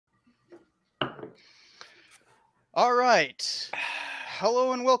All right.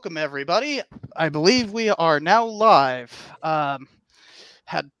 Hello and welcome, everybody. I believe we are now live.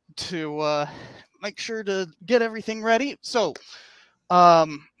 Had to make sure to get everything ready. So,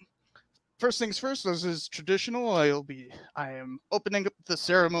 um, first things first, as is traditional, I am opening up the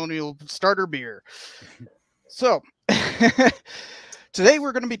ceremonial starter beer. So, today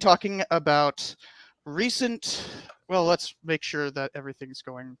we're going to be talking about recent. Well, let's make sure that everything's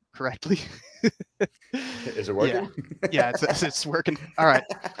going correctly. Is it Yeah, working? yeah, it's working. All right.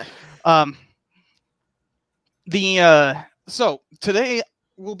 Um, so today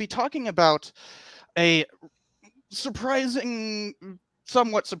we'll be talking about a surprising,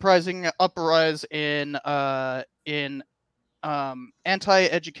 somewhat surprising uprise in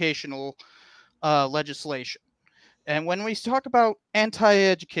anti-educational legislation. And when we talk about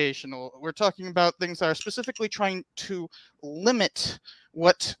anti-educational, we're talking about things that are specifically trying to limit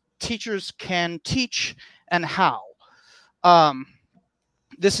what teachers can teach and how. Um,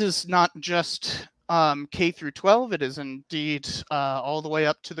 this is not just K through 12, it is indeed all the way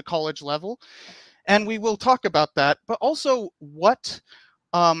up to the college level. And we will talk about that, but also what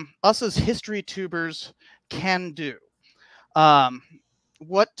us as history tubers can do. Um,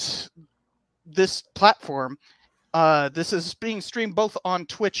 what this platform, this is being streamed both on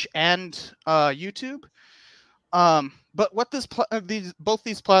Twitch and YouTube. But what both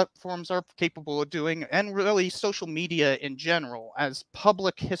these platforms are capable of doing, and really social media in general, as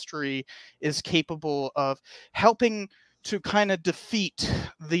public history is capable of helping to kind of defeat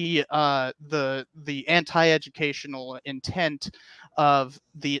the anti-educational intent of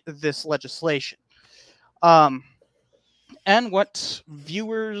this legislation, um, and what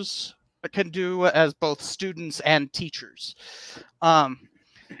viewers can do as both students and teachers. Um,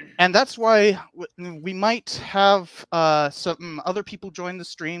 and that's why we might have some other people join the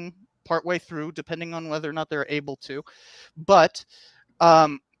stream partway through, depending on whether or not they're able to. But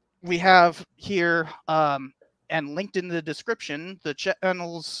um, we have here and linked in the description the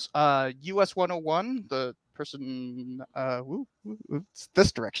channel's US 101, the person, it's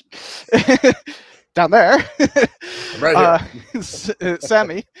this direction, down there, I'm right here.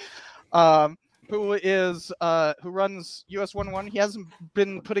 Sammy. Who runs US 101. He hasn't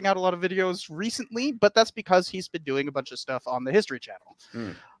been putting out a lot of videos recently, but that's because he's been doing a bunch of stuff on the History Channel.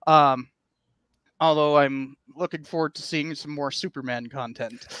 Um, although I'm looking forward to seeing some more Superman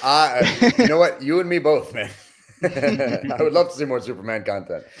content. You know what? You and me both, man. I would love to see more Superman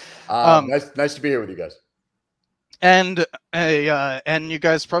content. Nice to be here with you guys. And you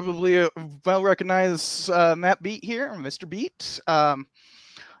guys probably well recognize Matt Beat here, Mr. Beat.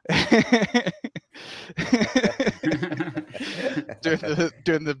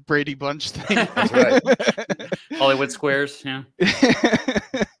 doing the Brady Bunch thing. That's right. Hollywood Squares, yeah.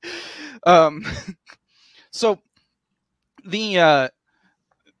 So the I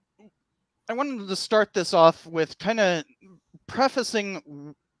wanted to start this off with kind of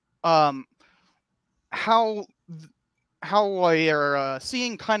prefacing how we are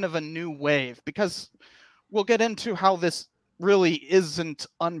seeing kind of a new wave, because we'll get into how this really isn't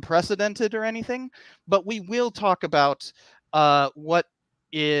unprecedented or anything, but we will talk about what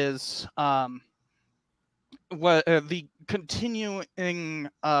is the continuing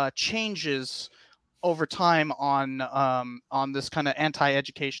changes over time on this kind of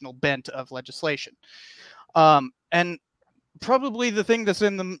anti-educational bent of legislation. And probably the thing that's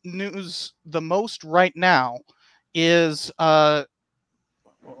in the news the most right now is hold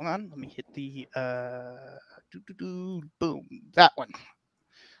on, let me hit the boom, that one.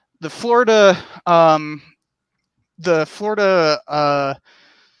 The Florida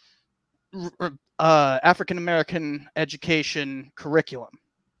African American education curriculum,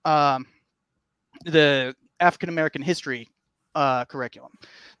 the African American history curriculum.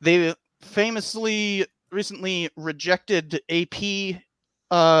 They famously recently rejected AP's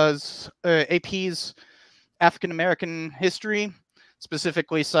African American history,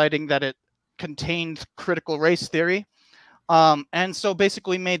 specifically citing that it contained critical race theory, and so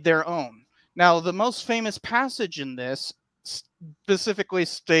basically made their own. Now, the most famous passage in this specifically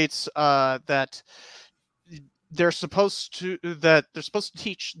states that they're supposed to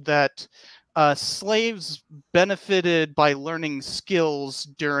teach that slaves benefited by learning skills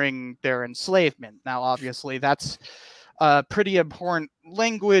during their enslavement. Now, obviously, that's pretty important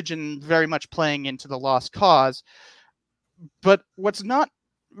language and very much playing into the lost cause. But what's not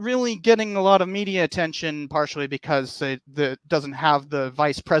really getting a lot of media attention, partially because it doesn't have the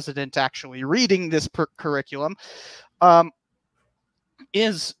vice president actually reading this curriculum,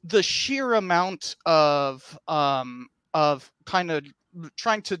 is the sheer amount of kind of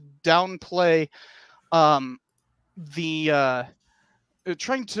trying to downplay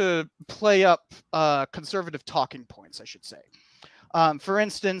trying to play up conservative talking points, I should say. For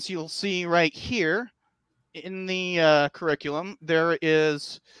instance, you'll see right here in the curriculum, there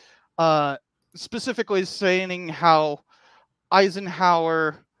is specifically saying how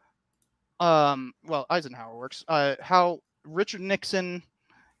Eisenhower, Eisenhower works, how Richard Nixon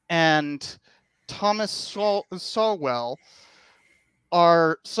and Thomas Sowell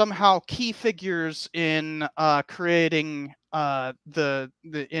are somehow key figures in creating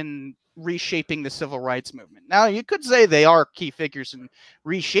in reshaping the civil rights movement. Now, you could say they are key figures in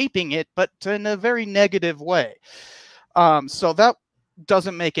reshaping it, but in a very negative way. So that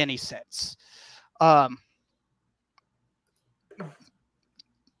doesn't make any sense.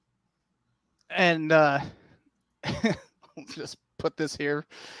 And I'll just put this here.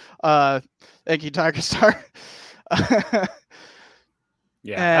 Thank you, Tiger Star.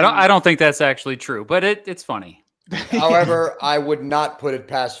 Yeah, I don't think that's actually true, but it's funny. However, I would not put it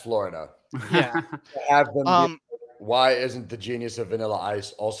past Florida. Yeah. To have them why isn't the genius of Vanilla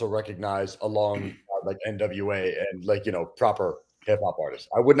Ice also recognized along like NWA and like, you know, proper hip hop artists?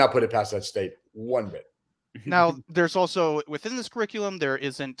 I would not put it past that state one bit. Now, there's also within this curriculum, there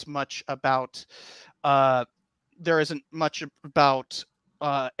isn't much about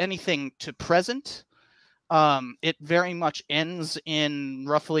anything to present. It very much ends in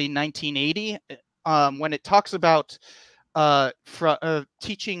roughly 1980 when it talks about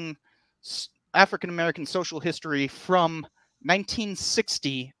teaching African-American social history from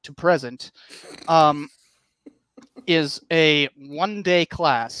 1960 to present is a one-day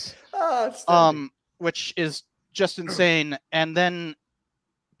class, which is just insane, and then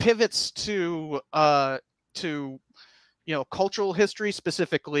pivots to cultural history,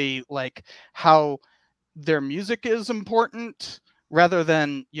 specifically like how their music is important, rather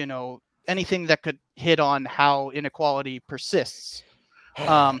than anything that could hit on how inequality persists.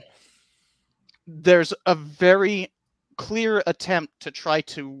 There's a very clear attempt to try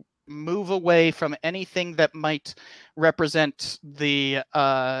to move away from anything that might represent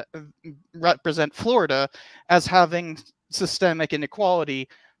Florida as having systemic inequality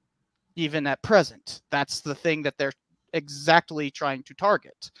even at present. That's the thing that they're exactly trying to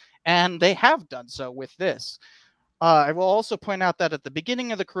target, and they have done so with this. I will also point out that at the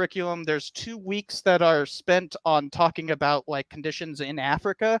beginning of the curriculum, there's 2 weeks that are spent on talking about like conditions in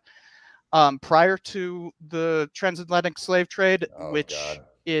Africa prior to the transatlantic slave trade, which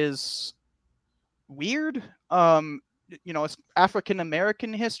is weird. It's African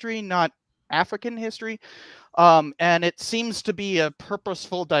American history, not African history. And it seems to be a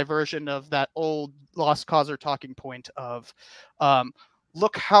purposeful diversion of that old lost causer talking point of,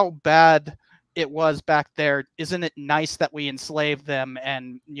 look how bad it was back there. Isn't it nice that we enslaved them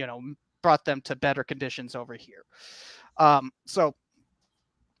and, brought them to better conditions over here? And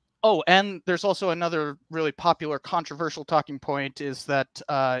there's also another really popular controversial talking point is that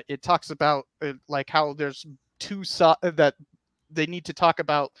it talks about like how there's that they need to talk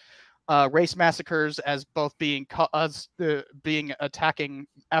about race massacres as both being attacking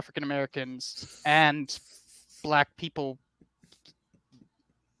African Americans and Black people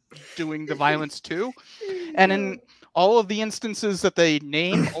doing the violence too. And in all of the instances that they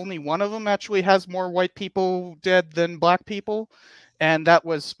name, only one of them actually has more white people dead than Black people. And that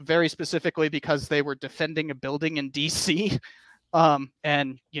was very specifically because they were defending a building in DC.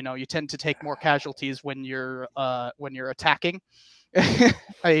 And you tend to take more casualties when you're attacking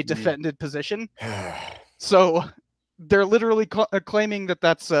a defended position. So they're literally claiming that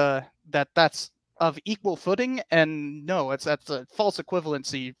that's of equal footing, and no, that's a false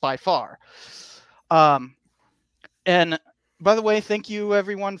equivalency by far. And by the way, thank you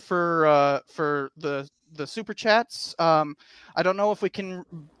everyone for the super chats. I don't know if we can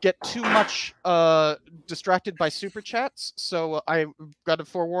get too much distracted by super chats, so I got to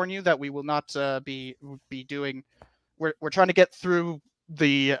forewarn you that we will not be doing. We're trying to get through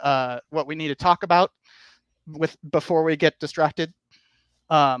the what we need to talk about before we get distracted.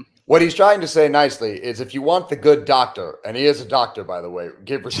 What he's trying to say nicely is if you want the good doctor, and he is a doctor, by the way,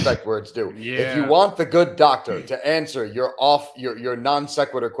 give respect where it's due. Yeah. If you want the good doctor to answer your non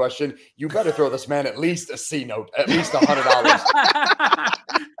sequitur question, you better throw this man at least a C note, at least $100.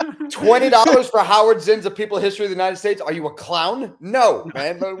 $20 for Howard Zinn's A People History of the United States? Are you a clown? No,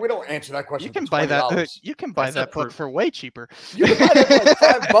 man. We don't answer that question. You can buy that. You can buy that book for way cheaper. You can buy that for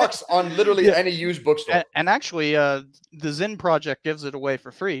like $5 on literally any used bookstore. And actually, the Zinn Project gives it away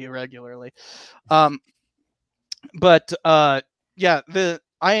for free regularly. But I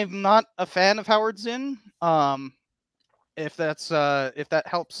am not a fan of Howard Zinn. If that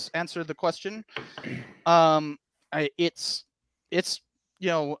helps answer the question. it's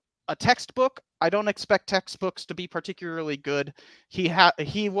a textbook. I don't expect textbooks to be particularly good.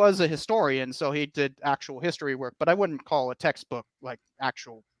 He was a historian, so he did actual history work, but I wouldn't call a textbook like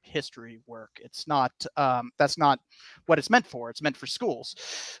actual history work. It's not. That's not what it's meant for. It's meant for schools.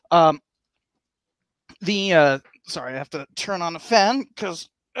 Sorry, I have to turn on a fan because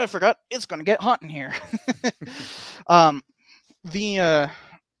I forgot it's going to get hot in here.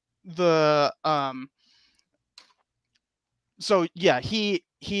 So yeah, he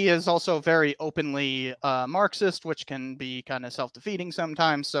is also very openly Marxist, which can be kind of self-defeating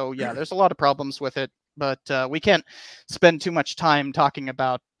sometimes. So yeah, there's a lot of problems with it, but we can't spend too much time talking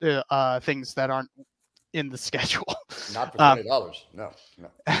about things that aren't in the schedule. Not for $20. No.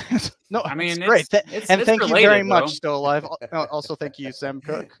 No, I mean, great. It's Thank related, you very though. much, Still Alive. Also, thank you, Sam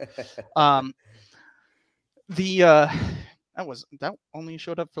Cook. That only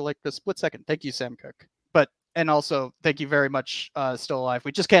showed up for like a split second. Thank you, Sam Cook. And also thank you very much, Still Alive.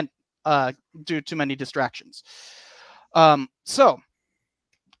 We just can't do too many distractions. So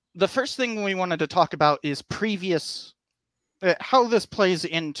the first thing we wanted to talk about is how this plays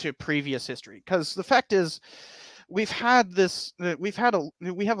into previous history, because the fact is we have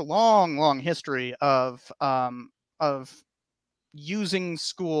a long history of using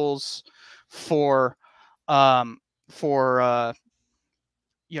schools for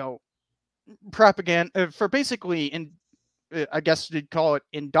propaganda, for basically I guess you'd call it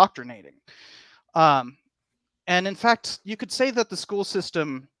indoctrinating. And in fact, you could say that the school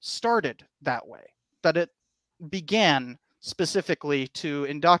system started that way, that it began specifically to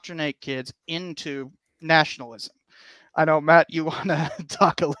indoctrinate kids into nationalism. I know, Matt, you want to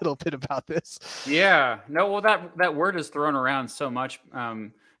talk a little bit about this. Yeah, no, well, that word is thrown around so much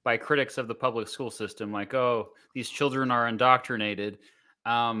by critics of the public school system, like, oh, these children are indoctrinated.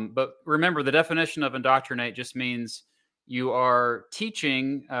 But remember, the definition of indoctrinate just means you are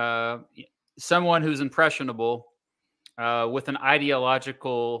teaching someone who's impressionable with an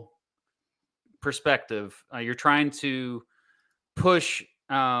ideological perspective. You're trying to push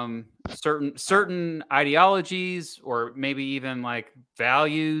certain ideologies, or maybe even like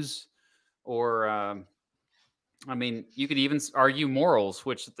values, or I mean, you could even argue morals,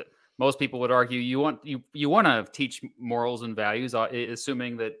 which most people would argue you want to teach morals and values,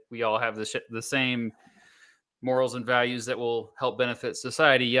 assuming that we all have the same morals and values that will help benefit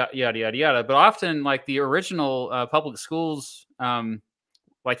society, yada yada yada. But often, like the original public schools,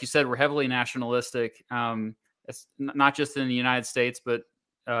 like you said, were heavily nationalistic. It's not just in the United States, but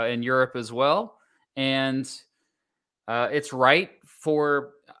in Europe as well. And it's right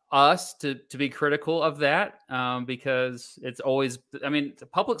for us to be critical of that, because it's always, I mean, the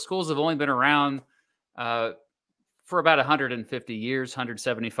public schools have only been around for about 150 years,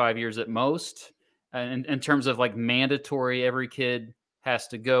 175 years at most. In terms of like mandatory, every kid has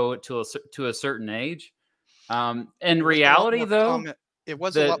to go to a certain age. In reality, though, it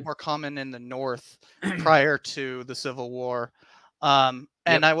was a lot more common in the North prior to the Civil War. And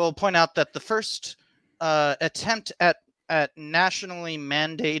I will point out that the first attempt at nationally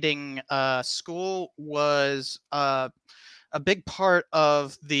mandating school was a big part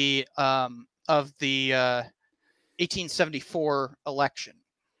of the 1874 election.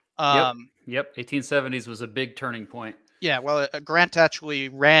 Yep. 1870s was a big turning point. Yeah, well, Grant actually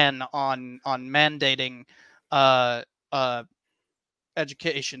ran on mandating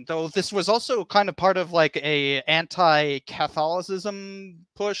education, though this was also kind of part of like a anti-Catholicism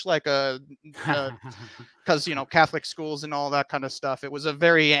push, like because Catholic schools and all that kind of stuff. It was a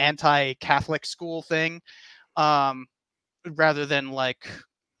very anti-Catholic school thing, rather than like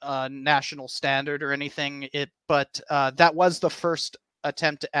national standard or anything. But that was the first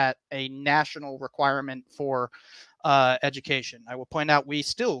attempt at a national requirement for education. I will point out we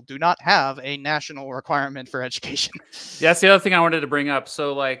still do not have a national requirement for education. That's the other thing I wanted to bring up.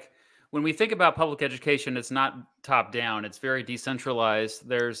 So like when we think about public education, it's not top down. It's very decentralized.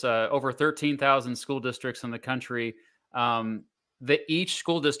 There's over 13,000 school districts in the country. Each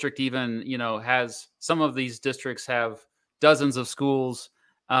school district even, has, some of these districts have dozens of schools.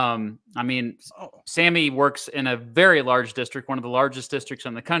 I mean, Sammy works in a very large district, one of the largest districts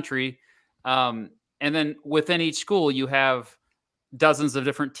in the country. And then within each school, you have dozens of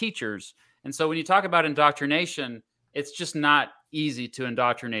different teachers. And so when you talk about indoctrination, it's just not easy to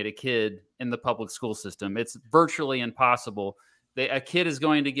indoctrinate a kid in the public school system. It's virtually impossible. A kid is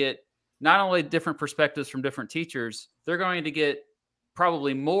going to get not only different perspectives from different teachers, they're going to get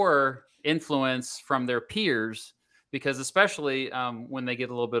probably more influence from their peers, because especially when they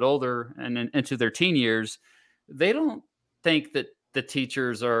get a little bit older and into their teen years, they don't think that the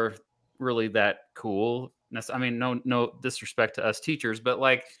teachers are really that cool. I mean, no disrespect to us teachers, but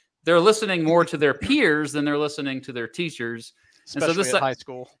like they're listening more to their peers than they're listening to their teachers. Especially and so at high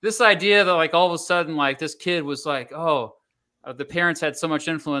school. This idea that like all of a sudden, like this kid was like, oh, the parents had so much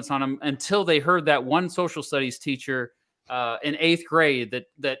influence on him until they heard that one social studies teacher in 8th grade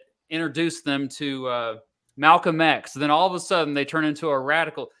that introduced them to Malcolm X. Then all of a sudden they turn into a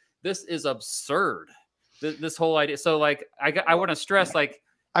radical. This is absurd. This whole idea. So like, I want to stress, like,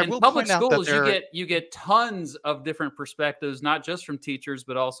 in public schools, you get tons of different perspectives, not just from teachers,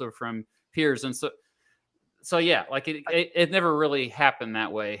 but also from peers. And so yeah, like it never really happened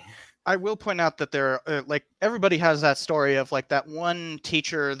that way. I will point out that there, like, everybody has that story of like that one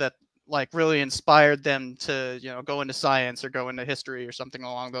teacher that like really inspired them to, you know, go into science or go into history or something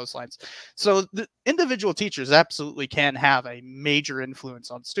along those lines. So the individual teachers absolutely can have a major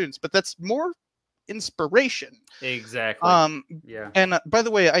influence on students, but that's more inspiration. Exactly. Yeah. And by the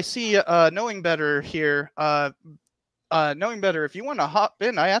way, I see Knowing Better here. Knowing Better, if you want to hop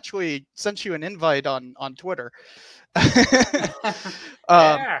in, I actually sent you an invite on Twitter.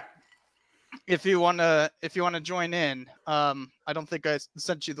 Yeah. If you wanna join in, I don't think I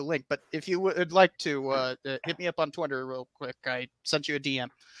sent you the link, but if you would like to hit me up on Twitter real quick, I sent you a DM.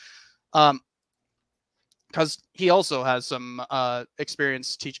 Because he also has some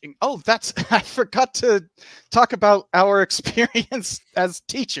experience teaching. Oh, I forgot to talk about our experience as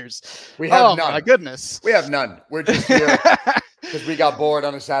teachers. We have none. Oh my goodness, we have none. We're just here because we got bored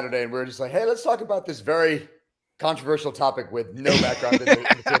on a Saturday, and we were just like, hey, let's talk about this very controversial topic with no background in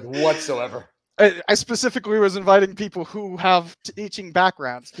it whatsoever. I specifically was inviting people who have teaching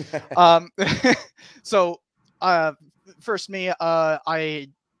backgrounds. So, first, me, I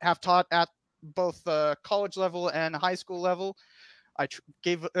have taught at both college level and high school level.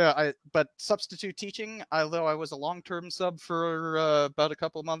 But substitute teaching, although I was a long-term sub for about a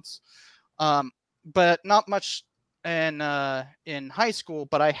couple months, but not much in high school.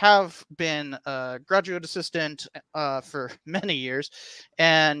 But I have been a graduate assistant for many years,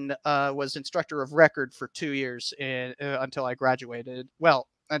 and was instructor of record for 2 years until I graduated. Well,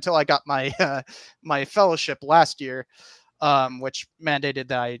 until I got my my fellowship last year, which mandated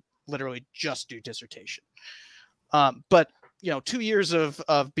that I literally just do dissertation. But you know, 2 years of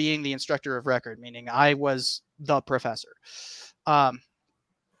being the instructor of record, meaning I was the professor.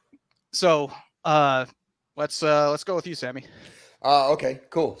 So let's go with you, Sammy. Okay,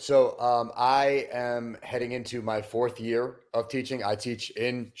 cool. So I am heading into my 4th year of teaching. I teach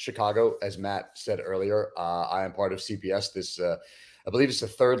in Chicago, as Matt said earlier. I am part of CPS. This I believe it's the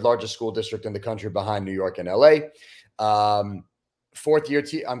 3rd largest school district in the country, behind New York and LA. 4th year,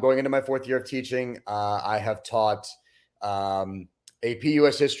 I'm going into my 4th year of teaching. I have taught AP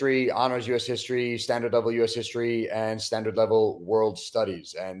U.S. History, Honors U.S. History, Standard Level U.S. History, and Standard Level World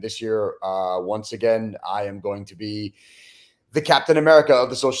Studies. And this year, once again, I am going to be the Captain America of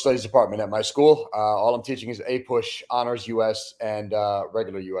the Social Studies department at my school. All I'm teaching is APUSH, Honors U.S., and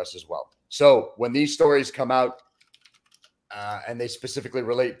regular U.S. as well. So when these stories come out and they specifically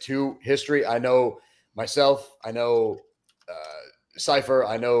relate to history, I know myself, I know Cypher,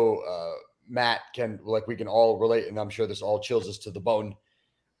 I know Matt we can all relate, and I'm sure this all chills us to the bone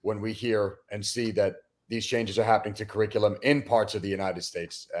when we hear and see that these changes are happening to curriculum in parts of the United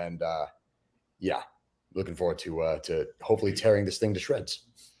States. And yeah, looking forward to hopefully tearing this thing to shreds.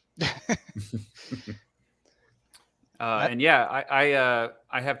 And yeah,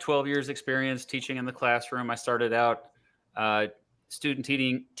 I have 12 years experience teaching in the classroom. I started out student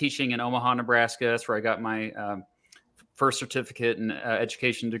teaching in Omaha, Nebraska. That's where I got my first certificate and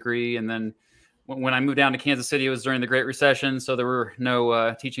education degree. And then when I moved down to Kansas City, it was during the Great Recession, so there were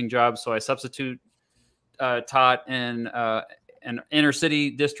no teaching jobs. So I taught in an inner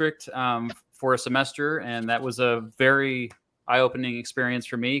city district for a semester, and that was a very eye-opening experience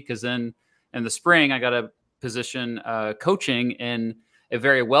for me, because then in the spring I got a position coaching in a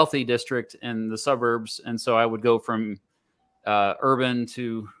very wealthy district in the suburbs, and so I would go from urban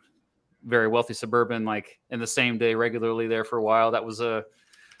to very wealthy suburban, like in the same day, regularly there for a while. That was a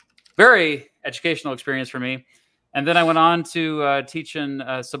very educational experience for me. And then I went on to teach in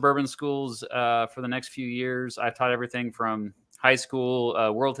suburban schools for the next few years. I taught everything from high school,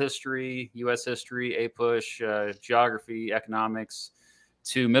 world history, U.S. history, APUSH, geography, economics,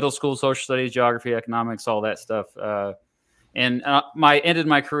 to middle school, social studies, geography, economics, all that stuff. And ended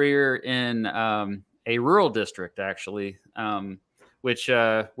my career in a rural district, actually, which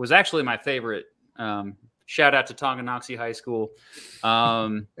was actually my favorite. Shout out to Tonganoxie High School.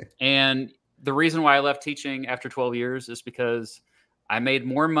 And the reason why I left teaching after 12 years is because I made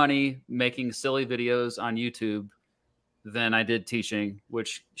more money making silly videos on YouTube than I did teaching,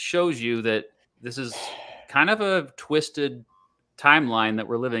 which shows you that this is kind of a twisted timeline that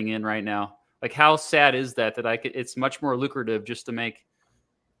we're living in right now. Like, how sad is that it's much more lucrative just to make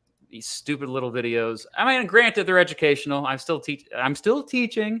these stupid little videos. I mean, granted, they're educational. I'm still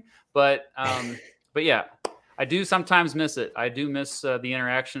teaching, but yeah, I do sometimes miss it. I do miss the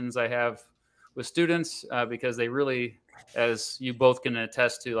interactions I have with students because they really, as you both can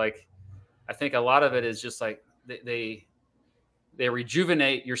attest to, like, I think a lot of it is just like they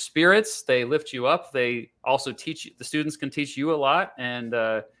rejuvenate your spirits. They lift you up. They also teach you, the students can teach you a lot, and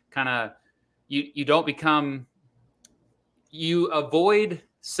kind of you don't become, you avoid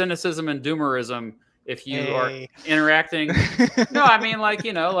cynicism and doomerism if you are interacting. No, I mean, like,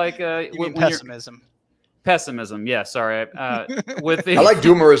 you know, like you mean pessimism. Pessimism, yeah. Sorry, with the I like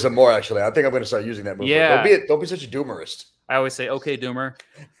doomerism more, actually. I think I'm going to start using that movement. Yeah, don't be such a doomerist. I always say, "Okay, doomer."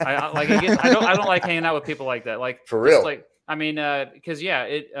 I don't like hanging out with people like that. Like, for real. Like, I mean, because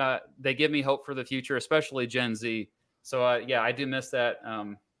they give me hope for the future, especially Gen Z. So yeah, I do miss that.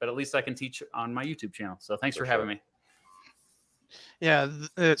 But at least I can teach on my YouTube channel. So thanks for having me. Yeah.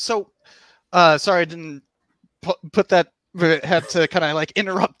 Sorry, I didn't put that. Had to kind of like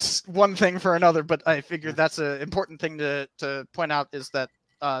interrupt one thing for another, but I figured that's an important thing to point out, is that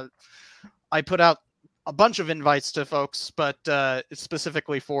I put out a bunch of invites to folks, but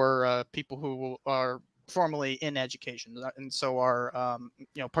specifically for people who are formally in education, and so are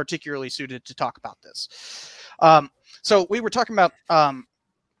particularly suited to talk about this. So we were talking about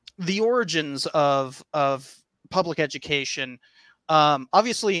the origins of public education.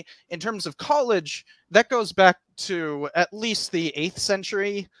 Obviously, in terms of college, that goes back to at least the 8th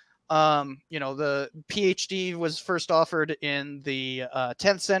century. The PhD was first offered in the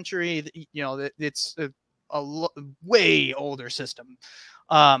 10th century. It's a way older system.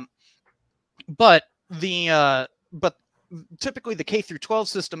 But typically the K through 12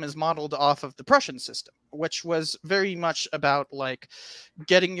 system is modeled off of the Prussian system, which was very much about like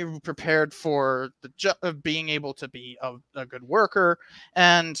getting you prepared for the job of being able to be a good worker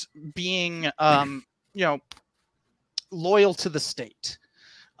and being, loyal to the state.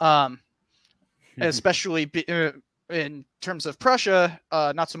 Especially in terms of Prussia,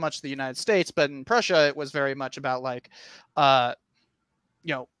 not so much the United States, but in Prussia, it was very much about like,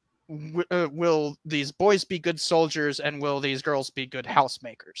 will these boys be good soldiers and will these girls be good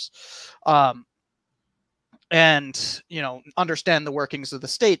housemakers? And, understand the workings of the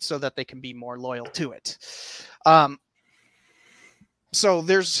state so that they can be more loyal to it. So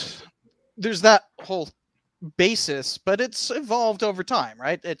there's that whole basis, but it's evolved over time,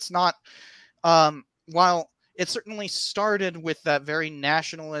 right? It's not, while it certainly started with that very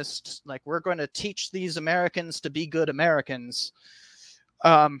nationalist, like, we're going to teach these Americans to be good Americans.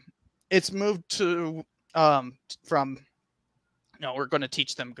 It's moved to from, we're going to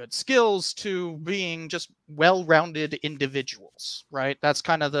teach them good skills to being just well-rounded individuals, right? That's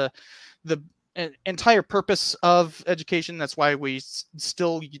kind of the entire purpose of education. That's why we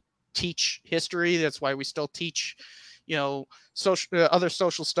still teach history. That's why we still teach, other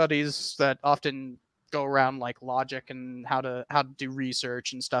social studies that often go around like logic and how to do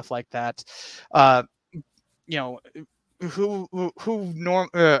research and stuff like that. Who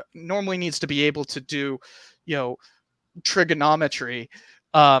normally needs to be able to do, trigonometry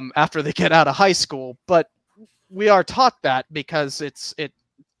after they get out of high school, but we are taught that because it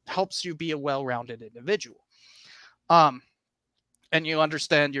helps you be a well-rounded individual. And you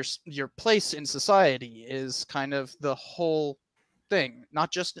understand your place in society is kind of the whole thing,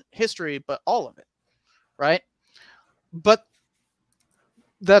 not just history, but all of it, right? But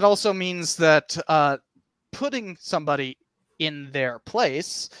that also means that putting somebody in their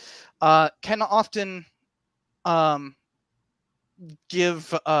place can often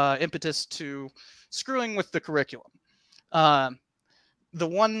give impetus to screwing with the curriculum. The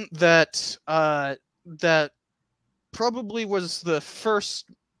one that probably was the first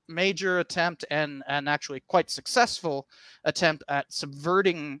major attempt and actually quite successful attempt at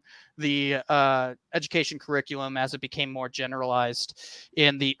subverting the education curriculum as it became more generalized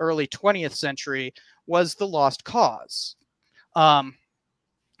in the early 20th century was the Lost Cause.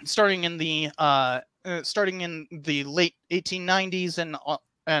 Starting in the late 1890s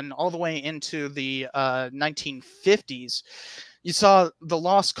and all the way into the 1950s, you saw the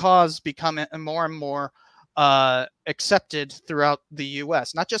Lost Cause become more and more accepted throughout the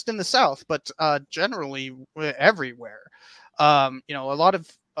U.S., not just in the South, but generally everywhere. A lot of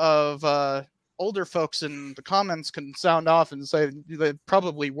older folks in the comments can sound off and say they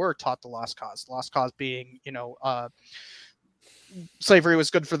probably were taught the Lost Cause. The Lost Cause being, slavery was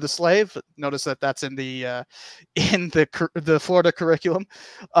good for the slave. Notice that that's in the Florida curriculum.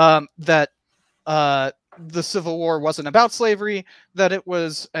 That the Civil War wasn't about slavery, that it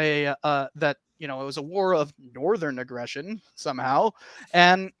was a that it was a war of northern aggression somehow,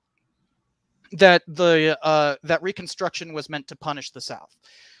 and that that Reconstruction was meant to punish the South.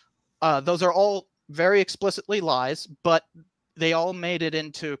 Those are all very explicitly lies, but they all made it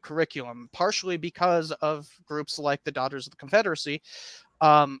into curriculum, partially because of groups like the Daughters of the Confederacy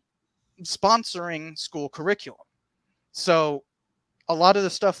sponsoring school curriculum. So a lot of the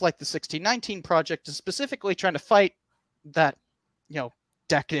stuff like the 1619 Project is specifically trying to fight that,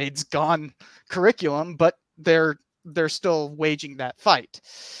 decades gone curriculum, but they're still waging that fight.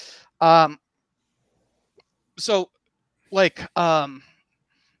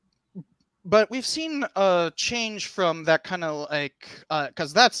 But we've seen a change from that kind of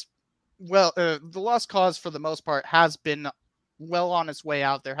because that's, the lost cause for the most part has been well on its way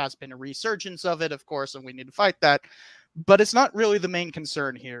out. There has been a resurgence of it, of course, and we need to fight that. But it's not really the main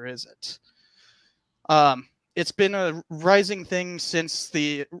concern here, is it? It's been a rising thing since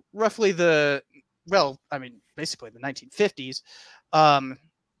basically the 1950s,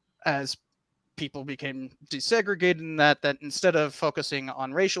 as people became desegregated in that instead of focusing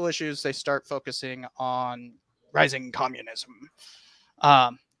on racial issues, they start focusing on rising communism.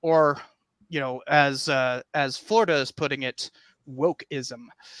 Or, as Florida is putting it, wokeism.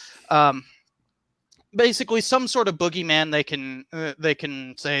 Basically some sort of boogeyman they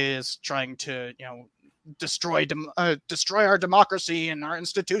can say is trying to destroy our democracy and our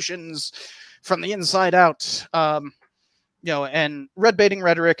institutions from the inside out. And red baiting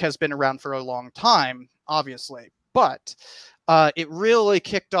rhetoric has been around for a long time, obviously, but it really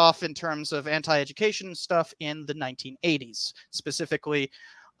kicked off in terms of anti-education stuff in the 1980s, specifically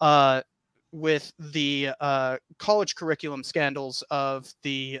with the college curriculum scandals of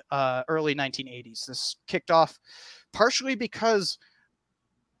the early 1980s. This kicked off partially because,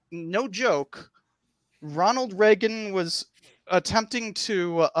 no joke, Ronald Reagan was attempting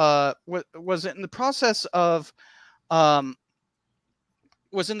to was in the process of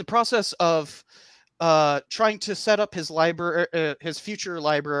trying to set up his library, his future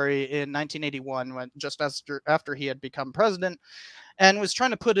library in 1981, just after he had become president, and was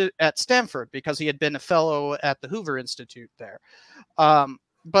trying to put it at Stanford because he had been a fellow at the Hoover Institute there.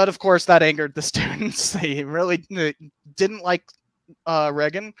 But of course, that angered the students. They really didn't like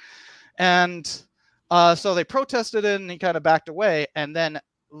Reagan, and so they protested it, and he kind of backed away. And then,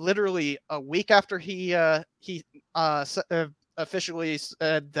 literally a week after he officially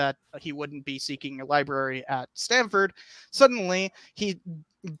said that he wouldn't be seeking a library at Stanford, suddenly he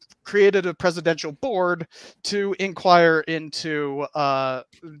created a presidential board to inquire into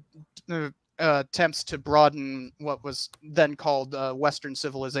attempts to broaden what was then called Western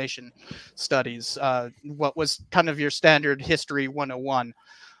civilization studies, what was kind of your standard history 101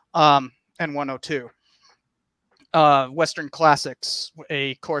 and 102. Western Classics,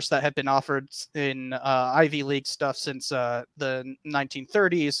 a course that had been offered in Ivy League stuff since the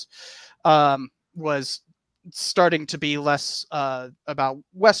 1930s, was starting to be less about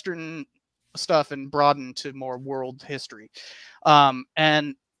Western stuff and broaden to more world history.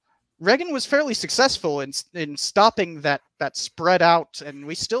 And Reagan was fairly successful in stopping that spread out, and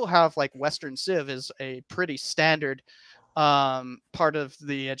we still have Western Civ is a pretty standard part of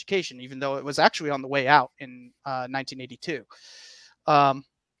the education, even though it was actually on the way out in 1982.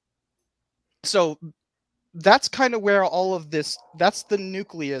 So that's kind of where all of this, that's the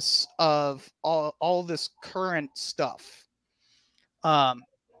nucleus of all this current stuff.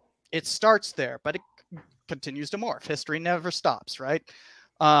 It starts there, but it continues to morph. History never stops, right?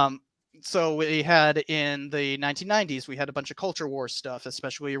 So we had in the 1990s, we had a bunch of culture war stuff,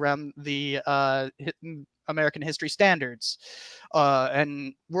 especially around the American history standards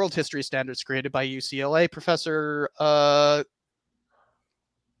and world history standards created by UCLA professor.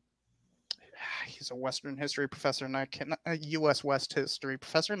 He's a Western history professor, and I can't, a U.S. West history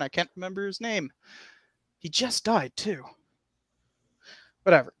professor, and I can't remember his name. He just died too.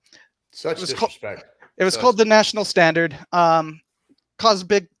 Whatever. Such disrespect. It was called the National Standard. Caused a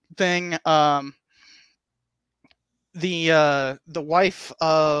big thing. The wife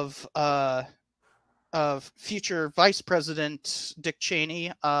of future Vice President Dick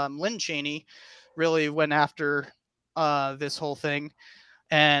Cheney, Lynn Cheney, really went after this whole thing.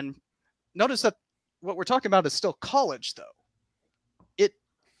 And notice that what we're talking about is still college, though. It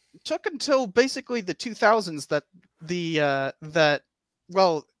took until basically the 2000s that the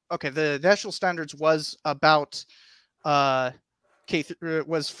National Standards was about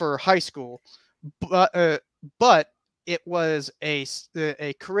was for high school, but it was a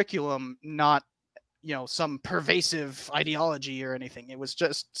curriculum, not some pervasive ideology or anything. It was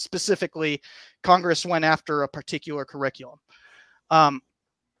just specifically Congress went after a particular curriculum.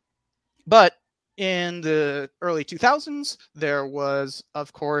 But in the early 2000s, there was,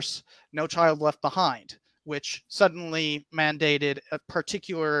 of course, No Child Left Behind, which suddenly mandated a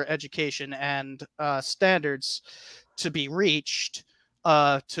particular education and standards to be reached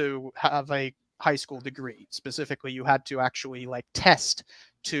to have a high school degree. Specifically, you had to actually test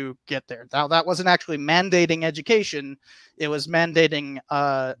to get there. Now, that wasn't actually mandating education. It was mandating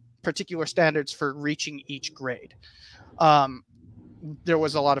particular standards for reaching each grade. There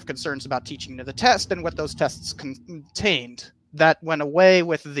was a lot of concerns about teaching to the test and what those tests contained. That went away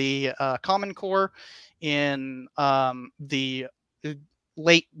with the Common Core in the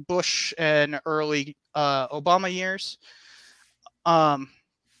late Bush and early Obama years. And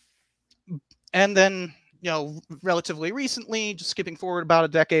then, relatively recently, just skipping forward about a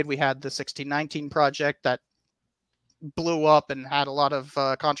decade, we had the 1619 project that blew up and had a lot of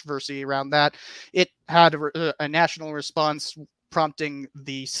controversy around that. It had a national response prompting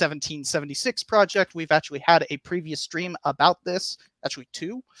the 1776 project. We've actually had a previous stream about this, actually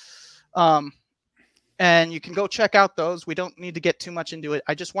 2. And you can go check out those. We don't need to get too much into it.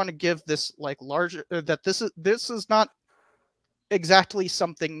 I just want to give this larger, that this is not exactly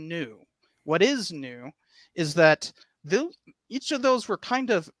something new. What is new is that each of those were kind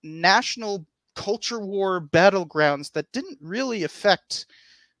of national culture war battlegrounds that didn't really affect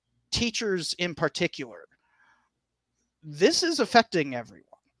teachers in particular. This is affecting everyone.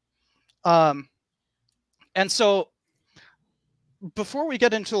 And so before we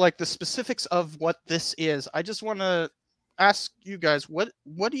get into the specifics of what this is, I just want to ask you guys, what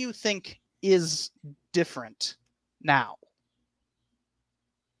do you think is different now?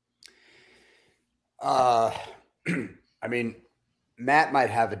 I mean, Matt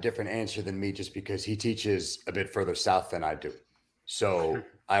might have a different answer than me just because he teaches a bit further south than I do. So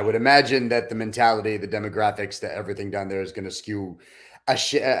I would imagine that the mentality, the demographics, that everything down there is going to skew a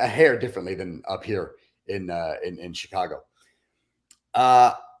hair differently than up here in Chicago.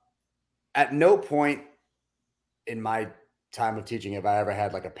 At no point in my time of teaching have I ever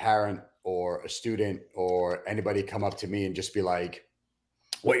had a parent or a student or anybody come up to me and just be like,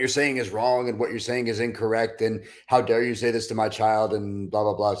 what you're saying is wrong and what you're saying is incorrect, and how dare you say this to my child, and blah,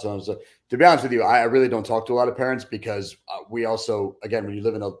 blah, blah, so on and so. To be honest with you, I really don't talk to a lot of parents because we also, again, when you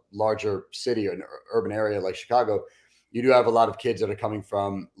live in a larger city or an urban area like Chicago, you do have a lot of kids that are coming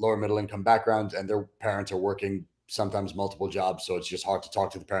from lower middle income backgrounds and their parents are working sometimes multiple jobs. So it's just hard to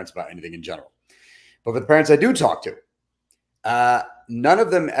talk to the parents about anything in general. But for the parents I do talk to, none of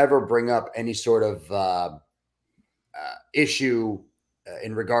them ever bring up any sort of issue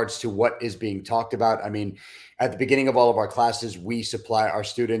in regards to what is being talked about. I mean, at the beginning of all of our classes, we supply our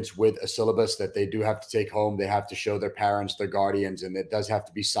students with a syllabus that they do have to take home. They have to show their parents, their guardians, and it does have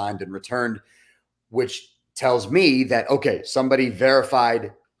to be signed and returned, which tells me that, okay, somebody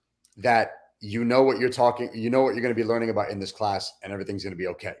verified that you know what you're talking, you know what you're going to be learning about in this class, and everything's going to be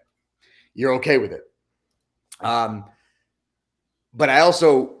okay. You're okay with it. But I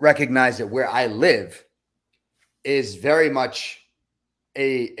also recognize that where I live is very much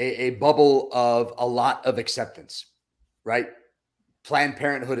a bubble of a lot of acceptance, right? Planned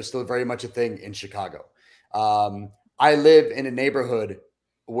Parenthood is still very much a thing in Chicago. I live in a neighborhood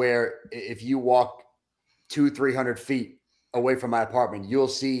where if you walk 200-300 feet away from my apartment, you'll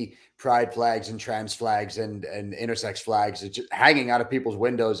see pride flags and trans flags and intersex flags just hanging out of people's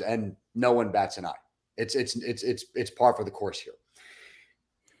windows, and no one bats an eye. It's par for the course here.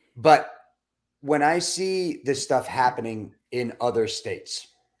 But when I see this stuff happening in other states,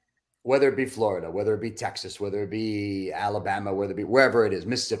 whether it be Florida, whether it be Texas, whether it be Alabama, whether it be wherever it is,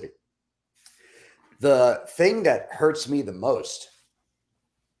 Mississippi, the thing that hurts me the most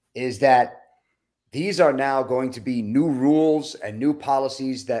is that these are now going to be new rules and new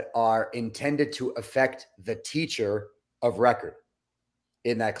policies that are intended to affect the teacher of record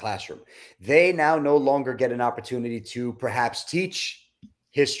in that classroom. They now no longer get an opportunity to perhaps teach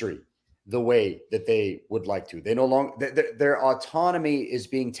history the way that they would like to. They no longer, their autonomy is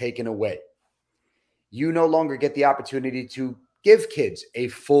being taken away. You no longer get the opportunity to give kids a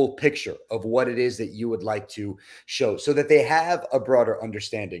full picture of what it is that you would like to show so that they have a broader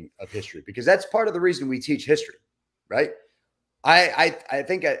understanding of history, because that's part of the reason we teach history, right? I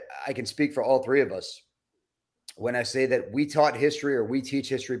think I can speak for all three of us when I say that we taught history, or we teach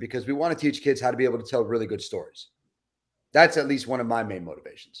history, because we want to teach kids how to be able to tell really good stories. That's at least one of my main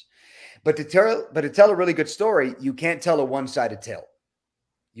motivations. But to tell a really good story, you can't tell a one-sided tale.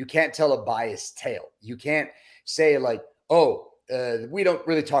 You can't tell a biased tale. You can't say like, oh, we don't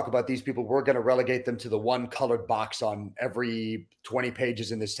really talk about these people. We're going to relegate them to the one colored box on every 20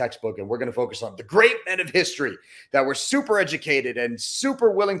 pages in this textbook. And we're going to focus on the great men of history that were super educated and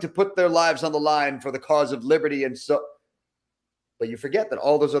super willing to put their lives on the line for the cause of liberty. And so, but you forget that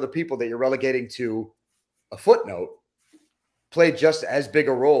all those other people that you're relegating to a footnote played just as big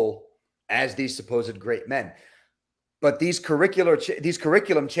a role as these supposed great men. But these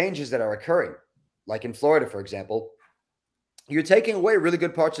curriculum changes that are occurring, like in Florida, for example, you're taking away really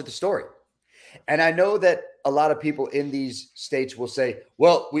good parts of the story. And I know that a lot of people in these states will say,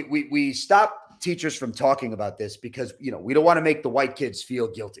 well, we stop teachers from talking about this because, you know, we don't want to make the white kids feel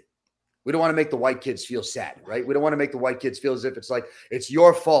guilty. We don't want to make the white kids feel sad, right? We don't want to make the white kids feel as if it's like, it's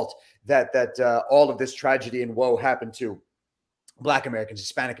your fault that all of this tragedy and woe happened to Black Americans,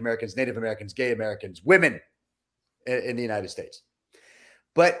 Hispanic Americans, Native Americans, gay Americans, women in the United States.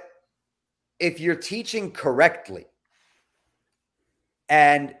 But if you're teaching correctly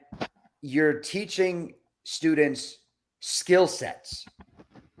and you're teaching students skill sets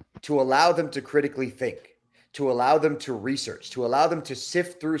to allow them to critically think, to allow them to research, to allow them to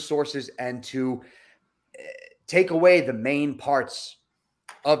sift through sources and to take away the main parts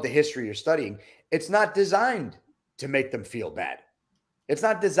of the history you're studying, it's not designed to make them feel bad. It's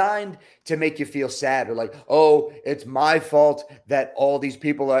not designed to make you feel sad or like, oh, it's my fault that all these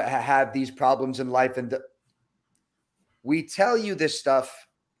people have these problems in life. And we tell you this stuff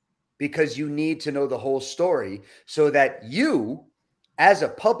because you need to know the whole story so that you, as a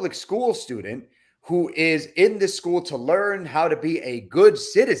public school student who is in this school to learn how to be a good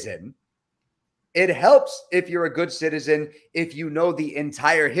citizen, it helps if you're a good citizen, if you know the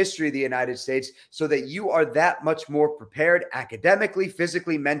entire history of the United States, so that you are that much more prepared academically,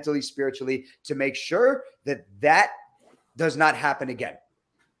 physically, mentally, spiritually, to make sure that that does not happen again.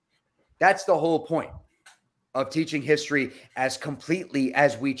 That's the whole point of teaching history as completely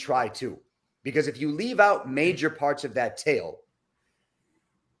as we try to. Because if you leave out major parts of that tale,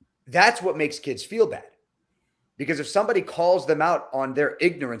 that's what makes kids feel bad. Because if somebody calls them out on their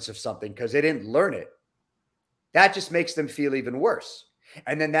ignorance of something because they didn't learn it, that just makes them feel even worse.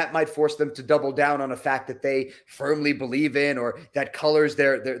 And then that might force them to double down on a fact that they firmly believe in, or that colors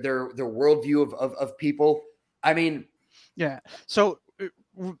their worldview of people. I mean, yeah. So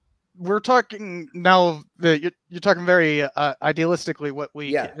we're talking now. You're talking very idealistically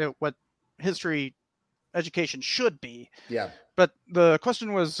what history education should be. Yeah. But the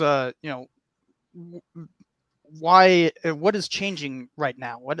question was, why? What is changing right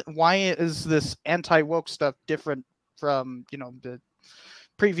now? Why is this anti-woke stuff different from the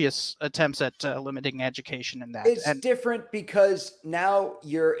previous attempts at limiting education and that? It's different because now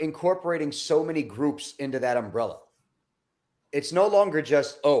you're incorporating so many groups into that umbrella. It's no longer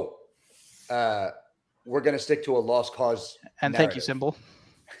just, we're going to stick to a lost cause and narrative. Thank you, Symbol.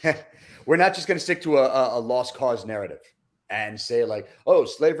 We're not just going to stick to a lost cause narrative and say like, oh,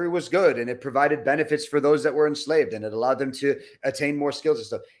 slavery was good and it provided benefits for those that were enslaved and it allowed them to attain more skills and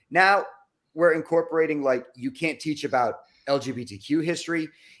stuff. Now we're incorporating, like, you can't teach about LGBTQ history.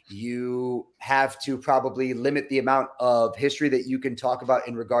 You have to probably limit the amount of history that you can talk about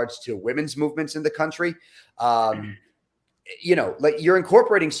in regards to women's movements in the country. Like, you're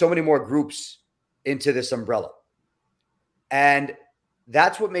incorporating so many more groups into this umbrella. And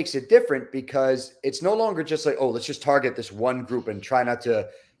that's what makes it different, because it's no longer just like, oh, let's just target this one group and try not to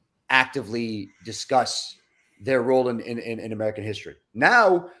actively discuss their role in American history.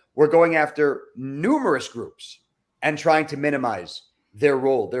 Now we're going after numerous groups and trying to minimize their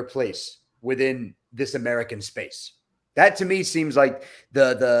role, their place within this American space. That to me seems like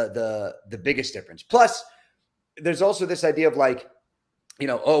the biggest difference. Plus, there's also this idea of like,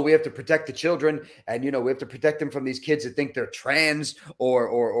 we have to protect the children, and we have to protect them from these kids that think they're trans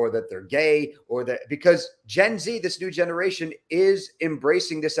or that they're gay, or that, because Gen Z, this new generation, is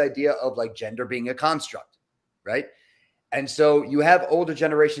embracing this idea of like gender being a construct, right? And so you have older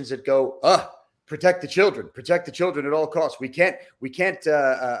generations that go, protect the children at all costs. We can't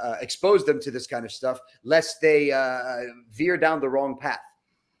expose them to this kind of stuff lest they veer down the wrong path.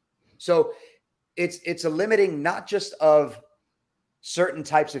 So it's a limiting not just of certain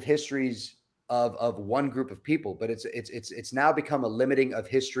types of histories of one group of people, but it's now become a limiting of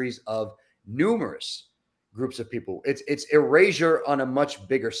histories of numerous groups of people. It's erasure on a much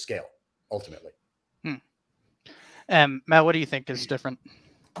bigger scale, ultimately. Matt, what do you think is different?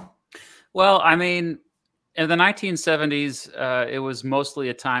 Well, I mean, in the 1970s, it was mostly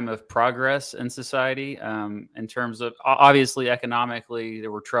a time of progress in society. In terms of, obviously, economically,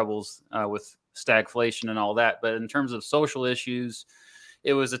 there were troubles with stagflation and all that. But in terms of social issues,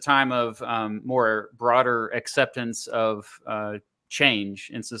 it was a time of more broader acceptance of change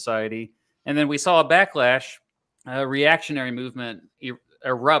in society. And then we saw a backlash, a reactionary movement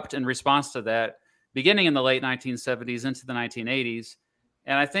erupt in response to that, beginning in the late 1970s into the 1980s.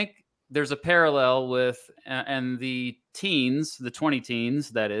 And I think there's a parallel with, and the teens, the 20 teens,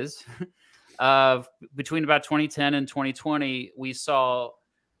 that is, between about 2010 and 2020, we saw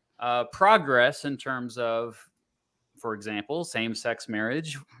progress in terms of, for example, same-sex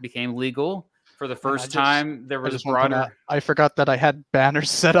marriage became legal for the first time. There was broader. I forgot that I had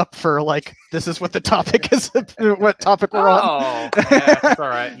banners set up for like, this is what the topic is, what topic we're on. Oh, yeah, that's all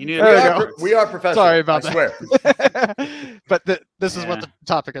right. You need we are professionals. Sorry about I that. swear. But this is what the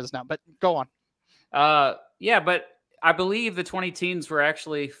topic is now. But go on. Yeah, but I believe the 20 teens were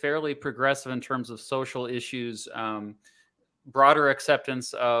actually fairly progressive in terms of social issues, broader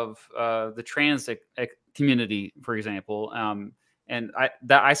acceptance of the trans community, for example. And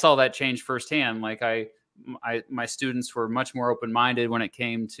I saw that change firsthand. Like my students were much more open-minded when it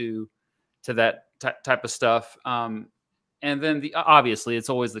came to that type of stuff. And then obviously it's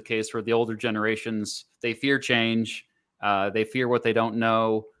always the case where the older generations, they fear change. They fear what they don't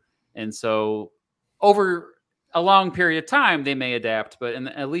know. And so over a long period of time, they may adapt, but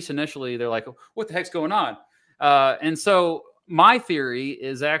at least initially they're like, what the heck's going on? And so my theory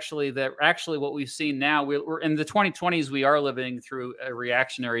is actually that what we've seen now, we're in the 2020s, we are living through a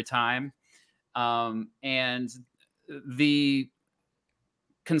reactionary time. And the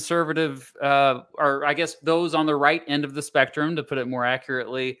conservative, or I guess those on the right end of the spectrum, to put it more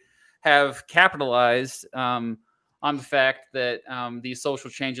accurately, have capitalized on the fact that these social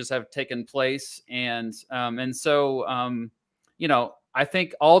changes have taken place. And so, you know, I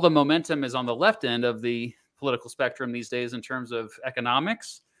think all the momentum is on the left end of the political spectrum these days in terms of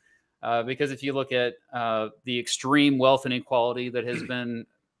economics, because if you look at the extreme wealth inequality that has been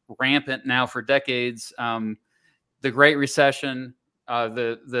rampant now for decades, the Great Recession,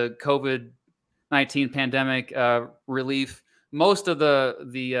 the COVID-19 pandemic relief, most of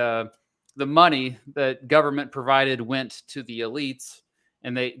the money that government provided went to the elites,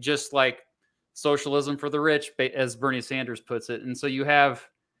 and they just like socialism for the rich, as Bernie Sanders puts it. And so you have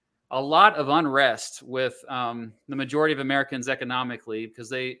a lot of unrest with the majority of Americans economically,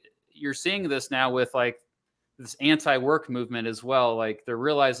 because you're seeing this now with like this anti-work movement as well. Like they're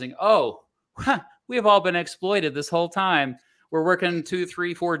realizing, oh, we have all been exploited this whole time. We're working 2,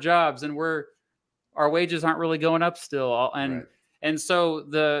 3, 4 jobs, and our wages aren't really going up still. And so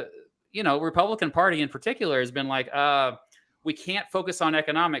the Republican Party in particular has been like, we can't focus on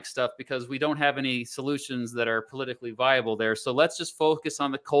economic stuff because we don't have any solutions that are politically viable there. So let's just focus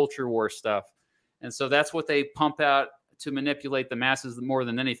on the culture war stuff. And so that's what they pump out to manipulate the masses more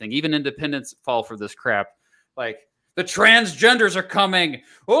than anything. Even independents fall for this crap. Like, the transgenders are coming.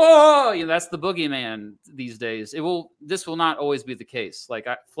 Oh, that's the boogeyman these days. This will not always be the case. Like,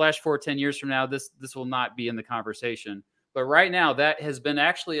 flash forward 10 years from now, this will not be in the conversation. But right now, that has been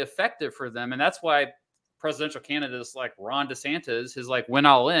actually effective for them. And that's why presidential candidates like Ron DeSantis has like went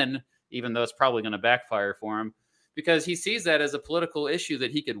all in, even though it's probably going to backfire for him, because he sees that as a political issue that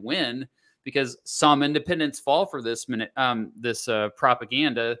he could win, because some independents fall for this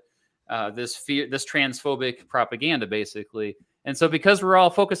propaganda, this transphobic propaganda, basically. And so because we're all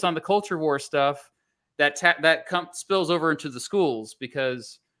focused on the culture war stuff, that spills over into the schools,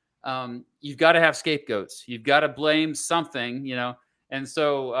 because you've got to have scapegoats. You've got to blame something, And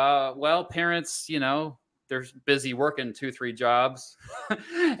so, parents, they're busy working 2, 3 jobs.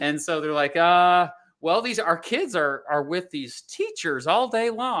 And so they're like, our kids are with these teachers all day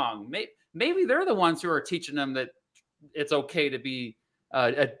long. Maybe they're the ones who are teaching them that it's okay to be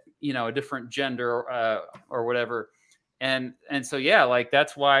a different gender or whatever. And so, yeah, like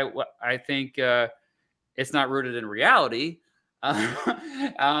that's why I think it's not rooted in reality. But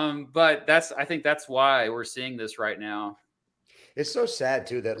I think that's why we're seeing this right now. It's so sad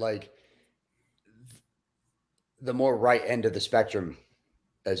too that like the more right end of the spectrum,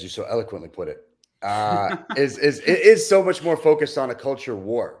 as you so eloquently put it, is so much more focused on a culture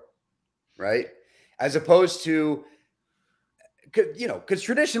war, right? As opposed to, because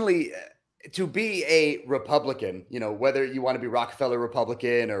traditionally, to be a Republican, whether you want to be Rockefeller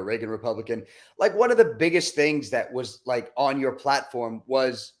Republican or Reagan Republican, like one of the biggest things that was like on your platform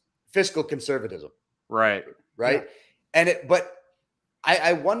was fiscal conservatism. Right. Right. Yeah. But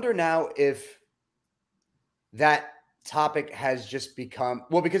I wonder now if that topic has just become,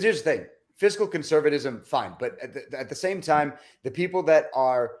 well, because here's the thing, fiscal conservatism, fine. But at the same time, the people that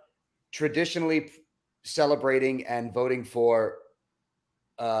are traditionally celebrating and voting for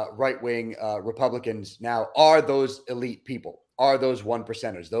right-wing Republicans now are those elite people, are those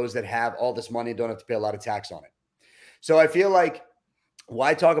 1%ers, those that have all this money and don't have to pay a lot of tax on it. So I feel like,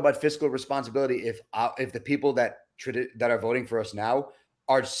 why talk about fiscal responsibility if the people that are voting for us now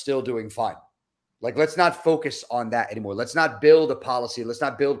are still doing fine? Like, let's not focus on that anymore. Let's not build a policy. Let's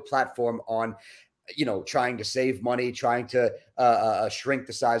not build platform on, trying to save money, trying to shrink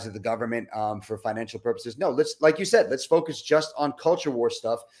the size of the government for financial purposes. No, like you said, let's focus just on culture war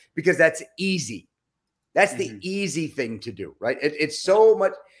stuff, because that's easy. That's the easy thing to do, right? It's so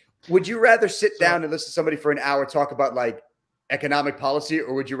much. Would you rather sit down and listen to somebody for an hour talk about like economic policy,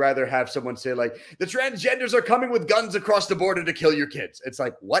 or would you rather have someone say like, the transgenders are coming with guns across the border to kill your kids? It's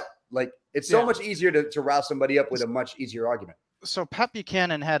like, what? Like, it's so much easier to rouse somebody up with a much easier argument. So Pat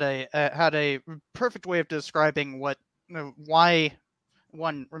Buchanan had a perfect way of describing why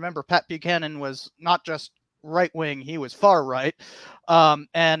one. Remember, Pat Buchanan was not just right wing; he was far right,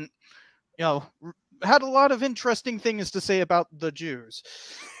 and had a lot of interesting things to say about the Jews.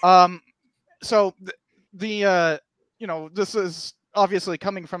 So this is obviously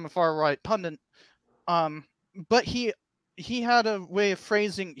coming from a far right pundit, but he had a way of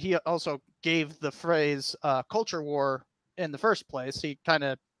phrasing. He also gave the phrase "culture war" in the first place. He kind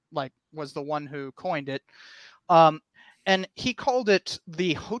of was the one who coined it, and he called it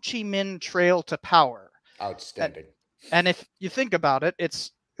the Ho Chi Minh Trail to Power. Outstanding. And if you think about it,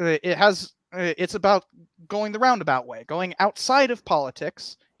 it's about going the roundabout way, going outside of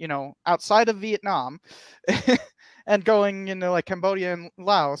politics, outside of Vietnam, and going into like Cambodia and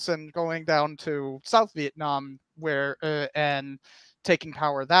Laos, and going down to South Vietnam, where and taking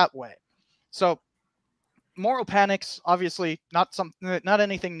power that way. So moral panics, obviously not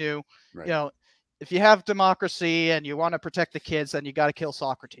anything new. Right. If you have democracy and you want to protect the kids, then you got to kill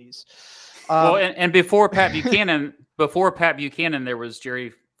Socrates. Well, and before Pat Buchanan, there was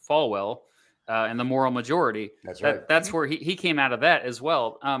Jerry Falwell and the moral majority. That's right. That's where he came out of that as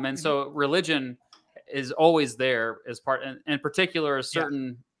well. And so religion is always there as part, and in particular, a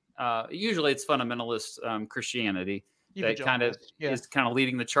certain, usually it's fundamentalist Christianity that kind of is kind of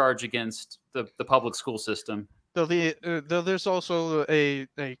leading the charge against the public school system. Though there's also a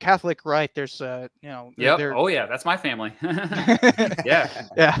Catholic right. There's Oh yeah, that's my family. yeah.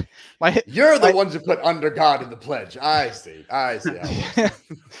 You're the ones who put under God in the pledge. I see. It's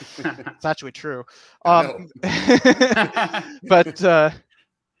actually true. But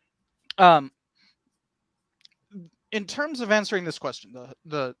in terms of answering this question,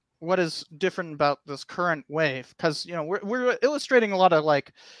 the what is different about this current wave? Because we're illustrating a lot of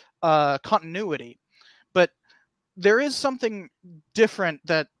continuity, but there is something different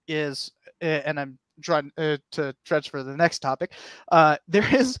that is, and I'm trying to stretch for the next topic.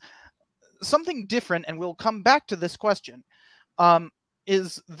 There is something different, and we'll come back to this question,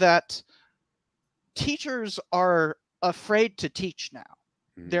 is that teachers are afraid to teach now.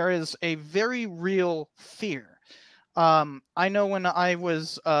 Mm-hmm. There is a very real fear. I know when I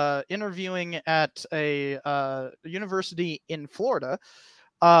was interviewing at a university in Florida,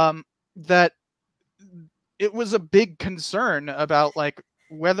 that it was a big concern about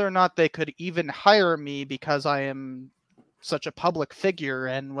whether or not they could even hire me because I am such a public figure,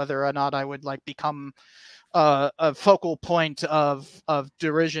 and whether or not I would become a focal point of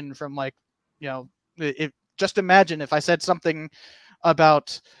derision from just imagine if I said something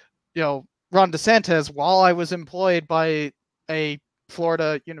about Ron DeSantis while I was employed by a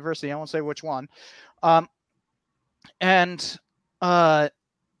Florida university. I won't say which one.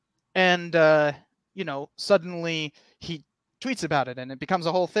 Suddenly he tweets about it and it becomes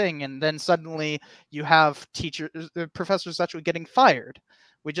a whole thing. And then suddenly you have professors actually getting fired.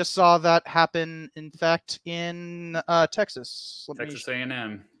 We just saw that happen, in fact, in Texas. Texas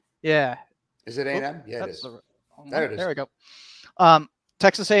A&M. Yeah. Is it A&M? Yeah, it is. There it is. There we go.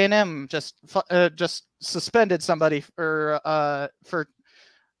 Texas A&M just suspended somebody for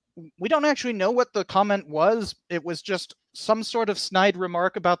we don't actually know what the comment was. It was just some sort of snide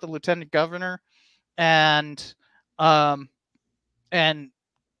remark about the lieutenant governor, and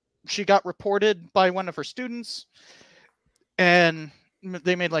she got reported by one of her students, and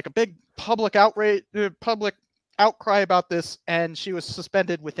they made a big public outcry about this, and she was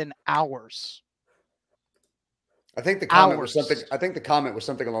suspended within hours. I think the comment was something. I think the comment was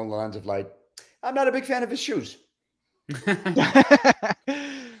something along the lines of "I'm not a big fan of his shoes."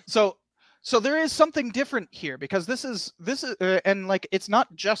 So there is something different here, because this is and it's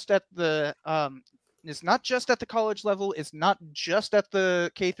not just at the college level. It's not just at the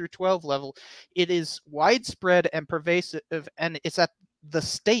K through 12 level. It is widespread and pervasive, and it's at the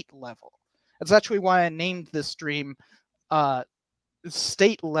state level. That's actually why I named this stream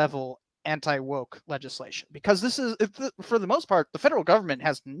state level anti-woke legislation, because this is, for the most part, the federal government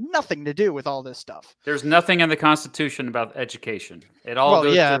has nothing to do with all this stuff. There's nothing in the Constitution about education. It all Well,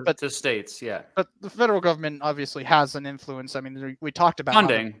 goes yeah, to states. Yeah. But the federal government obviously has an influence. I mean, we talked about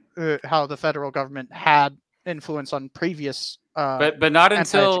Funding. how the federal government had influence on previous but not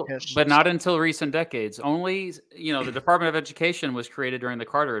until anti-education recent decades. Only, you know, the Department of Education was created during the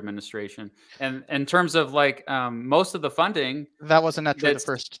Carter administration, and in terms of like most of the funding, that wasn't actually the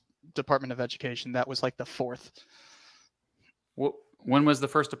first Department of Education. That was like the fourth. When was the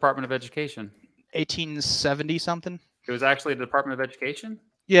first Department of Education? 1870 something. It was actually the Department of Education.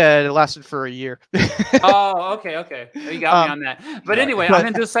 Yeah, it lasted for a year. Oh, okay. You got me on that. But anyway,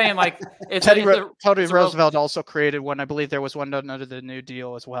 I'm just saying, like, Teddy Roosevelt also created one. I believe there was one done under the New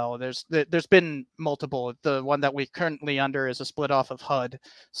Deal as well. There's been multiple. The one that we're currently under is a split off of HUD,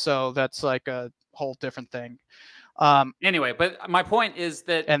 so that's like a whole different thing. Anyway, but my point is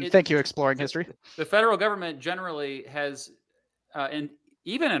that, and thank you, Exploring History. The federal government generally has, and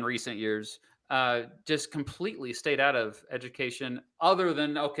even in recent years, just completely stayed out of education, other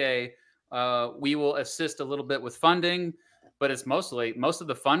than, okay, we will assist a little bit with funding, but it's most of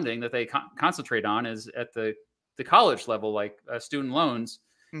the funding that they concentrate on is at the college level, like student loans.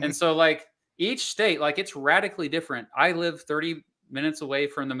 Mm-hmm. And so like each state, like it's radically different. I live 30 minutes away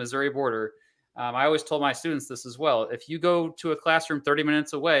from the Missouri border. I always told my students this as well. If you go to a classroom 30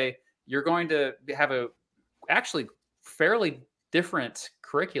 minutes away, you're going to have a actually fairly different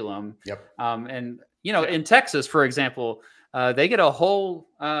curriculum. Yep. And you know, in Texas, for example, they get a whole,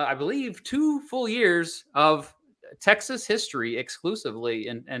 I believe, 2 full years of Texas history exclusively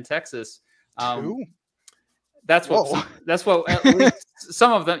in Texas. That's what at least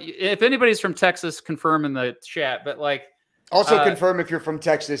some of them. If anybody's from Texas, confirm in the chat. But like, also confirm if you're from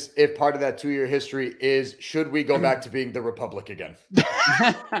Texas, if part of that 2-year history is, should we go back to being the Republic again?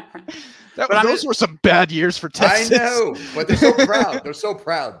 Those were some bad years for Texas. I know, but they're so proud. They're so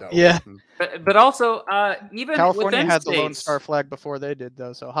proud, though. Yeah. But also, even California had states, the Lone Star flag before they did,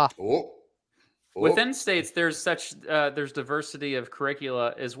 though. So, within states, there's there's diversity of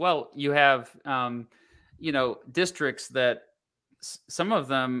curricula as well. You have, you know, districts that some of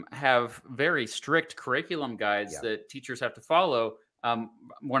them have very strict curriculum guides that teachers have to follow.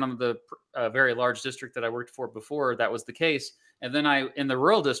 One of the very large district that I worked for before, that was the case. And then in the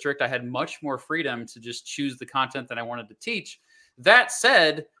rural district, I had much more freedom to just choose the content that I wanted to teach. That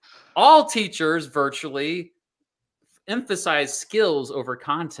said, all teachers virtually emphasize skills over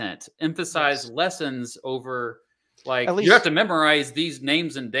content, emphasize lessons over, like, you have to memorize these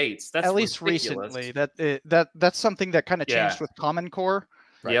names and dates. That's at least ridiculous. Recently. That's something that kind of changed with Common Core.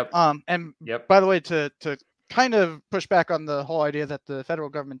 Right. Yep. And by the way, to kind of push back on the whole idea that the federal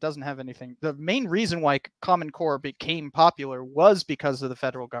government doesn't have anything, the main reason why Common Core became popular was because of the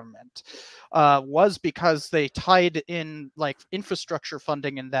federal government, was because they tied in like infrastructure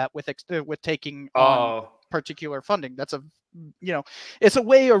funding and that with taking on particular funding. That's it's a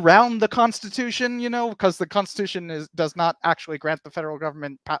way around the Constitution, because the Constitution does not actually grant the federal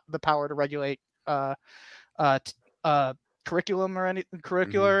government the power to regulate curriculum or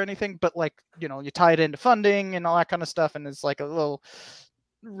or anything, but like, you tie it into funding and all that kind of stuff, and it's like a little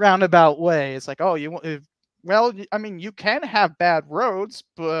roundabout way. It's like, well, I mean, you can have bad roads,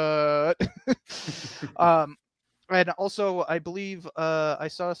 but and also I believe I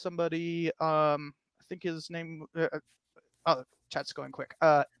saw somebody, I think his name, chat's going quick,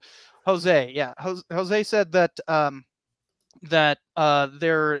 Jose said that that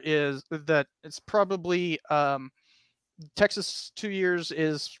it's probably Texas 2 years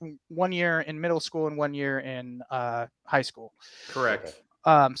is 1 year in middle school and 1 year in high school. Correct.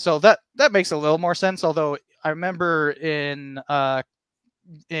 So that makes a little more sense. Although I remember in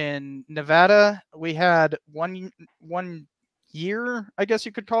Nevada we had one year, I guess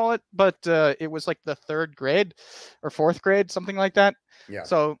you could call it, but it was like the 3rd grade or 4th grade, something like that. Yeah.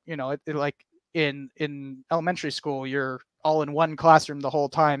 So it like in elementary school, you're all in one classroom the whole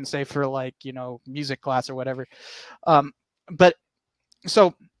time, save for like, music class or whatever. But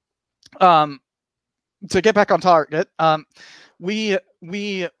so to get back on target, we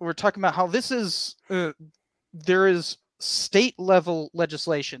were talking about how this is there is state level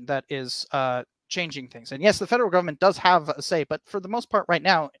legislation that is changing things. And yes, the federal government does have a say, but for the most part right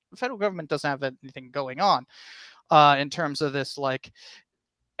now, the federal government doesn't have anything going on in terms of this like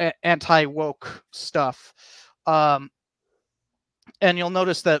anti-woke stuff. And you'll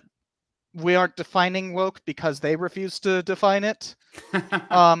notice that we aren't defining woke because they refuse to define it.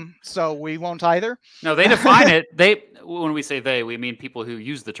 So we won't either. No, they define it. When we say they, we mean people who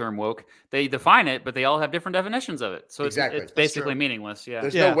use the term woke. They define it, but they all have different definitions of it. So Exactly. it's basically meaningless. Yeah.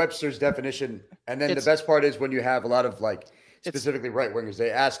 There's no Webster's definition. And then the best part is when you have a lot of like specifically right wingers, they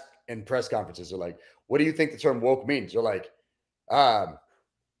ask in press conferences, they're like, what do you think the term woke means? They're like, and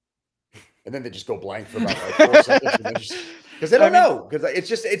then they just go blank for about like 4 seconds because they don't know, because it's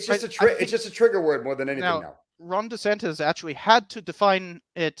just a trigger word more than anything now. Ron DeSantis actually had to define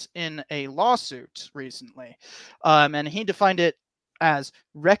it in a lawsuit recently, and he defined it as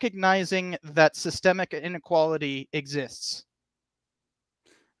recognizing that systemic inequality exists.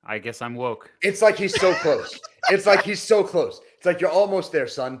 I guess I'm woke. It's like he's so close. It's like he's so close. It's like you're almost there,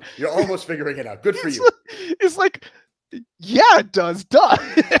 son. You're almost figuring it out. Good for you. It's like, yeah, it does, duh.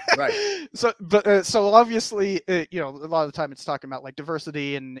 Right. So, so obviously, a lot of the time it's talking about like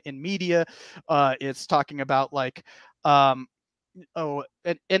diversity in media. It's talking about like, any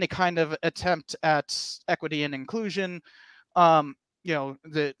kind of attempt at equity and inclusion. That's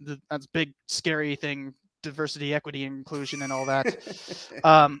big scary thing, diversity, equity, inclusion, and all that.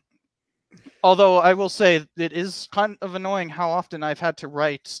 Although I will say it is kind of annoying how often I've had to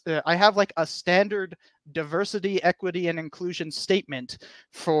write. I have like a standard diversity, equity, and inclusion statement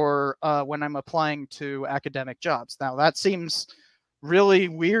for when I'm applying to academic jobs. Now that seems really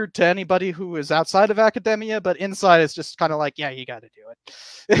weird to anybody who is outside of academia, but inside it's just kind of like, yeah, you got to do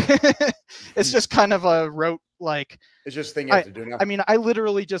it. It's just kind of a rote, like, it's just a thing you have to do now. I mean, I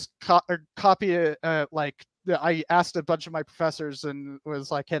literally just copy it, like, I asked a bunch of my professors and was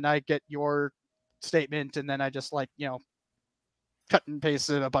like, can I get your statement? And then I just like, cut and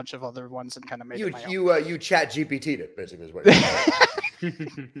pasted a bunch of other ones and kind of made it my own. You chat GPT'd it, basically is what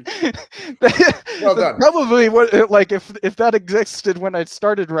well done. Probably would, like, if that existed when I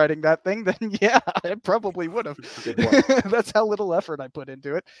started writing that thing, then yeah, I probably would have. That's how little effort I put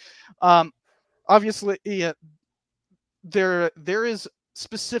into it. Obviously, there is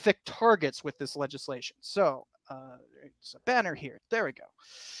specific targets with this legislation. So it's a banner here. There we go.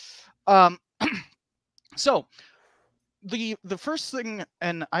 So the first thing,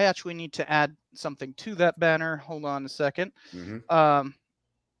 and I actually need to add something to that banner. Hold on a second.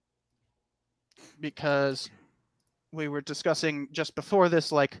 Because we were discussing just before this,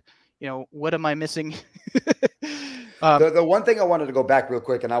 like, what am I missing? The one thing I wanted to go back real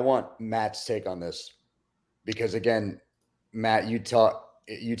quick, and I want Matt's take on this, because again, Matt, you taught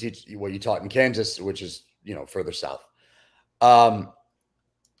in Kansas, which is, further south. I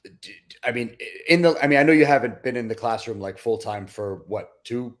mean, I know you haven't been in the classroom like full time for what,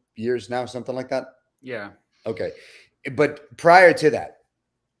 2 years now, something like that? Yeah. Okay. But prior to that,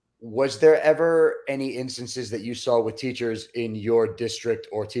 was there ever any instances that you saw with teachers in your district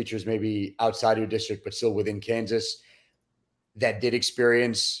or teachers maybe outside of your district, but still within Kansas, that did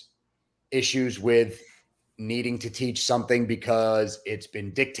experience issues with needing to teach something because it's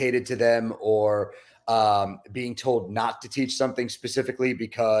been dictated to them, or being told not to teach something specifically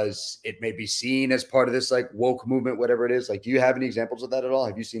because it may be seen as part of this like woke movement, whatever it is? Like, do you have any examples of that at all?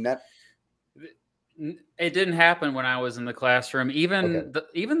 Have you seen that? It didn't happen when I was in the classroom. Even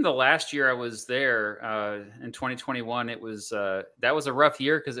the last year I was there, in 2021, it was that was a rough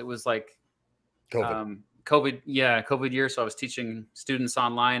year because it was like COVID year. So I was teaching students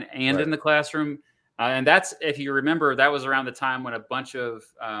online and in the classroom. And that's, if you remember, that was around the time when a bunch of,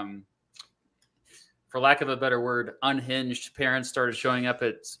 for lack of a better word, unhinged parents started showing up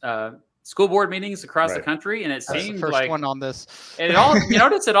at school board meetings across the country. And it seemed the first like one on this. And it all, you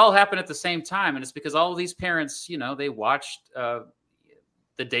notice it all happened at the same time. And it's because all of these parents, they watched the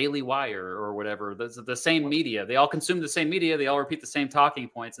Daily Wire or whatever, the same media. They all consumed the same media. They all repeat the same talking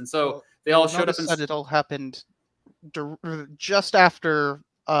points. And so they all showed up. And it all happened just after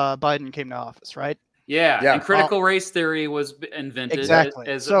Biden came to office, right? Yeah. And critical race theory was invented. Exactly.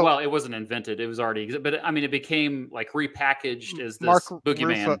 Well, it wasn't invented. It was already, but I mean, it became like repackaged as this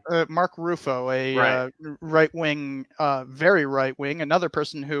boogeyman. Mark Rufo, a right-wing, very right-wing, another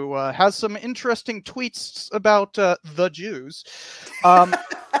person who has some interesting tweets about the Jews.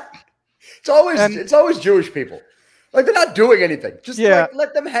 It's always Jewish people. Like, they're not doing anything. Just like,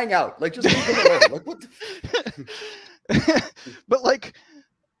 let them hang out. Like, just leave them alone. Like, what the But like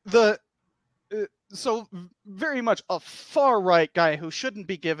so very much a far right guy who shouldn't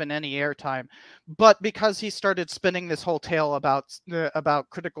be given any airtime, but because he started spinning this whole tale about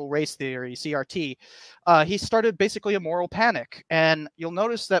critical race theory, CRT, he started basically a moral panic. And you'll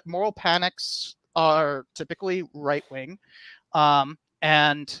notice that moral panics are typically right wing,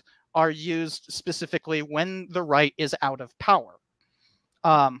 and are used specifically when the right is out of power.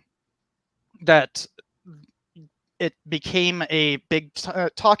 that it became a big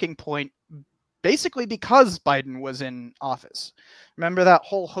talking point basically because Biden was in office. Remember that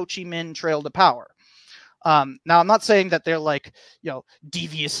whole Ho Chi Minh Trail to Power. Now, I'm not saying that they're like,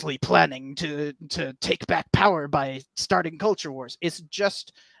 deviously planning to take back power by starting culture wars. It's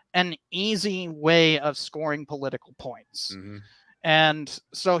just an easy way of scoring political points. Mm-hmm. And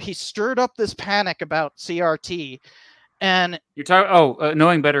so he stirred up this panic about CRT. And you're talking.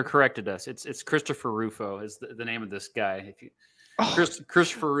 Knowing Better corrected us. It's Christopher Rufo is the name of this guy. If you,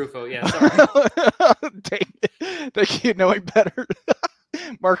 Christopher Rufo. Yeah. Sorry. Thank you. Knowing Better.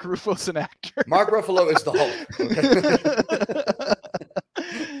 Mark Ruffalo's an actor. Mark Ruffalo is the Hulk.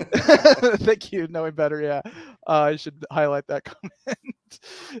 Okay. Thank you. Knowing Better. Yeah. I should highlight that comment.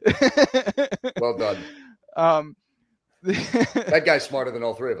 Well done. That guy's smarter than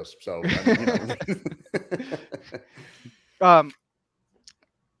all three of us. So,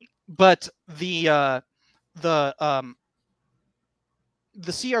 but the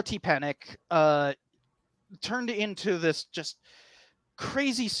CRT panic turned into this just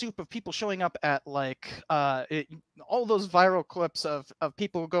crazy soup of people showing up at like all those viral clips of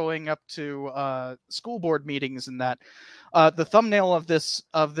people going up to school board meetings, and that the thumbnail of this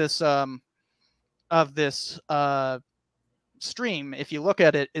stream, if you look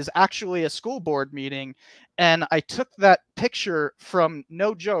at it, is actually a school board meeting. And I took that picture from,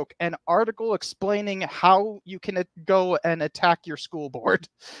 no joke, an article explaining how you can go and attack your school board.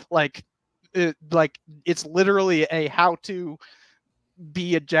 Like it's literally a how to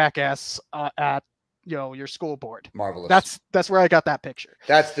be a jackass at your school board. Marvelous. That's where I got that picture.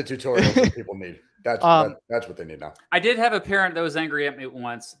 That's the tutorials that people need. That's what they need now. I did have a parent that was angry at me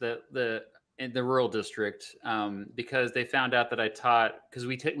once, in the rural district, because they found out that I taught, because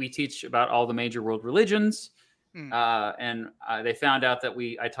we teach about all the major world religions, and they found out that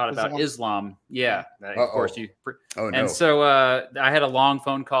I taught about Islam. Yeah, of course you. Oh no! And so I had a long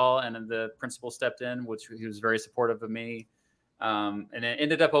phone call, and then the principal stepped in, which he was very supportive of me, and it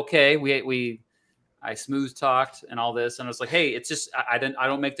ended up okay. I smooth talked and all this, and I was like, hey, it's just I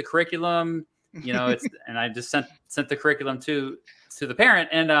don't make the curriculum, it's, and I just sent the curriculum to the parent,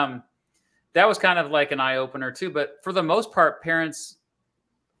 and that was kind of like an eye opener too. But for the most part, parents,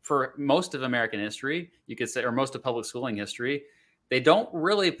 for most of American history, you could say, or most of public schooling history, they don't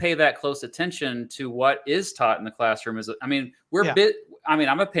really pay that close attention to what is taught in the classroom. I'm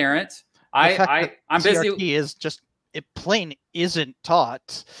a parent. I'm busy. CRT is just, it plain isn't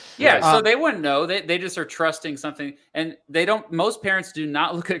taught. Yeah. So they wouldn't know. They just are trusting something, and most parents do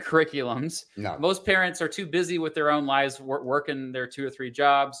not look at curriculums. No. Most parents are too busy with their own lives, working their 2 or 3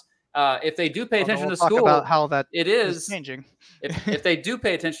 jobs. If they do pay attention to school, about how that is changing. if they do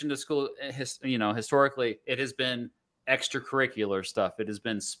pay attention to school, historically, it has been extracurricular stuff. It has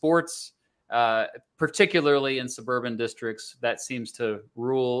been sports, particularly in suburban districts. That seems to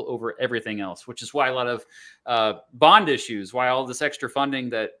rule over everything else, which is why a lot of bond issues, why all this extra funding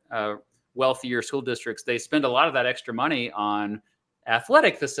that wealthier school districts, they spend a lot of that extra money on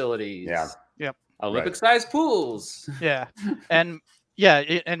athletic facilities. Yeah. Yep. Olympic-sized pools. Yeah. And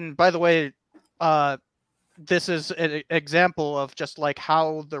by the way, this is an example of just like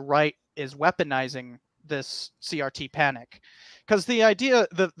how the right is weaponizing this CRT panic, because the idea,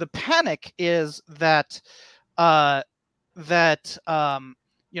 the panic is that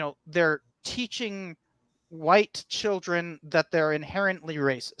they're teaching white children that they're inherently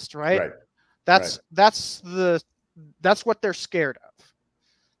racist, right? That's what they're scared of.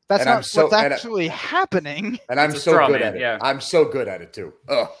 That's not what's actually happening. And I'm so good at it. Yeah. I'm so good at it too.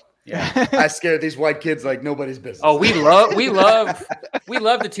 Oh, yeah. I scare these white kids like nobody's business. Oh, we love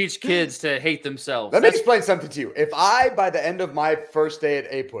to teach kids to hate themselves. Let me explain something to you. If by the end of my first day at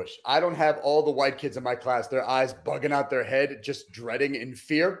A-Push, I don't have all the white kids in my class, their eyes bugging out their head, just dreading in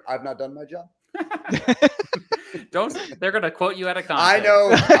fear, I've not done my job. They're going to quote you out of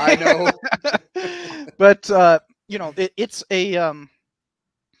context. I know. But, it's a,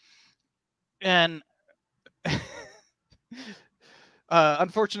 and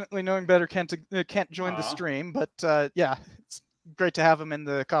unfortunately, Knowing Better can't join the stream, but yeah, it's great to have him in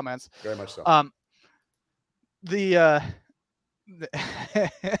the comments. Very much so. He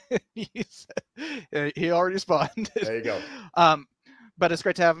already responded. There you go. But it's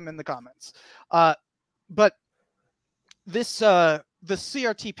great to have him in the comments. But this the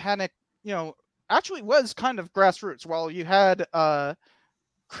CRT panic, actually was kind of grassroots. While you had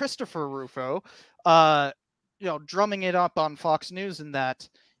Christopher Rufo, drumming it up on Fox News, and that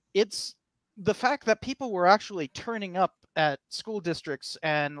it's the fact that people were actually turning up at school districts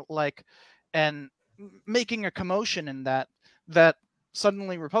and making a commotion in that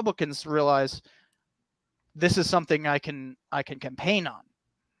suddenly Republicans realize this is something I can campaign on.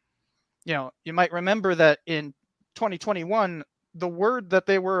 You know, you might remember that in 2021, the word that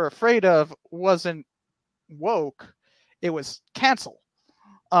they were afraid of wasn't woke, it was cancel.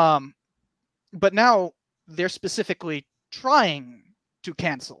 But now they're specifically trying to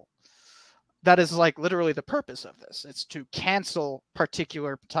cancel. That is like literally the purpose of this. It's to cancel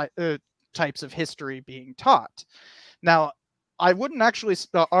particular types of history being taught. Now, I wouldn't actually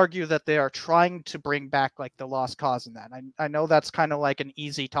argue that they are trying to bring back like the lost cause in that. I know that's kind of like an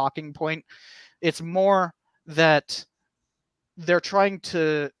easy talking point. It's more that they're trying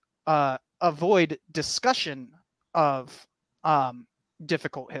to avoid discussion of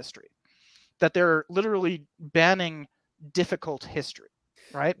difficult history. That they're literally banning difficult history,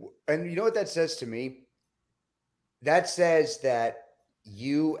 right? And you know what that says to me? That says that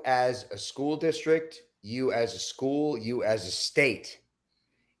you as a school district, you as a school, you as a state,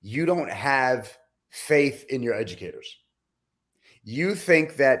 you don't have faith in your educators. You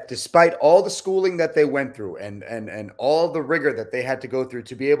think that despite all the schooling that they went through and all the rigor that they had to go through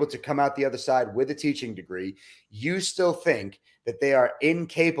to be able to come out the other side with a teaching degree, you still think that they are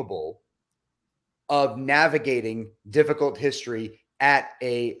incapable of navigating difficult history at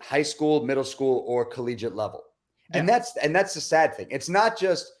a high school, middle school, or collegiate level. Yeah. And that's the sad thing. It's not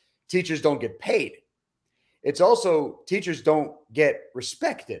just teachers don't get paid. It's also teachers don't get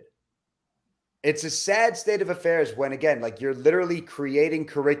respected. It's a sad state of affairs when, again, like you're literally creating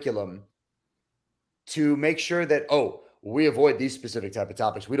curriculum to make sure that, oh, we avoid these specific type of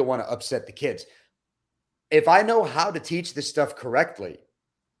topics. We don't want to upset the kids. If I know how to teach this stuff correctly,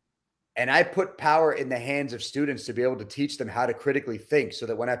 and I put power in the hands of students to be able to teach them how to critically think so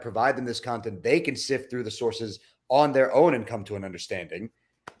that when I provide them this content, they can sift through the sources on their own and come to an understanding,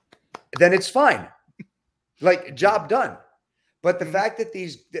 then it's fine. Like, job done. But the fact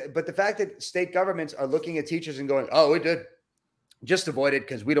that state governments are looking at teachers and going, oh, we did just avoid it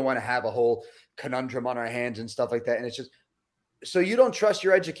because we don't want to have a whole conundrum on our hands and stuff like that. And it's just, so you don't trust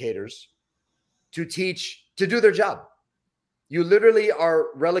your educators to do their job. You literally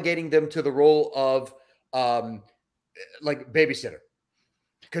are relegating them to the role of like babysitter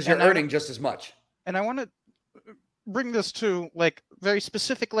because you're earning just as much. And I want to bring this to like very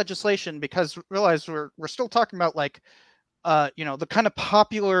specific legislation because realize we're still talking about like you know, the kind of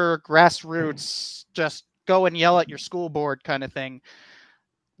popular grassroots just go and yell at your school board kind of thing,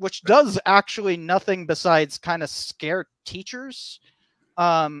 which does actually nothing besides kind of scare teachers.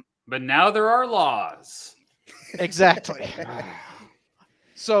 But now there are laws. Exactly.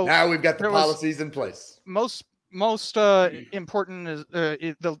 So now we've got the policies in place. Most important is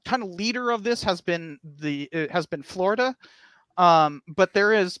the kind of leader of this has been Florida. But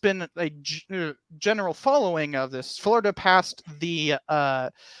there has been a general following of this. Florida passed the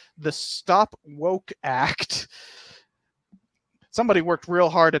Stop Woke Act. Somebody worked real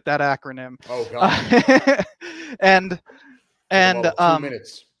hard at that acronym. Oh God! And 2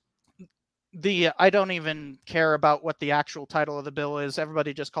 minutes. I don't even care about what the actual title of the bill is.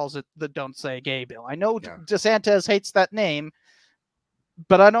 Everybody just calls it the Don't Say Gay bill. I know DeSantis hates that name,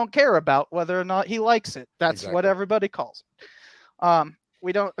 but I don't care about whether or not he likes it. That's what everybody calls it.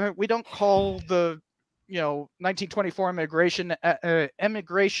 We don't call the 1924 Immigration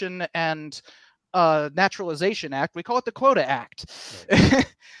and Naturalization Act. We call it the Quota Act.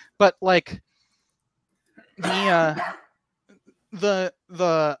 Right. But like the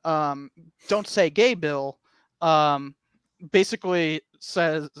Don't Say Gay bill basically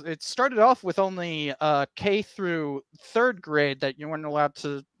says it started off with only K through 3rd grade that you weren't allowed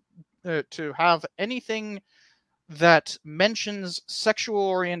to have anything that mentions sexual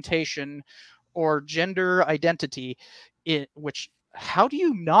orientation or gender identity. Which how do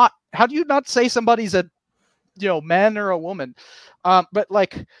you not say somebody's a man or a woman? But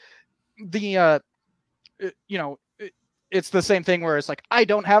like the it's the same thing where it's like, I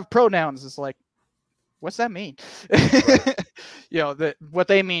don't have pronouns. It's like, what's that mean? Right. What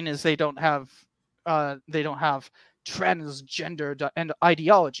they mean is they don't have transgender and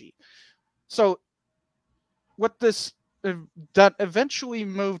ideology. So what this that eventually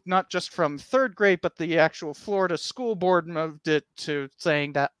moved not just from 3rd grade, but the actual Florida school board moved it to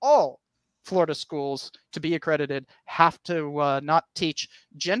saying that all Florida schools to be accredited have to not teach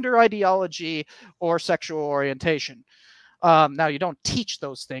gender ideology or sexual orientation. Now, you don't teach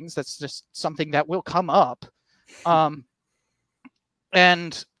those things. That's just something that will come up.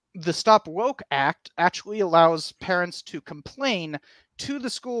 And the Stop Woke Act actually allows parents to complain to the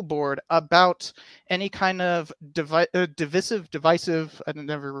school board about any kind of divisive, I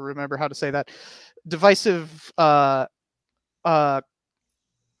never remember how to say that, divisive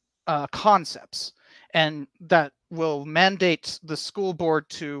concepts, and that will mandate the school board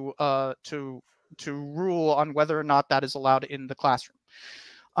to rule on whether or not that is allowed in the classroom.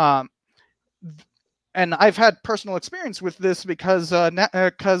 And I've had personal experience with this because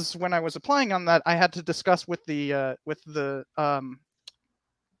when I was applying on that, I had to discuss with the what's it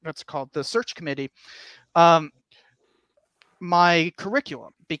called, the search committee, my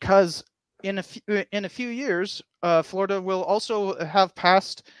curriculum, because in a few years, Florida will also have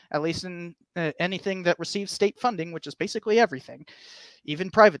passed, at least in anything that receives state funding, which is basically everything, even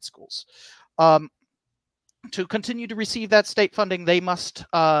private schools. To continue to receive that state funding, they must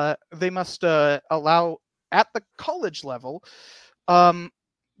allow at the college level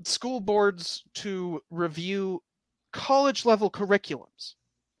school boards to review college level curriculums.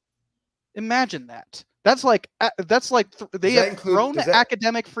 Imagine that. That's like they have thrown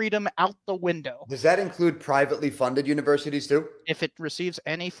academic freedom out the window. Does that include privately funded universities too? If it receives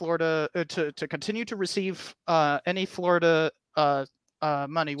any Florida to continue to receive any Florida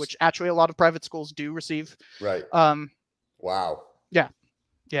money, which actually a lot of private schools do receive. Right. Wow. Yeah.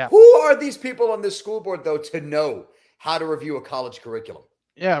 Yeah. Who are these people on this school board though to know how to review a college curriculum?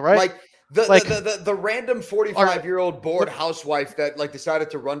 Yeah. Right. Like the random 45-year-old bored housewife that like decided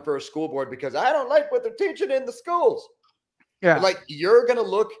to run for a school board because I don't like what they're teaching in the schools. Yeah. But, like, you're gonna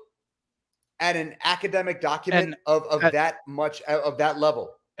look at an academic document of that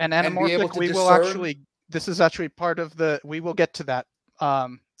level. And anamorphic, we will actually, this is actually part of the, we will get to that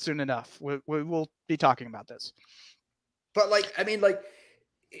soon enough. We will be talking about this. But like, I mean, like,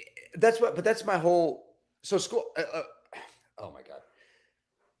 that's my whole, so school, oh my God.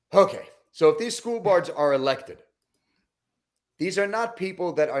 Okay. So if these school boards are elected, these are not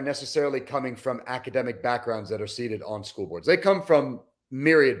people that are necessarily coming from academic backgrounds that are seated on school boards. They come from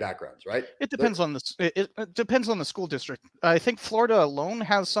myriad backgrounds, right? It depends on the it depends on the school district. I think Florida alone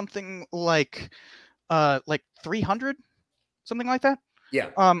has something like 300, something like that.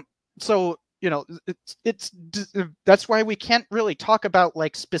 Yeah. So you know, that's why we can't really talk about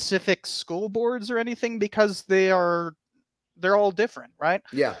like specific school boards or anything, because they're all different, right?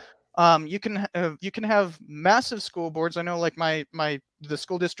 Yeah. You can have massive school boards. I know, like the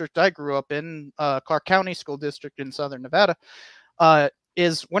school district I grew up in, Clark County School District in Southern Nevada,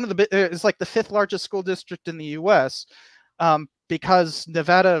 is one of the is like the 5th largest school district in the U.S. Because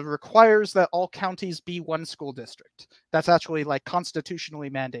Nevada requires that all counties be one school district. That's actually like constitutionally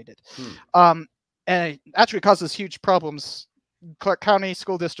mandated, and it actually causes huge problems. Clark County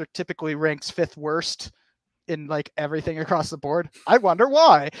School District typically ranks 5th worst in like everything across the board. I wonder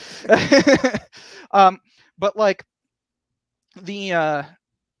why. But like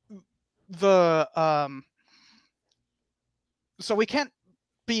so we can't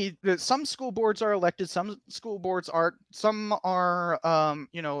be, some school boards are elected, some school boards aren't, some are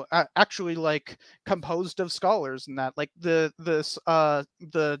actually like composed of scholars, and that, like the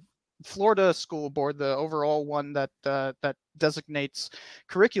Florida school board, the overall one that designates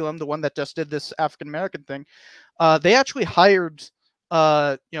curriculum, the one that just did this African American thing, they actually hired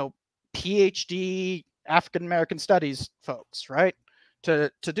PhD African American studies folks, right,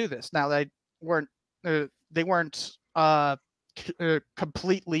 to do this. Now they weren't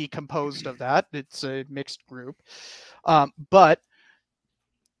completely composed of that. It's a mixed group, but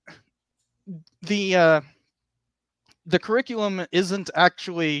the curriculum isn't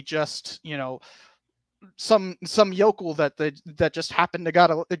actually just some yokel that just happened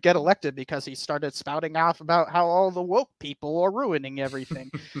to get elected because he started spouting off about how all the woke people are ruining everything.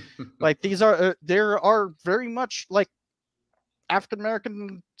 Like, these are there are very much like African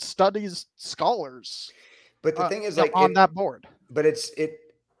American studies scholars. But the thing is, like, on that board. But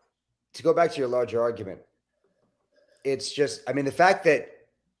to go back to your larger argument, it's just, I mean, the fact that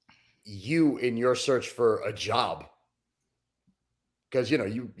you, in your search for a job, because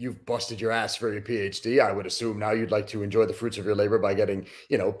you've busted your ass for your PhD, I would assume now you'd like to enjoy the fruits of your labor by getting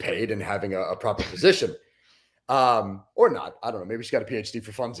paid and having a proper position, or not. I don't know. Maybe she got a PhD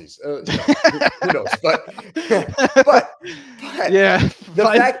for funsies. Who knows? But yeah, the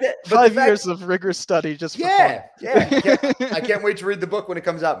fact that 5 years of rigorous study just for fun. I can't wait to read the book when it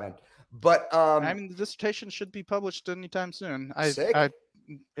comes out, man. But I mean, the dissertation should be published anytime soon.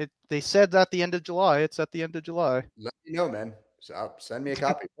 They said at the end of July. It's at the end of July. Let me know, man. So send me a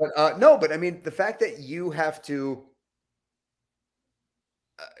copy. But no, but I mean, the fact that you have to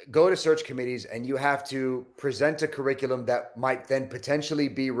go to search committees and you have to present a curriculum that might then potentially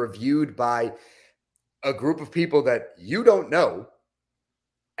be reviewed by a group of people that you don't know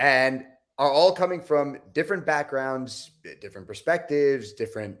and are all coming from different backgrounds, different perspectives,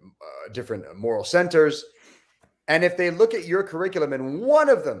 different moral centers. And if they look at your curriculum and one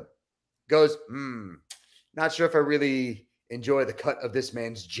of them goes, not sure if I really enjoy the cut of this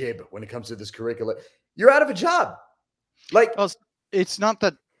man's jib when it comes to this curriculum, you're out of a job. Like, well, it's not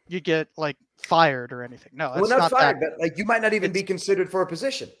that you get like fired or anything. No, well, it's not fired, that. but like you might not even be considered for a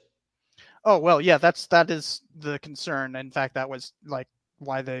position. Oh, well, yeah, that is the concern. In fact, that was like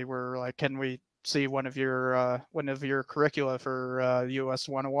why they were like, can we see one of your curricula for US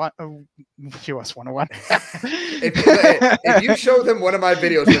 101? US 101. If you show them one of my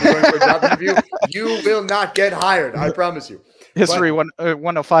videos when you're going for a job interview, you will not get hired. I promise you. History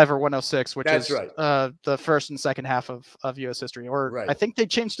 105 or 106, which is right. The first and second half of U.S. history. Or right. I think they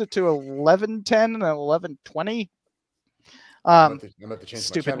changed it to 1110 and 1120. I'm about to change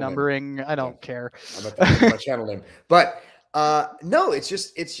stupid my numbering. Name. I don't care. I'm about to change my channel name. But no, it's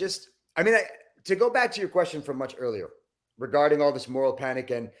just. I mean, to go back to your question from much earlier regarding all this moral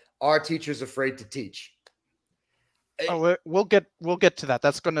panic and are teachers afraid to teach? Oh, we'll get to that.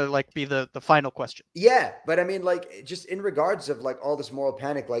 That's going to like be the final question. Yeah, but I mean, like, just in regards of like all this moral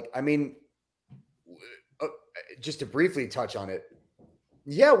panic, like, I mean, just to briefly touch on it.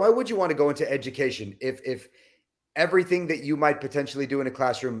 Yeah, why would you want to go into education if everything that you might potentially do in a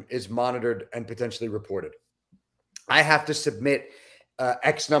classroom is monitored and potentially reported? I have to submit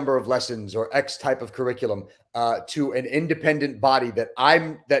X number of lessons or X type of curriculum to an independent body that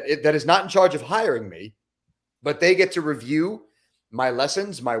is not in charge of hiring me, but they get to review my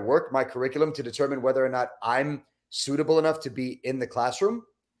lessons, my work, my curriculum to determine whether or not I'm suitable enough to be in the classroom.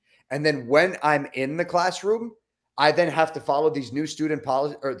 And then when I'm in the classroom, I then have to follow these new student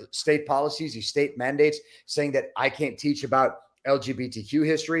policy or state policies, these state mandates saying that I can't teach about LGBTQ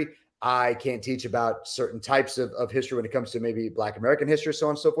history. I can't teach about certain types of history when it comes to maybe Black American history, so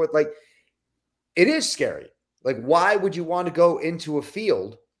on and so forth. Like, it is scary. Like, why would you want to go into a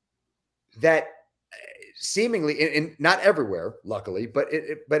field that seemingly, in not everywhere, luckily, but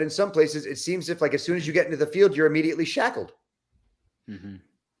in some places, it seems if like as soon as you get into the field, you're immediately shackled. Mm-hmm.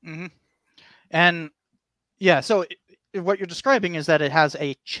 Mm-hmm. And yeah, so what you're describing is that it has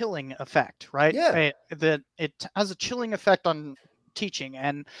a chilling effect, right? Yeah. That it has a chilling effect on teaching,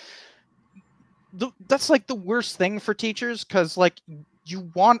 and that's like the worst thing for teachers, because like you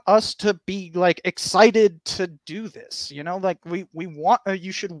want us to be like excited to do this, you know, like we want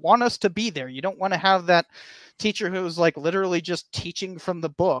you should want us to be there. You don't want to have that teacher who's like literally just teaching from the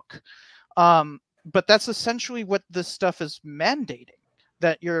book. But that's essentially what this stuff is mandating,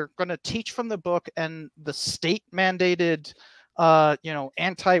 that you're going to teach from the book, and the state mandated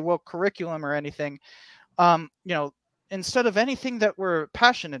anti-woke curriculum or anything, instead of anything that we're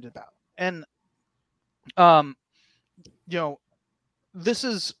passionate about. And this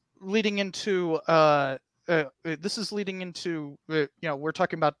is leading into we're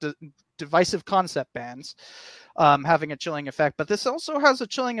talking about divisive concept bans having a chilling effect, but this also has a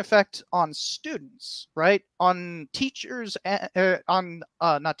chilling effect on students, right? On teachers, on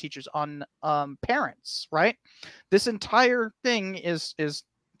parents, right? This entire thing is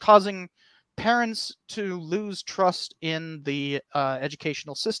causing parents to lose trust in the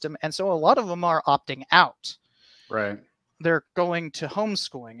educational system, and so a lot of them are opting out. Right. They're going to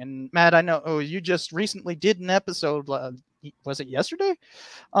homeschooling. And Matt, I know you just recently did an episode, was it yesterday?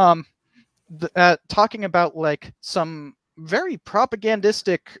 Talking about like some very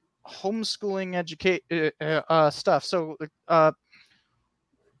propagandistic homeschooling stuff. So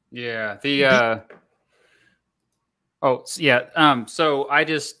so I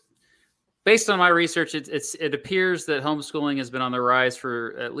just, based on my research, it appears that homeschooling has been on the rise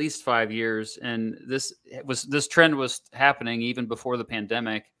for at least 5 years, and this trend was happening even before the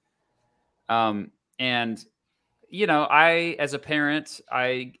pandemic. And I, as a parent,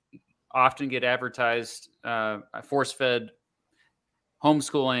 I often get advertised force-fed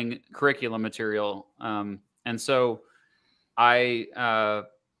homeschooling curriculum material, and so I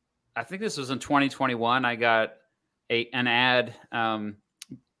think this was in 2021. I got an ad.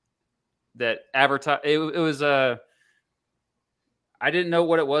 That advertised it was I didn't know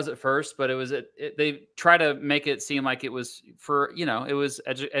what it was at first, but it was they try to make it seem like it was for it was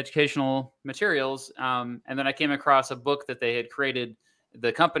educational materials, and then I came across a book that they had created.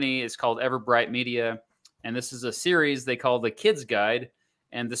 The company is called Everbright Media, and this is a series they call the Kids Guide.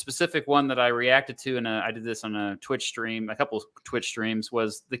 And the specific one that I reacted to, and I did this on a Twitch stream, a couple of Twitch streams,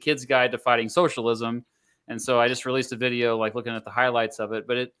 was the Kids Guide to Fighting Socialism. And so I just released a video like looking at the highlights of it,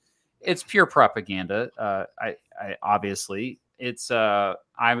 but it's pure propaganda. I obviously it's I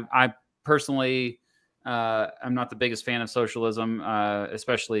personally I'm not the biggest fan of socialism,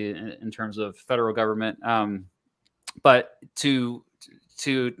 especially in terms of federal government. But to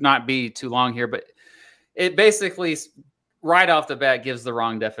not be too long here, but it basically right off the bat gives the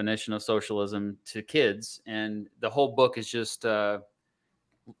wrong definition of socialism to kids, and the whole book is just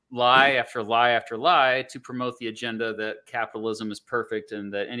lie after lie after lie to promote the agenda that capitalism is perfect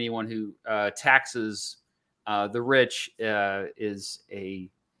and that anyone who taxes the rich is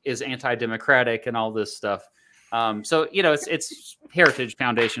anti-democratic and all this stuff. So it's Heritage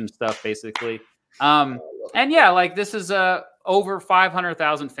Foundation stuff basically. And yeah, like this is over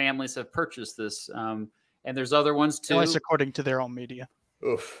 500,000 families have purchased this, and there's other ones too. At least according to their own media.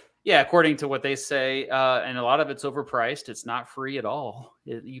 Oof. Yeah, according to what they say, and a lot of it's overpriced. It's not free at all.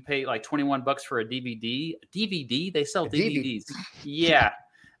 You pay like $21 for a DVD. DVD? They sell DVDs. Yeah.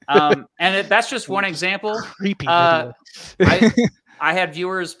 And that's just one example. Creepy video. I had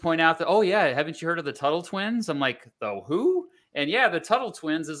viewers point out that, oh yeah, haven't you heard of the Tuttle Twins? I'm like, the who? And yeah, the Tuttle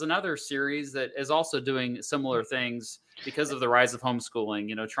Twins is another series that is also doing similar things because of the rise of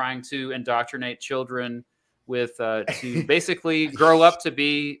homeschooling, trying to indoctrinate children with to basically grow up to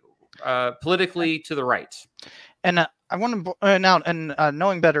be politically to the right. And I want to point out, and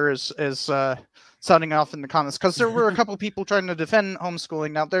knowing better is sounding off in the comments, because there were a couple of people trying to defend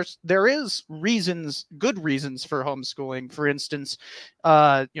homeschooling. Now there is good reasons for homeschooling. For instance,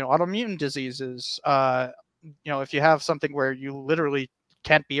 autoimmune diseases. If you have something where you literally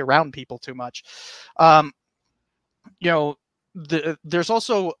can't be around people too much. There's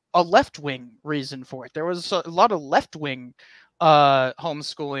also a left-wing reason for it. There was a lot of left-wing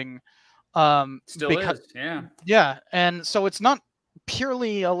homeschooling. Still is, yeah. Yeah, and so it's not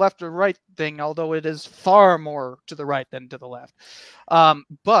purely a left or right thing, although it is far more to the right than to the left.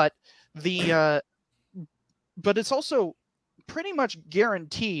 But it's also pretty much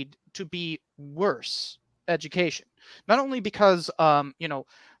guaranteed to be worse education. Not only because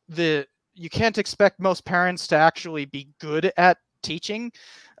you can't expect most parents to actually be good at teaching.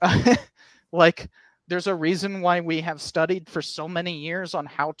 Like, there's a reason why we have studied for so many years on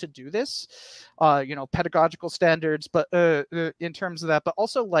how to do this, pedagogical standards, but in terms of that, but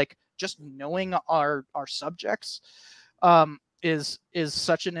also like just knowing our subjects is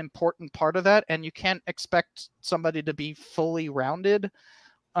such an important part of that. And you can't expect somebody to be fully rounded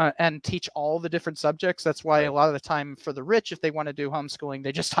and teach all the different subjects. That's why a lot of the time for the rich, if they want to do homeschooling,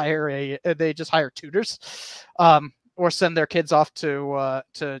 they just hire tutors. Or send their kids off to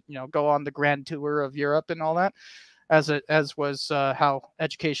go on the grand tour of Europe and all that, as was how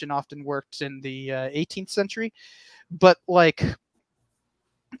education often worked in the 18th century. But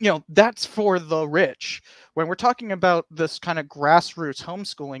that's for the rich. When we're talking about this kind of grassroots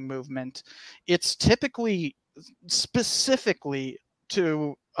homeschooling movement, it's typically specifically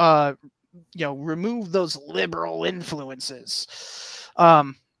to remove those liberal influences,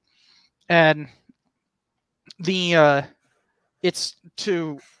 and it's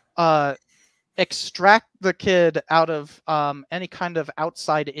to extract the kid out of any kind of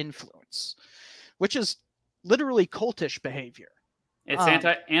outside influence, which is literally cultish behavior. It's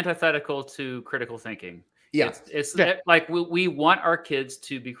antithetical to critical thinking. Yeah, it's like we want our kids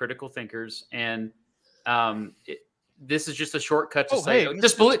to be critical thinkers, and this is just a shortcut to say,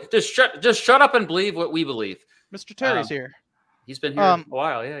 just shut up and believe what we believe. Mr. Terry's here. He's been here a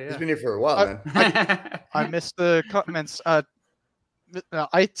while. Yeah. He's been here for a while, man. I missed the comments. I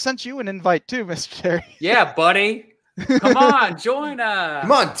sent you an invite too, Mr. Terry. Yeah, buddy. Come on, join us.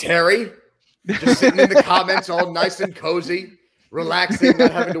 Come on, Terry. Just sitting in the comments all nice and cozy, relaxing,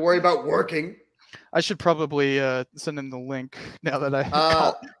 not having to worry about working. I should probably send him the link now that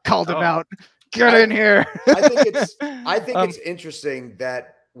I called him out. Get in here. I think it's interesting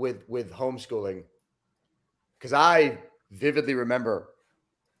that with homeschooling, because I vividly remember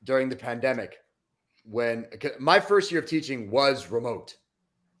during the pandemic when my first year of teaching was remote.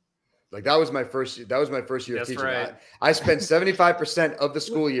 Like that was my first year of teaching. Right. I spent 75% of the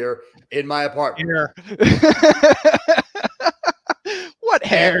school year in my apartment. What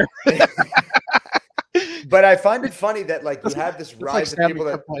hair? But I find it funny that you have this rise of people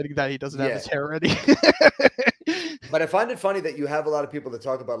that he doesn't have his hair ready. But I find it funny that you have a lot of people that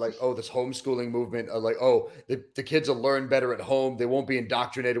talk about this homeschooling movement, the kids will learn better at home. They won't be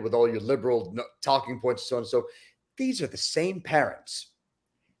indoctrinated with all your liberal talking points and so on. So these are the same parents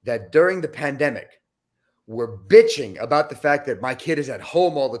that during the pandemic were bitching about the fact that my kid is at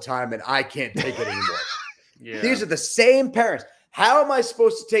home all the time and I can't take it anymore. Yeah. These are the same parents. How am I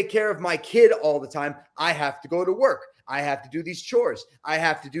supposed to take care of my kid all the time? I have to go to work. I have to do these chores. I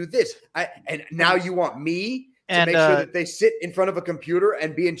have to do this. And now you want me to make sure that they sit in front of a computer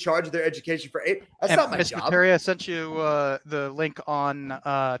and be in charge of their education for 8? That's not my job. Terry, I sent you the link on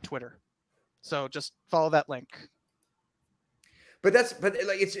Twitter. So just follow that link. But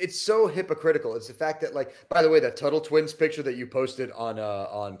like it's so hypocritical. It's the fact that, like, by the way, that Tuttle Twins picture that you posted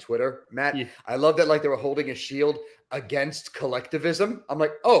on Twitter, Matt, Yeah. I love that, like, they were holding a shield against collectivism. I'm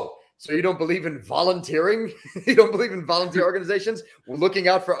like, oh, so you don't believe in volunteering? You don't believe in volunteer organizations looking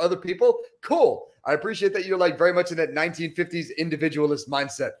out for other people? Cool. I appreciate that you're, like, very much in that 1950s individualist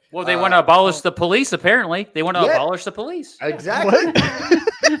mindset. Well, they want to abolish the police, apparently. They want to abolish the police. Exactly.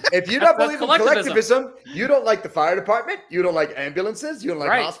 If you don't believe in collectivism, you don't like the fire department, you don't like ambulances, you don't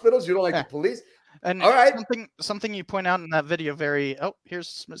like hospitals, you don't like the police. And all right. Something you point out in that video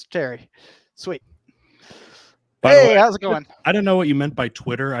here's Mr. Terry. Sweet. Hey, how's it going? I don't know what you meant by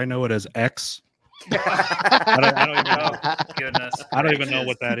Twitter. I know it as X. I don't even know. Goodness. I don't even know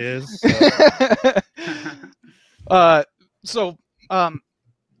what that is.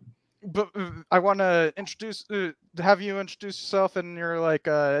 But I want to have you introduce yourself and your, like,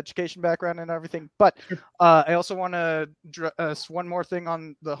 education background and everything. But I also want to address one more thing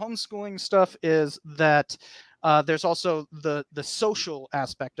on the homeschooling stuff, is that there's also the social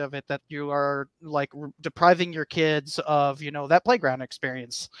aspect of it, that you are, like, depriving your kids of, that playground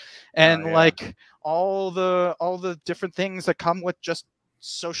experience, and like all the different things that come with just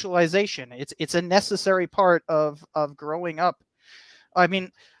socialization. It's a necessary part of growing up. I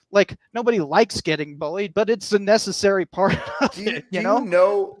mean, like, nobody likes getting bullied, but it's a necessary part of it.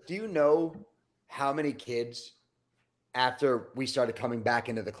 Do you know how many kids, after we started coming back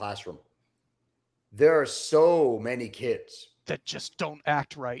into the classroom, there are so many kids that just don't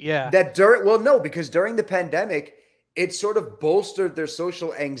act right. Yeah. Because during the pandemic, it sort of bolstered their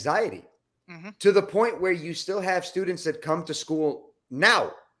social anxiety to the point where you still have students that come to school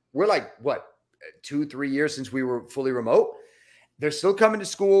now. We're like, what, 2-3 years since we were fully remote? They're still coming to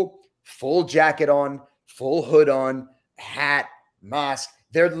school, full jacket on, full hood on, hat, mask.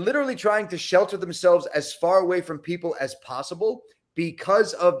 They're literally trying to shelter themselves as far away from people as possible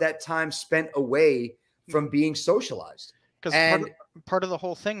because of that time spent away from being socialized. Because part of the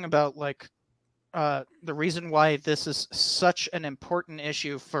whole thing about, like, the reason why this is such an important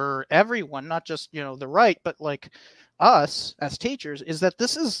issue for everyone, not just, the right, but, like, us as teachers, is that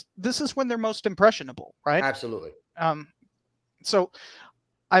this is when they're most impressionable, right? Absolutely. So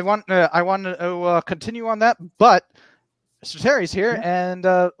I want to continue on that, but Mr. Terry's here, and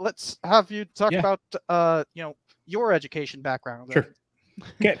let's have you talk about your education background. Sure.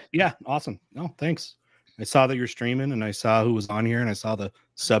 Okay. Yeah. Awesome. No, thanks. I saw that you're streaming, and I saw who was on here, and I saw the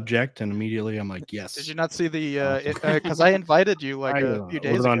subject, and immediately I'm like, yes. Did you not see the? Because I invited you like a few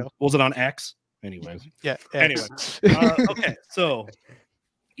days ago. Was it on X? Anyways. Yeah. Anyway. Okay. So,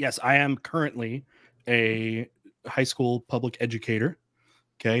 yes, I am currently a high school public educator.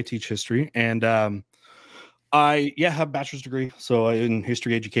 Okay, I teach history, and I have a bachelor's degree, so in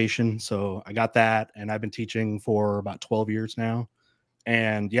history education. So I got that, and I've been teaching for about 12 years now,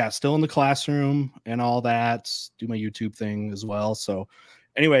 and still in the classroom and all that. Do my YouTube thing as well. So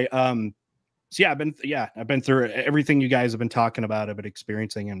anyway, so I've been through everything you guys have been talking about. I've been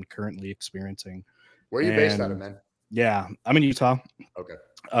experiencing and currently experiencing. Where are you based out of, man? Yeah, I'm in Utah. Okay.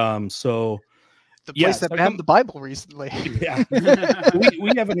 So. The place that banned the Bible recently. Yeah.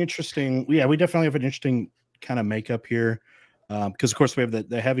 we have an interesting, we definitely have an interesting kind of makeup here. Because of course we have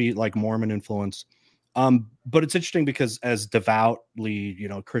the heavy, like, Mormon influence. But it's interesting because as devoutly,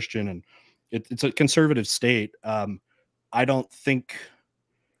 Christian, and it's a conservative state. I don't think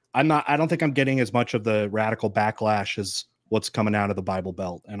I'm getting as much of the radical backlash as what's coming out of the Bible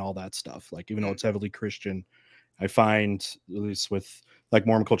Belt and all that stuff. Like, even though it's heavily Christian, I find, at least with, like,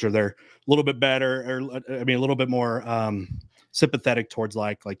 Mormon culture, they're a little bit better, or a little bit more sympathetic towards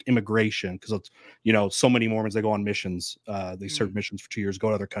like immigration, because it's, so many Mormons, they go on missions, they serve missions for 2 years, go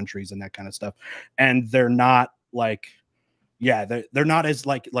to other countries and that kind of stuff, and they're not like, they're not as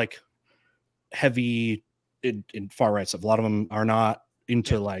like heavy in far right stuff. A lot of them are not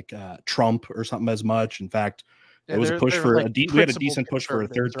into like Trump or something as much. In fact, there was a push for we had a decent push for a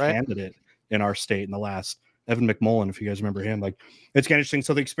third candidate in our state in the last. Evan McMullen, if you guys remember him. Like, it's kind of interesting.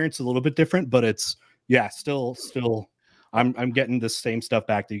 So the experience is a little bit different, but it's still I'm getting the same stuff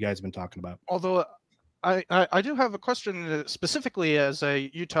back that you guys have been talking about. Although I do have a question specifically as a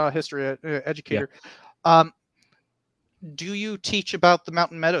Utah history educator. Do you teach about the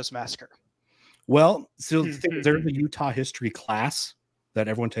Mountain Meadows Massacre? Well, so there's a Utah history class that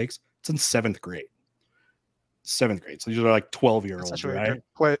everyone takes. It's in 7th grade. 7th grade. So these are like 12-year-olds, right?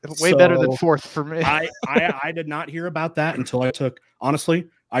 Way better than 4th for me. I did not hear about that until I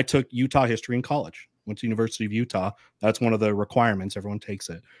took Utah history in college. Went to University of Utah. That's one of the requirements. Everyone takes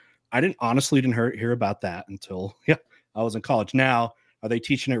it. I didn't hear about that until I was in college. Now, are they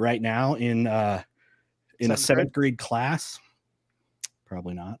teaching it right now in a 7th grade class?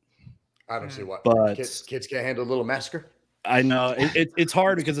 Probably not. I don't see why. But Kids can't handle a little massacre. I know it's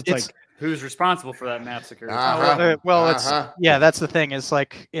hard because it's like who's responsible for that massacre? Yeah, that's the thing. Is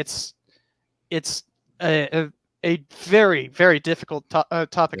like it's a very, very difficult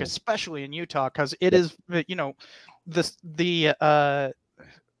topic, especially in Utah, because it is, you know,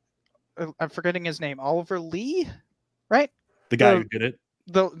 I'm forgetting his name, Oliver Lee, right? the guy who did it,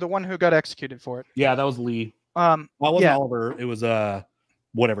 the one who got executed for it. Yeah, that was Lee. Well, it wasn't Oliver. It was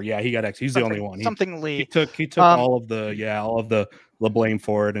whatever. Yeah, he got executed. He's the only one. Lee. He took all of the blame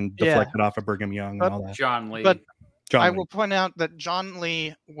for it and deflected off of Brigham Young and all that. John Lee. But I will point out that John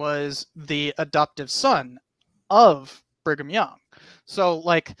Lee was the adoptive son of Brigham Young. So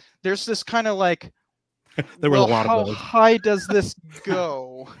like there's this kind of like there were a lot of those. How high does this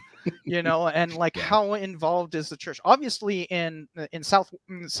go? You know, and like how involved is the church? Obviously in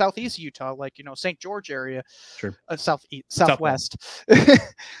southeast Utah, like, you know, St. George area, sure, southwest. You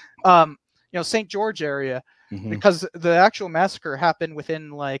know, St. George area, because the actual massacre happened within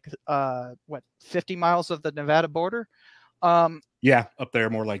like 50 miles of the Nevada border. Yeah, up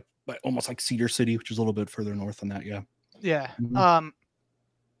there, more like almost like Cedar City, which is a little bit further north than that. Yeah.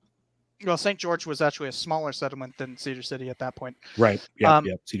 Well, St. George was actually a smaller settlement than Cedar City at that point. Right. Yeah.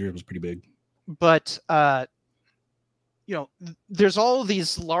 Cedar was pretty big. But you know, there's all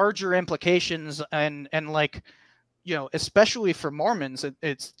these larger implications, and like, you know, especially for Mormons,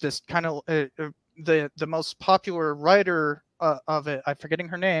 it's this kind of the most popular writer of it. I'm forgetting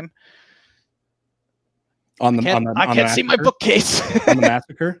her name. I can't see my bookcase. On the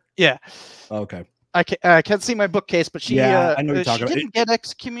massacre. Yeah. Okay. I can't see my bookcase, but she I know she didn't get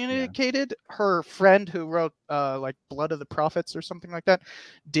excommunicated. Yeah. Her friend who wrote like Blood of the Prophets or something like that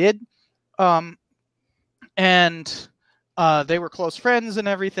did, and they were close friends and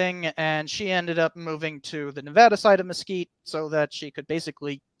everything. And she ended up moving to the Nevada side of Mesquite so that she could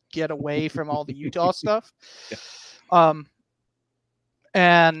basically get away from all the Utah stuff. Yeah.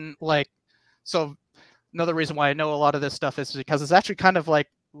 And like, so another reason why I know a lot of this stuff is because it's actually kind of like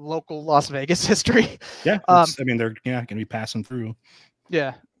local Las Vegas history. Yeah. I mean, they're going to be passing through.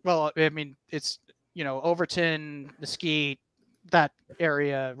 Yeah. Well, I mean, it's, you know, Overton, Mesquite, that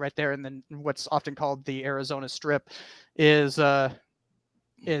area right there, and then what's often called the Arizona Strip is you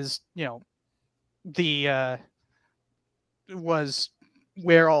know, the was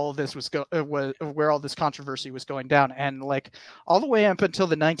where all this was where all this controversy was going down. And like all the way up until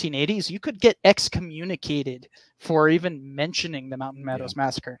the 1980s, you could get excommunicated for even mentioning the Mountain Meadows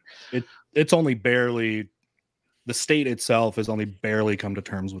massacre. It's only barely, the state itself has only barely come to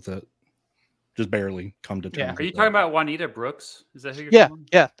terms with it. Just barely come to terms. Are you talking about Juanita Brooks? Is that who you're talking about?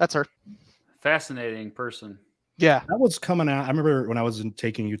 Yeah, that's her. Fascinating person. Yeah, that was coming out. I remember when I was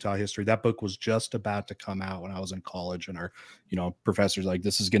taking Utah history, that book was just about to come out when I was in college, and our, you know, professors like,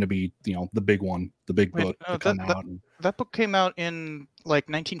 this is going to be, you know, the big one, the big book to come out. That book came out in like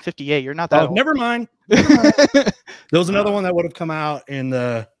 1958. You're not that old. Never mind. There was another one that would have come out in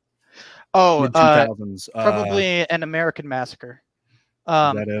the mid-2000s. Probably An American Massacre. Is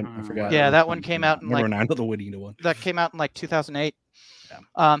that it? I forgot. Yeah, that one came out in like the Juanita one. That came out in like 2008.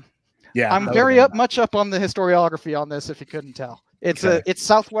 Yeah, I'm very much up on the historiography on this. If you couldn't tell, it's it's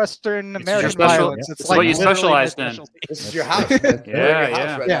Southwestern American violence. It's like what you specialize in. This is your house. Man.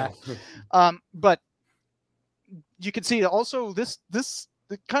 Yeah. But you can see also this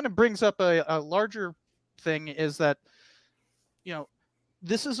kind of brings up a larger thing, is that, you know,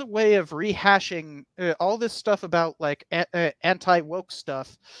 this is a way of rehashing all this stuff about like anti-woke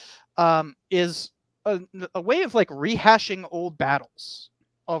stuff, is a way of like rehashing old battles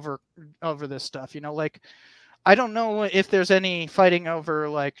over this stuff. You know, like, I don't know if there's any fighting over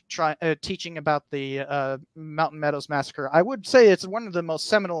like teaching about the Mountain Meadows Massacre. I would say it's one of the most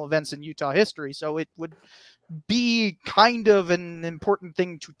seminal events in Utah history, so it would be kind of an important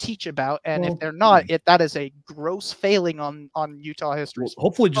thing to teach about. And if they're not, that is a gross failing on Utah history. Well,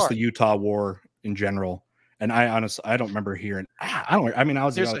 hopefully just the Utah War in general. And I honestly, I don't remember hearing.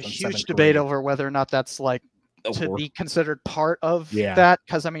 There's a huge debate over whether or not that's like to be considered part of that,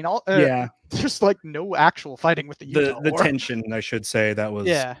 because I mean, there's like no actual fighting with the Utah the War. Tension, I should say, that was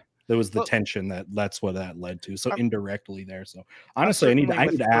there was the tension that's what that led to. So indirectly there. So honestly, I need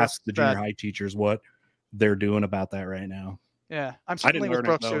to ask the junior high teachers what they're doing about that right now. Yeah, I'm certainly with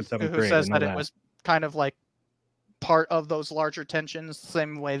Brooks who says that it was kind of like part of those larger tensions, the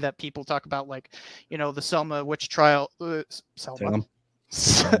same way that people talk about, like, you know, the Selma witch trial. Salem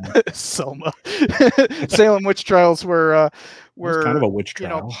witch trials were kind of a witch trial.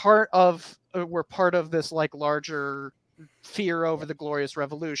 You know, were part of this like larger fear over the Glorious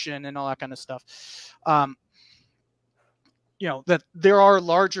Revolution and all that kind of stuff. you know, that there are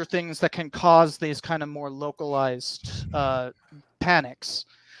larger things that can cause these kind of more localized panics,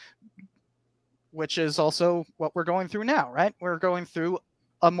 which is also what we're going through now, right? We're going through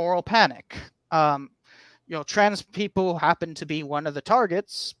a moral panic. You know, trans people happen to be one of the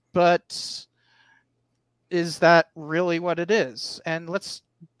targets, but is that really what it is? And let's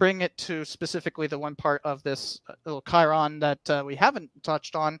bring it to specifically the one part of this little Chiron that we haven't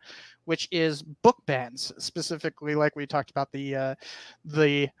touched on, which is book bans, specifically like we talked about the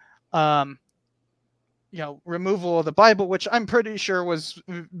you know, removal of the Bible, which I'm pretty sure was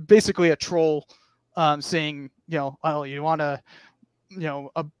basically a troll saying, you know, oh, you want to, you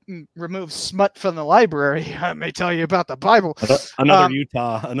know, remove smut from the library. I may tell you about the Bible.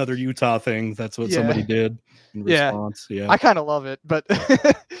 Another Utah thing. That's what somebody did in response. Yeah, I kind of love it, but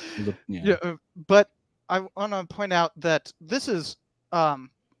yeah. But I want to point out that this is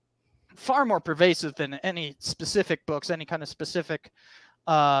far more pervasive than any specific books, any kind of specific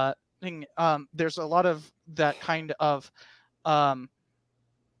thing. There's a lot of that kind of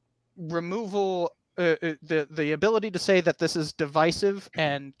removal. The ability to say that this is divisive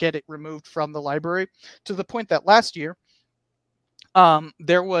and get it removed from the library, to the point that last year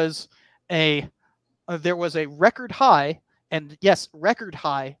there was a record high, and yes, record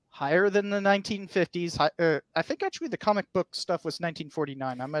high, higher than the 1950s. I think actually the comic book stuff was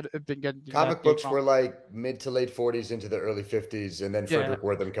 1949. I might have been getting comic books were like mid to late 40s into the early 50s, and then Frederick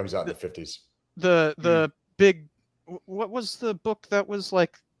Wortham comes out in the 50s. The big, what was the book that was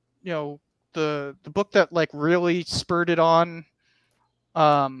like, you know, the book that like really spurred it on?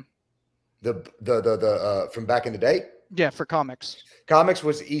 The from back in the day? Yeah, for comics. Comics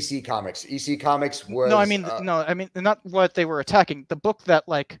was EC Comics. EC Comics was no, I mean not what they were attacking. The book that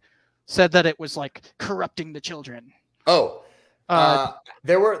like said that it was like corrupting the children. Oh,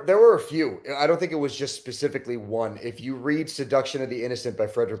 there were a few. I don't think it was just specifically one. If you read Seduction of the Innocent by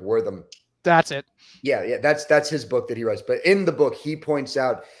Frederick Wortham, that's it. Yeah, that's his book that he writes. But in the book, he points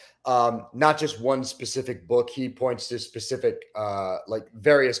out not just one specific book. He points to specific like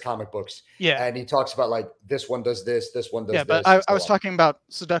various comic books. Yeah, and he talks about like this one does this one does this. Yeah, but I was talking about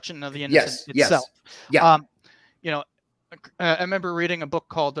Seduction of the Innocent itself. Yeah. You know, I remember reading a book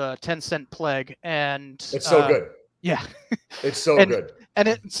called 10 Cent Plague, and it's so good. Yeah, it's so good. And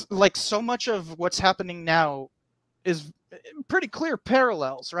it's like so much of what's happening now is pretty clear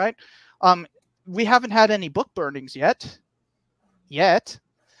parallels, right? We haven't had any book burnings yet.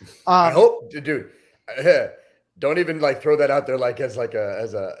 I hope, dude. Don't even like throw that out there like as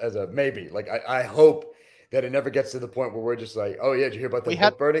a maybe. Like I hope that it never gets to the point where we're just like, oh yeah, did you hear about the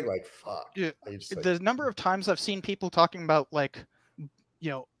book burning? Like fuck. The number of times I've seen people talking about like,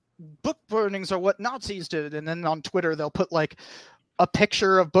 you know, book burnings are what Nazis did, and then on Twitter they'll put like a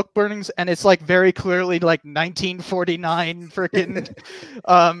picture of book burnings, and it's like very clearly like 1949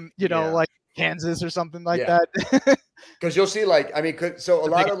 freaking you know, like Kansas or something like that. Because you'll see, like, I mean, so a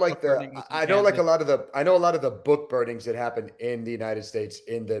lot of like I know a lot of the book burnings that happened in the United States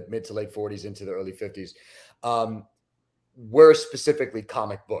in the mid to late 40s into the early 50s were specifically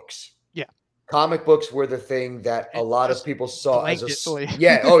comic books. Yeah, comic books were the thing that a lot of people saw as a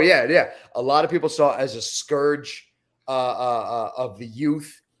a lot of people saw as a scourge of the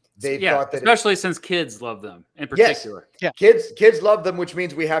youth. They thought that especially since kids love them in particular. Yes. Kids love them, which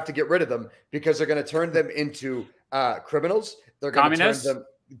means we have to get rid of them because they're going to turn them into criminals. They're going to turn them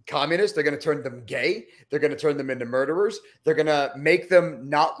communists. They're going to turn them gay. They're going to turn them into murderers. They're going to make them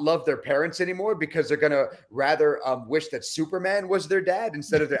not love their parents anymore because they're going to rather wish that Superman was their dad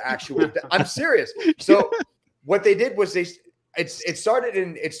instead of their actual dad. I'm serious. So what they did was it started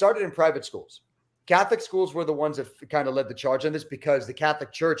in private schools. Catholic schools were the ones that kind of led the charge on this because the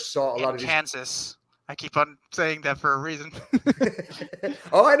Catholic Church saw a lot of these. Kansas. I keep on saying that for a reason.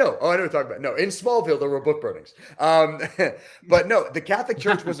 Oh, I know what you're talking about. No, in Smallville, there were book burnings. But no, the Catholic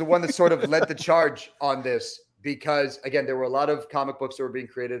Church was the one that sort of led the charge on this because, again, there were a lot of comic books that were being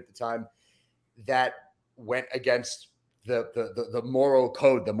created at the time that went against the moral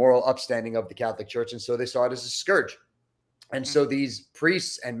code, the moral upstanding of the Catholic Church. And so they saw it as a scourge. And so these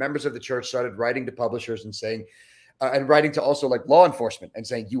priests and members of the church started writing to publishers and saying, and writing to also like law enforcement and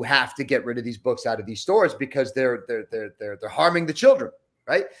saying, you have to get rid of these books out of these stores because they're harming the children,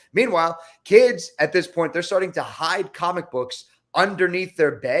 right? Meanwhile, kids at this point, they're starting to hide comic books underneath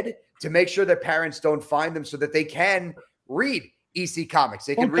their bed to make sure their parents don't find them so that they can read EC Comics.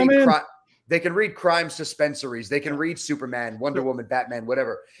 They can read crime suspensories. They can read Superman, Wonder Woman, Batman,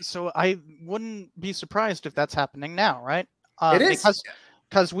 whatever. So I wouldn't be surprised if that's happening now, right? It is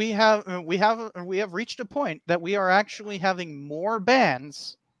because we have reached a point that we are actually having more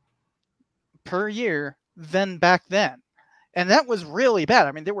bans per year than back then, and that was really bad.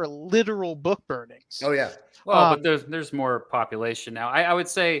 I mean, there were literal book burnings. Oh yeah. Well, but there's more population now. I would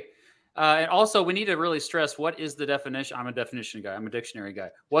say, and also we need to really stress what is the definition. I'm a definition guy. I'm a dictionary guy.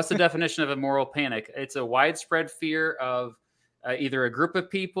 What's the definition of a moral panic? It's a widespread fear of either a group of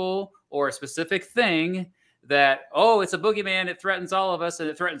people or a specific thing that, oh, it's a boogeyman. It threatens all of us, and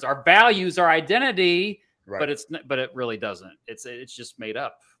it threatens our values, our identity. Right. But it really doesn't. It's just made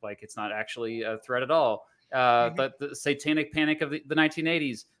up. Like it's not actually a threat at all. But the satanic panic of the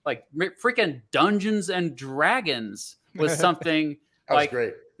 1980s, like freaking Dungeons and Dragons was something like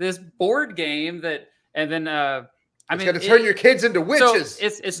great. This board game that, and then I mean, it's going to turn your kids into witches. So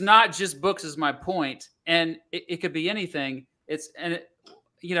it's not just books, is my point, and it could be anything.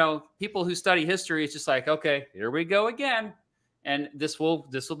 You know, people who study history, it's just like, okay, here we go again, and this will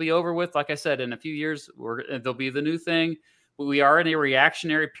be over with. Like I said, in a few years, there'll be the new thing. We are in a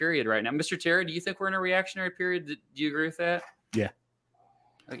reactionary period right now. Mr. Terry, do you think we're in a reactionary period? Do you agree with that? Yeah.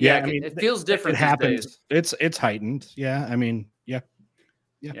 Yeah, I mean, it feels different. It happens. It's heightened. Yeah. I mean,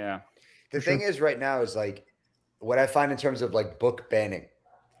 yeah. The thing is right now is like what I find in terms of like book banning.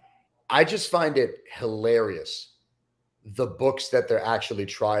 I just find it hilarious. The books that they're actually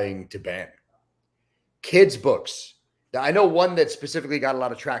trying to ban. Kids' books. Now, I know one that specifically got a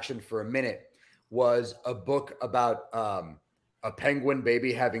lot of traction for a minute was a book about a penguin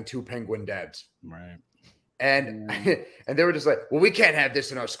baby having 2 penguin dads. Right. And and they were just like, well, we can't have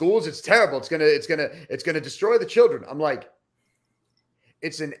this in our schools. It's terrible. It's gonna destroy the children. I'm like,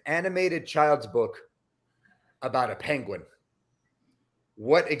 it's an animated child's book about a penguin.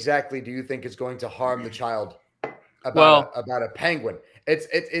 What exactly do you think is going to harm the child about a penguin? It's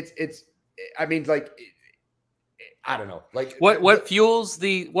I mean, like, I don't know. Like what fuels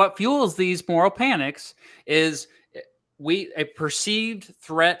these moral panics is a perceived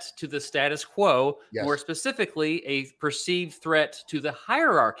threat to the status quo, more specifically, a perceived threat to the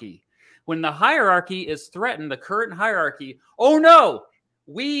hierarchy. When the hierarchy is threatened, the current hierarchy, oh no,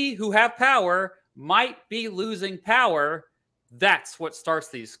 we who have power might be losing power. That's what starts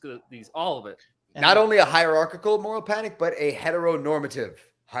these all of it. Not only a hierarchical moral panic, but a heteronormative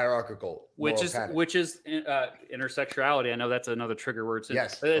hierarchical which is intersexuality. I know that's another trigger word.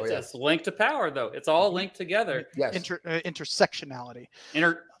 It's linked to power, though. It's all linked together. Yes. Intersectionality.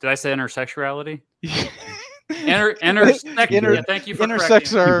 Did I say intersexuality? Intersection. Thank you for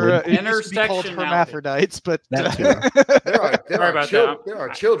intersex are intersection called hermaphrodites, but there are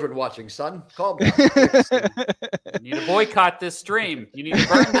children watching, son. Calm down. You need to boycott this stream. You need to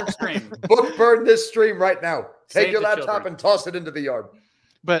burn this stream. Burn this stream right now. Take your laptop and toss it into the yard.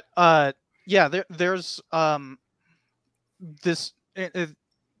 But there's this.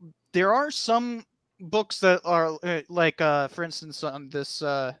 There are some books that are like, for instance, on this.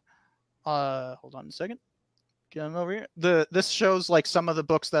 Hold on a second. Get them over here. This shows like some of the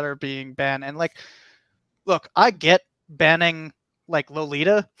books that are being banned, and like, look, I get banning like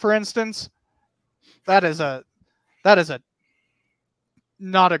Lolita, for instance. That is a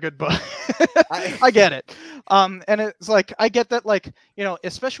not a good book. I get it. And it's like, I get that, like, you know,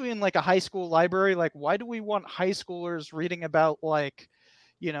 especially in like a high school library, like, why do we want high schoolers reading about, like,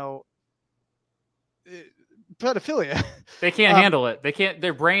 you know, pedophilia? They can't handle it. They can't, if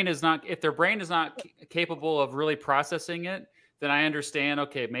their brain is not capable of really processing it, then I understand,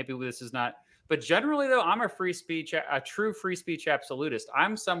 okay, maybe this is not, but generally though, I'm a true free speech absolutist.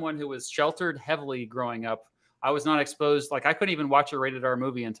 I'm someone who was sheltered heavily growing up. I was not exposed, like I couldn't even watch a rated R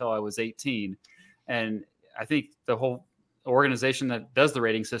movie until I was 18. And I think the whole organization that does the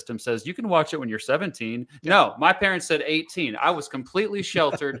rating system says you can watch it when you're 17. Yeah. No, my parents said 18. I was completely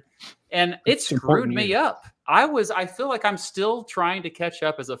sheltered and it screwed me up. I feel like I'm still trying to catch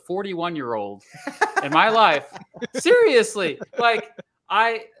up as a 41-year-old in my life. Seriously.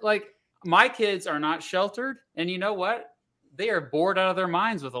 My kids are not sheltered. And you know what? They are bored out of their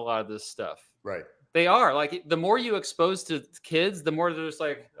minds with a lot of this stuff. Right. They are. Like, the more you expose to kids, the more they're just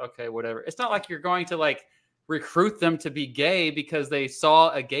like, okay, whatever. It's not like you're going to like recruit them to be gay because they saw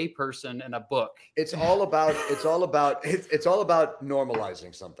a gay person in a book. It's all about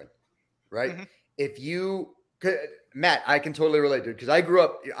normalizing something, right? Mm-hmm. If you, Matt, I can totally relate to it because I grew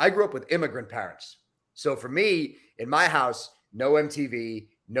up with immigrant parents. So for me, in my house, no MTV,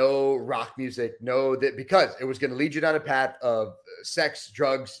 no rock music, because it was going to lead you down a path of sex,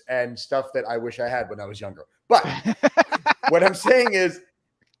 drugs, and stuff that I wish I had when I was younger. But what I'm saying is,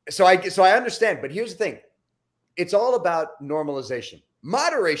 so I understand, but here's the thing. It's all about normalization.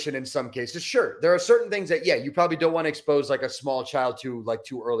 Moderation in some cases, sure. There are certain things that, you probably don't want to expose like a small child to like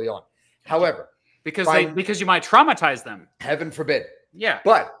too early on. However, because you might traumatize them. Heaven forbid. Yeah.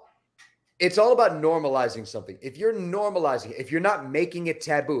 But It's all about normalizing something. If you're normalizing it, if you're not making it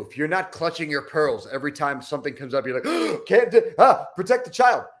taboo, if you're not clutching your pearls every time something comes up, you're like, oh, protect the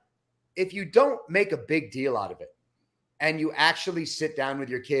child. If you don't make a big deal out of it and you actually sit down with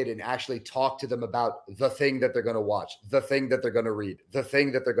your kid and actually talk to them about the thing that they're going to watch, the thing that they're going to read, the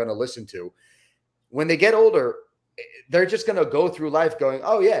thing that they're going to listen to, when they get older, they're just going to go through life going,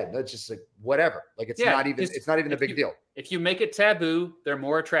 oh yeah, that's just like whatever. Like it's not even a big deal. If you make it taboo, they're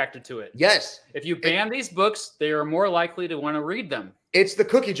more attracted to it. Yes. If you ban these books, they are more likely to want to read them. It's the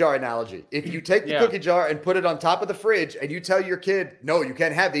cookie jar analogy. If you take the cookie jar and put it on top of the fridge and you tell your kid, no, you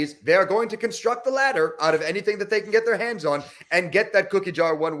can't have these, they are going to construct the ladder out of anything that they can get their hands on and get that cookie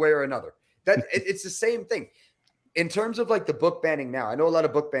jar one way or another. It's the same thing. In terms of like the book banning now, I know a lot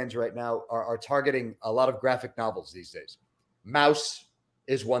of book bans right now are targeting a lot of graphic novels these days. Mouse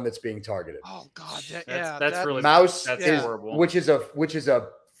is one that's being targeted. Oh God, that's really Mouse is horrible. which is a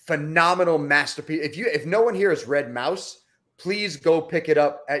phenomenal masterpiece. If no one here has read Mouse, please go pick it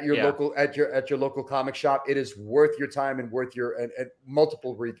up at your local comic shop. It is worth your time and worth your and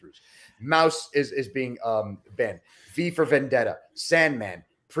multiple read-throughs. Mouse is being banned. V for Vendetta, Sandman,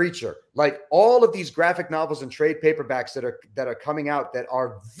 Preacher, like all of these graphic novels and trade paperbacks that are coming out that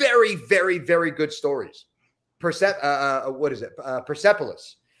are very, very, very good stories.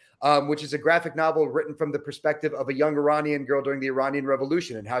 Persepolis, which is a graphic novel written from the perspective of a young Iranian girl during the Iranian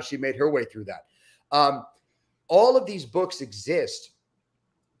Revolution and how she made her way through that. All of these books exist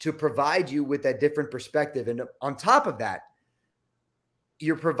to provide you with that different perspective. And on top of that,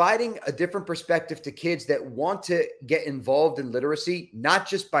 you're providing a different perspective to kids that want to get involved in literacy, not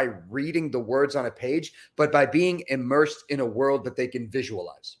just by reading the words on a page, but by being immersed in a world that they can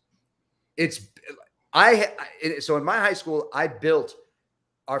visualize. So in my high school, I built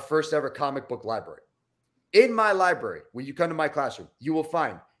our first ever comic book library. In my library, when you come to my classroom, you will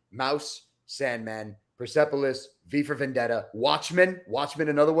find Mouse, Sandman, Persepolis, V for Vendetta, Watchmen,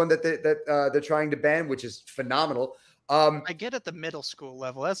 another one that they're trying to ban, which is phenomenal. I get at the middle school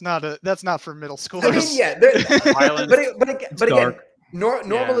level. That's not for middle schoolers. I mean, but again,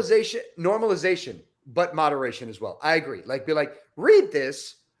 normalization, but moderation as well. I agree. Like, be like, read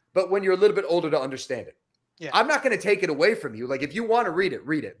this, but when you're a little bit older to understand it. Yeah. I'm not going to take it away from you. Like, if you want to read it,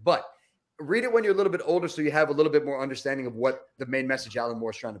 but read it when you're a little bit older, so you have a little bit more understanding of what the main message Alan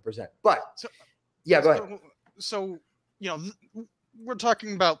Moore is trying to present. But go ahead. So we're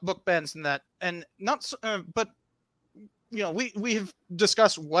talking about book bans and that, and not, but. We have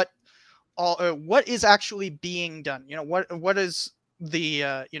discussed what is actually being done. What is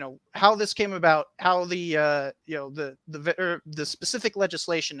the how this came about, how the the specific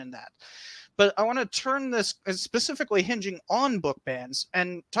legislation in that. But I want to turn this specifically hinging on book bans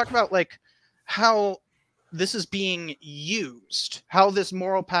and talk about like how this is being used, how this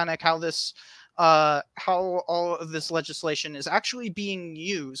moral panic, how all of this legislation is actually being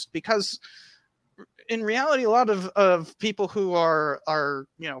used, because in reality, a lot of people who are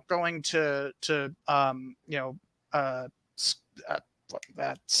going to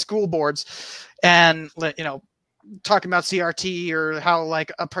school boards and talking about CRT or how like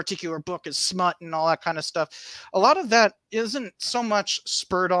a particular book is smut and all that kind of stuff. A lot of that isn't so much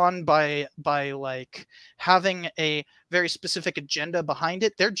spurred on by like having a very specific agenda behind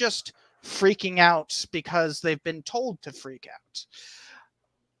it. They're just freaking out because they've been told to freak out.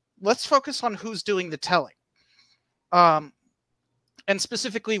 Let's focus on who's doing the telling, and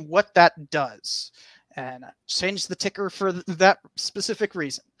specifically what that does, and change the ticker for that specific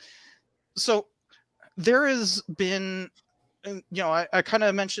reason. So there has been, I kind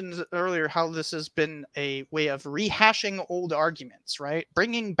of mentioned earlier how this has been a way of rehashing old arguments, right?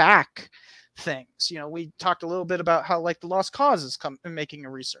 Bringing back things. We talked a little bit about how like the Lost Cause is making a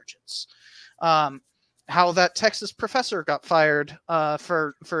resurgence. How that Texas professor got fired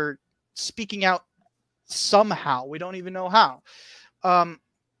for speaking out somehow. We don't even know how.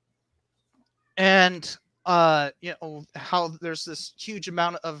 And how there's this huge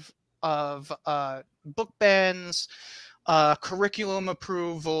amount of book bans, curriculum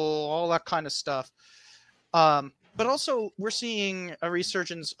approval, all that kind of stuff. But also we're seeing a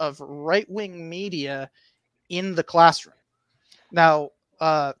resurgence of right-wing media in the classroom. Now,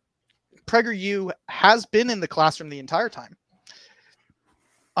 PragerU has been in the classroom the entire time.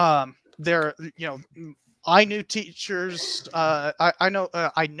 I knew teachers. I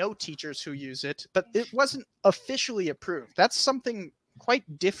know teachers who use it, but it wasn't officially approved. That's something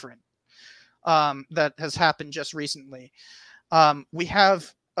quite different that has happened just recently. We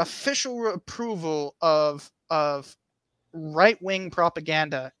have official approval of right-wing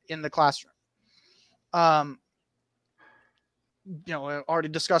propaganda in the classroom. you know, I already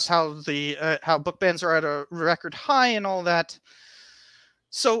discussed how the how book bans are at a record high and all that.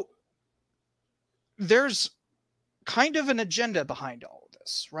 So there's kind of an agenda behind all of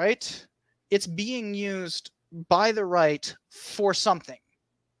this, right? It's being used by the right for something.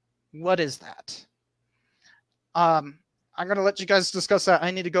 What is that? I'm gonna let you guys discuss that.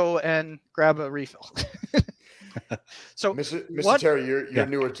 I need to go and grab a refill. So, Mr. Terry, you're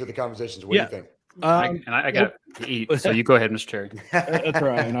newer to the conversations. What do you think? I got to eat, so you go ahead, Mr. Terry. That's all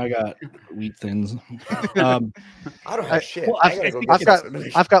right, and I got wheat thins. I don't have shit. Well,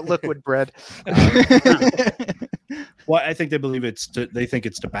 I've got liquid bread. Well, I think they believe they think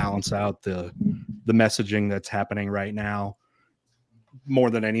it's to balance out the messaging that's happening right now more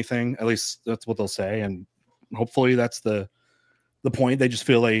than anything. At least that's what they'll say, and hopefully that's the point. They just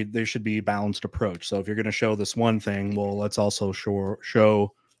feel there should be a balanced approach. So if you're going to show this one thing, well, let's also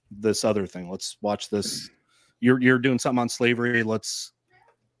show this other thing. Let's watch this. You're doing something on slavery. Let's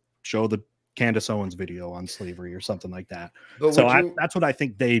show the Candace Owens video on slavery or something like that. So that's what I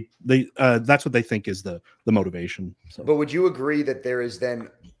think that's what they think is the motivation. So. But would you agree that there is then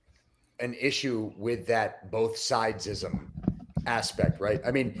an issue with that both sidesism aspect, right?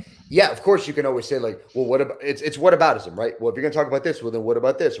 I mean, yeah, of course you can always say like, well, what about it's whataboutism, right? Well, if you're going to talk about this, well, then what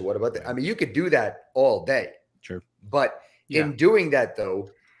about this or what about that? I mean, you could do that all day. Sure. But in doing that, though,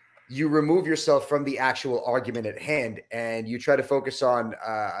 you remove yourself from the actual argument at hand, and you try to focus on,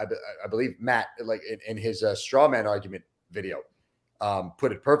 I believe Matt, like in his straw man argument video,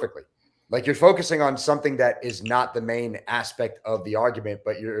 put it perfectly. Like you're focusing on something that is not the main aspect of the argument,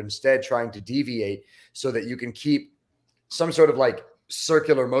 but you're instead trying to deviate so that you can keep some sort of like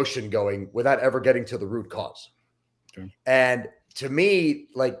circular motion going without ever getting to the root cause. Sure. And to me,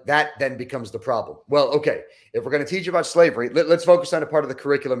 like that then becomes the problem. Well, okay, if we're going to teach about slavery, let's focus on a part of the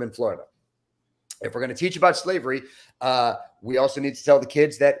curriculum in Florida. If we're going to teach about slavery, we also need to tell the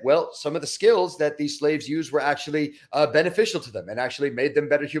kids that, well, some of the skills that these slaves used were actually beneficial to them and actually made them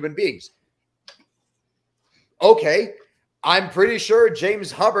better human beings. Okay, I'm pretty sure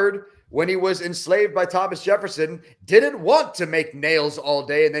James Hubbard, when he was enslaved by Thomas Jefferson, didn't want to make nails all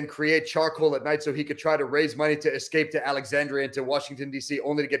day and then create charcoal at night so he could try to raise money to escape to Alexandria and to Washington, D.C.,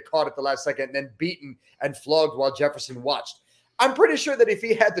 only to get caught at the last second and then beaten and flogged while Jefferson watched. I'm pretty sure that if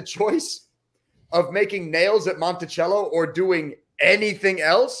he had the choice of making nails at Monticello or doing anything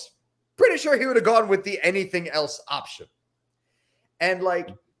else, pretty sure he would have gone with the anything else option. And like,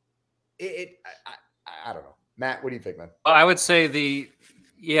 I don't know. Matt, what do you think, man? I would say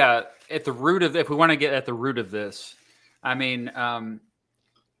at the root of, if we want to get at the root of this, I mean,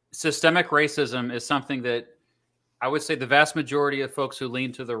 systemic racism is something that I would say the vast majority of folks who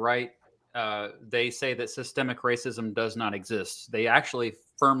lean to the right, they say that systemic racism does not exist. They actually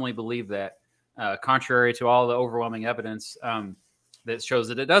firmly believe that, contrary to all the overwhelming evidence that shows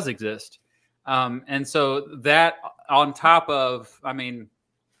that it does exist. And so that on top of, I mean,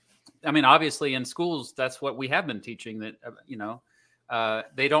 obviously in schools, that's what we have been teaching, that,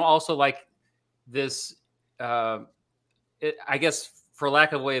 they don't also like this, I guess, for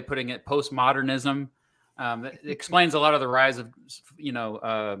lack of a way of putting it, postmodernism. It explains a lot of the rise of,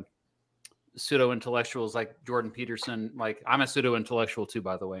 pseudo-intellectuals like Jordan Peterson. Like, I'm a pseudo-intellectual too,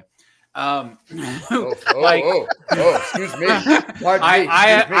 by the way. Excuse me.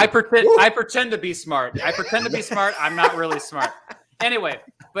 I pretend to be smart. I'm not really smart. Anyway,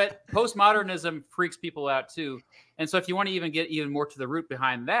 but postmodernism freaks people out too. And so if you want to even get even more to the root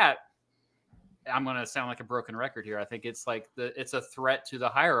behind that, I'm going to sound like a broken record here. I think it's like it's a threat to the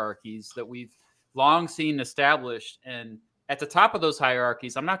hierarchies that we've long seen established. And at the top of those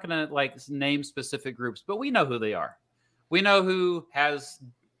hierarchies, I'm not going to like name specific groups, but we know who they are. We know who has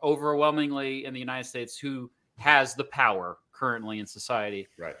overwhelmingly in the United States, who has the power currently in society.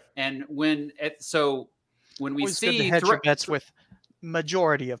 Right. And when we see hedge your bets with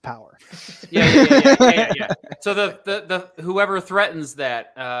majority of power. Yeah. So the whoever threatens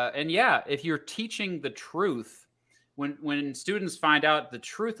that, and if you're teaching the truth, when students find out the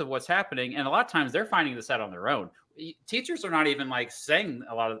truth of what's happening, and a lot of times they're finding this out on their own. Teachers are not even like saying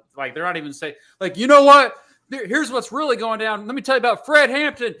a lot of, like, they're not even saying like, you know what, here's what's really going down. Let me tell you about Fred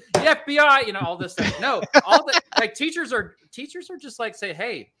Hampton, the FBI, all this stuff. No, all the like teachers are just like, say,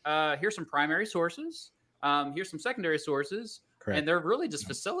 hey, here's some primary sources, here's some secondary sources. Correct. And they're really just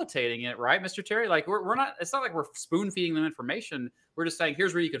facilitating it, right, Mr. Terry? Like we're not. It's not like we're spoon feeding them information. We're just saying,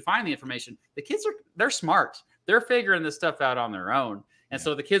 here's where you can find the information. The kids they're smart. They're figuring this stuff out on their own, and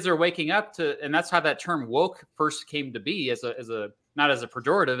so the kids are waking up to. And that's how that term woke first came to be, as a not as a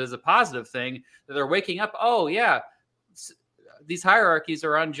pejorative, as a positive thing. That they're waking up. Oh yeah, these hierarchies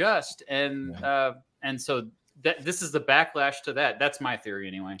are unjust, and so this is the backlash to that. That's my theory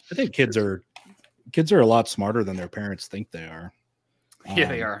anyway. I think kids are a lot smarter than their parents think they are. Yeah,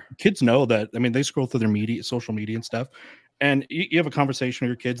 they are. Kids know that. I mean, they scroll through their social media and stuff, and you have a conversation with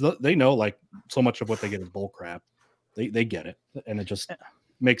your kids. They know like so much of what they get is bull crap. They get it, and it just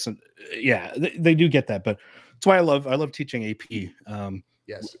makes them. Yeah, they do get that. But that's why I love teaching AP.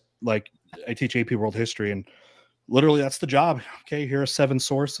 Yes, like I teach AP World History, and literally that's the job. Okay, here are 7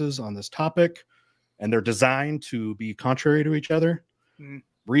 sources on this topic, and they're designed to be contrary to each other.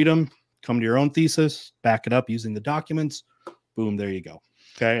 Read them, come to your own thesis, back it up using the documents. Boom, there you go.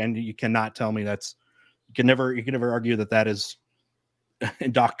 Okay, and you cannot tell me you can never argue that is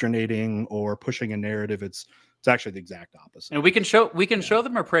indoctrinating or pushing a narrative. It's actually the exact opposite. And we can show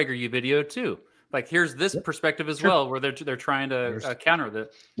them a PragerU video too. Like here's this perspective as well, where they're trying to counter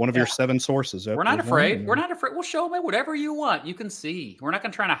that. One of your 7 sources. We're not afraid. We're not afraid. We'll show them whatever you want. You can see. We're not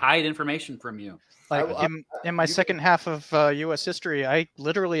going to try to hide information from you. Like in my second half of U.S. history, I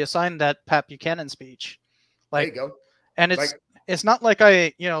literally assigned that Pat Buchanan speech. Like, there you go. And it's not like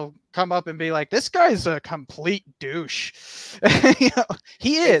I come up and be like, this guy's a complete douche.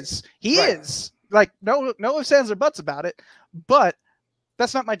 He is. Like no ifs, ands, or buts about it. But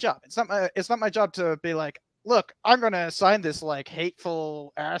that's not my job. It's not my job to be like, look, I'm going to assign this like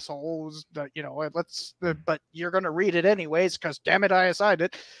hateful assholes that but you're going to read it anyways because damn it, I assigned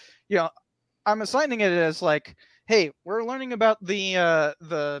it. I'm assigning it as like, hey, we're learning about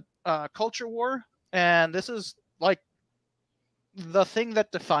the culture war, and this is like the thing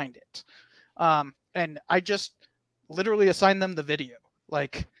that defined it. And I just literally assigned them the video.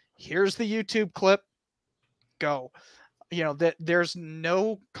 Like, here's the YouTube clip. Go. That there's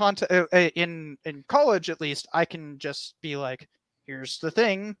no content in college. At least I can just be like, here's the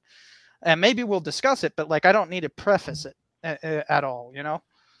thing, and maybe we'll discuss it. But like, I don't need to preface it at all.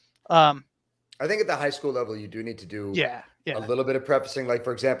 I think at the high school level, you do need to do a little bit of prefacing. Like,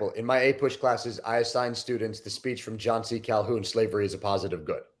 for example, in my A-Push classes, I assign students the speech from John C. Calhoun, Slavery is a Positive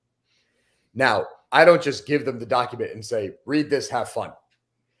Good. Now, I don't just give them the document and say, read this, have fun.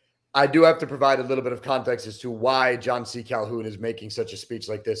 I do have to provide a little bit of context as to why John C. Calhoun is making such a speech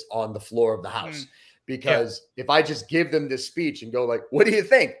like this on the floor of the House. Because if I just give them this speech and go like, what do you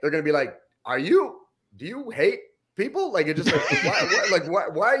think? They're going to be like, do you hate people? Like, it's just like,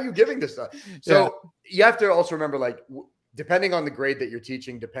 why are you giving this stuff? So you have to also remember, like, depending on the grade that you're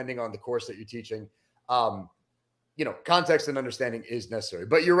teaching, depending on the course that you're teaching, context and understanding is necessary.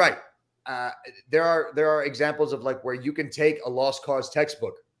 But you're right. There are examples of like where you can take a lost cause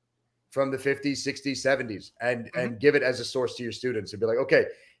textbook from the 50s, 60s, 70s and give it as a source to your students and be like, okay,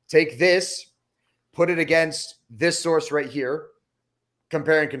 take this, put it against this source right here,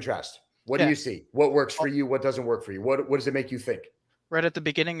 compare and contrast. What do you see? What works for you? What doesn't work for you? What does it make you think? Right at the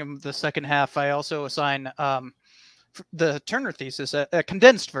beginning of the second half, I also assign the Turner thesis, a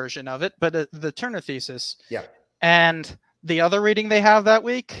condensed version of it, but the Turner thesis. Yeah. And the other reading they have that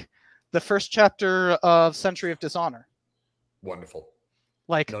week, the first chapter of Century of Dishonor. Wonderful.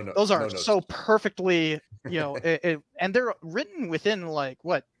 Like those are so perfectly, and they're written within like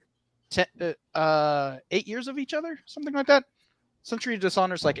what, 8 years of each other, something like that. Century of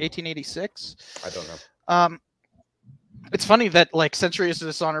Dishonor is like 1886. I don't know. It's funny that like Century of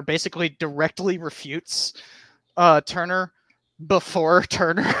Dishonor basically directly refutes Turner before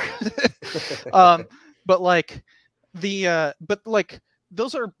Turner. But like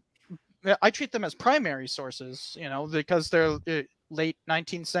those are, I treat them as primary sources, because they're late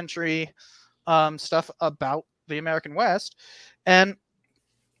 19th century stuff about the American West, and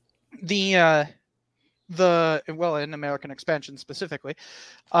in American expansion specifically,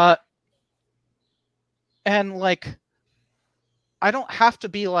 and like I don't have to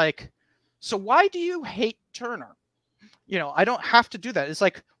be like, so why do you hate Turner? I don't have to do that. It's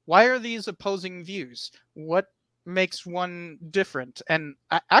like, why are these opposing views? What makes one different? And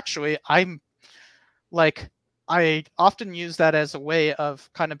actually, I often use that as a way of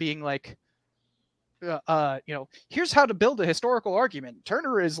kind of being like, here's how to build a historical argument.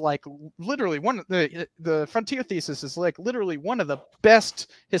 Turner is like literally one of the Frontier thesis is like literally one of the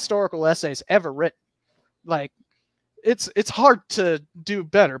best historical essays ever written. Like, it's hard to do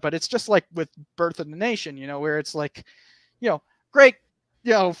better, but it's just like with Birth of the Nation, where it's like, great,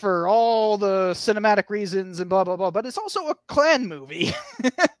 for all the cinematic reasons and blah, blah, blah, but it's also a Klan movie.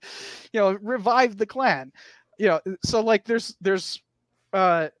 Revive the Klan. So like there's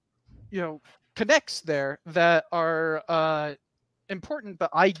connects there that are important, but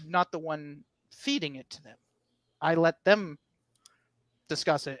I'm not the one feeding it to them. I let them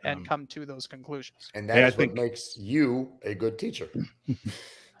discuss it and come to those conclusions. And that is what makes you a good teacher.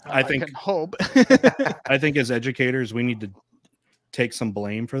 I think can hope. I think as educators, we need to take some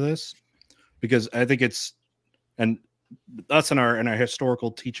blame for this, because I think it's, and us in our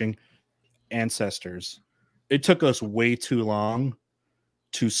historical teaching ancestors, it took us way too long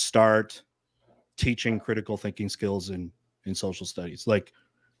to start teaching critical thinking skills in social studies. Like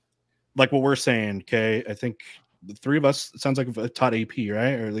what we're saying, okay? I think the three of us, it sounds like we've taught AP,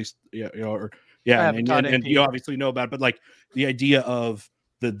 right? Or at least, yeah, you know, or yeah, and you obviously know about it, but like the idea of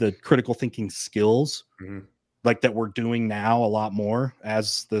the critical thinking skills, like that we're doing now a lot more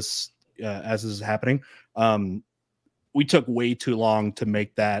as this is happening. We took way too long to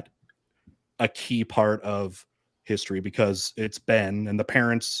make that a key part of history, because it's been, and the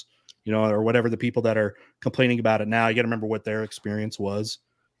parents, you know, or whatever, the people that are complaining about it now, you got to remember what their experience was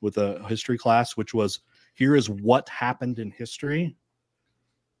with a history class, which was, here is what happened in history,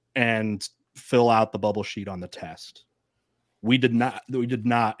 and fill out the bubble sheet on the test. We did not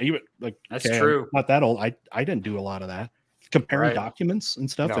even, like, That's okay, true. I'm not that old. I didn't do a lot of that. Comparing documents and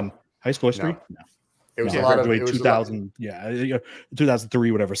stuff in high school history. No. It was a lot of, it was 2000,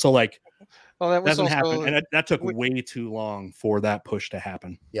 2003, whatever. So like, well, that was doesn't also, happen, and that took way too long for that push to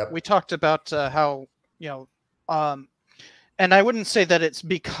happen. Yep. We talked about how, you know, and I wouldn't say that it's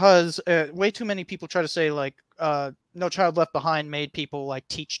because way too many people try to say like No Child Left Behind made people like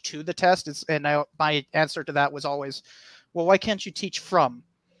teach to the test. My answer to that was always, well, why can't you teach from?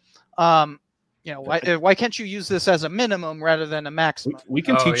 You know, why can't you use this as a minimum rather than a maximum? We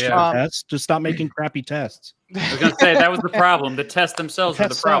can teach to tests. Just stop making crappy tests. I was going to say that was the problem. The tests themselves are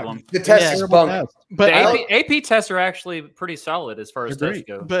the problem. The test is bunk. But the AP tests are actually pretty solid as far as tests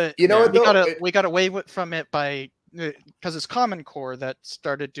go. But you know, we got away from it by, because it's Common Core that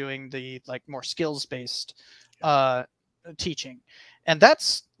started doing the like more skills based teaching, and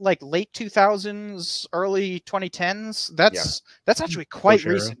that's like late 2000s, early 2010s. That's actually quite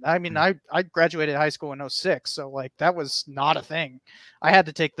recent. I mean, I graduated high school in 06, so like that was not a thing. I had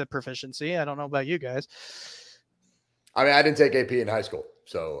to take the proficiency. I don't know about you guys. I mean, I didn't take AP in high school,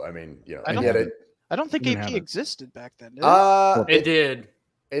 so I mean, you know, I don't think AP existed back then. Did it? It did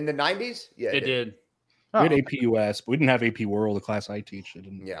in the 90s. Yeah, it did. We had AP US, but we didn't have AP World, the class I teach. It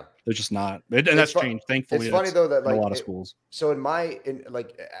didn't. Yeah, it's just not. And that's changed, thankfully. It's funny though that like a lot of schools. So I'm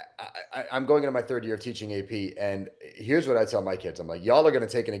going into my third year of teaching AP, and here's what I tell my kids: I'm like, y'all are going to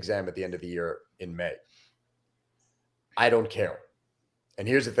take an exam at the end of the year in May. I don't care. And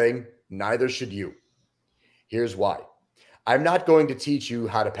here's the thing: neither should you. Here's why: I'm not going to teach you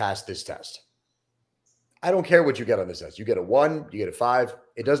how to pass this test. I don't care what you get on this test. You get a 1, you get a 5.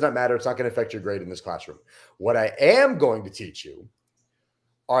 It does not matter. It's not going to affect your grade in this classroom. What I am going to teach you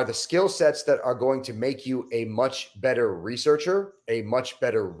are the skill sets that are going to make you a much better researcher, a much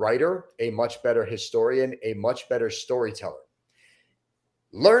better writer, a much better historian, a much better storyteller.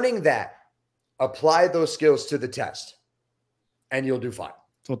 Learning that, apply those skills to the test, and you'll do fine.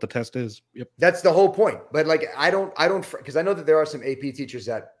 That's what the test is. Yep. That's the whole point. But like, I don't, because I know that there are some AP teachers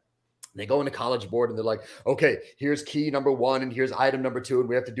that they go into College Board and they're like, okay, here's key number 1 and here's item number 2, and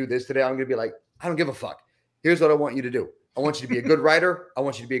we have to do this today. I'm going to be like, I don't give a fuck. Here's what I want you to do. I want you to be a good writer. I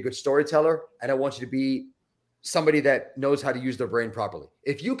want you to be a good storyteller. And I want you to be somebody that knows how to use their brain properly.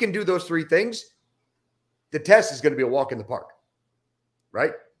 If you can do those 3 things, the test is going to be a walk in the park,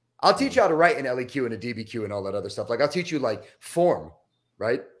 right? I'll teach you how to write an LEQ and a DBQ and all that other stuff. Like I'll teach you like form,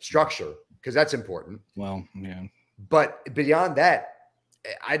 right? Structure, because that's important. Well, yeah. But beyond that,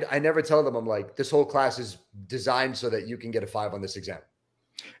 I never tell them, I'm like, this whole class is designed so that you can get a 5 on this exam.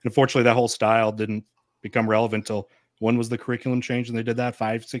 Unfortunately, that whole style didn't become relevant till, when was the curriculum change? And they did that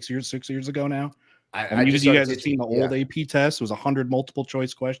 6 years ago now. I mean, you guys have seen the old AP test. It was 100 multiple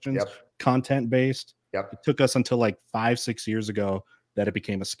choice questions, content based. Yep. It took us until like 5-6 years ago that it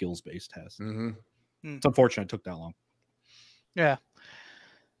became a skills based test. It's unfortunate it took that long. Yeah.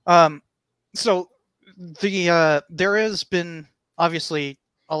 So there has been obviously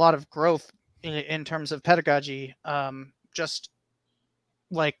a lot of growth in terms of pedagogy. Just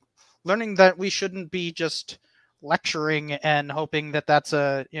like learning that we shouldn't be just lecturing and hoping that that's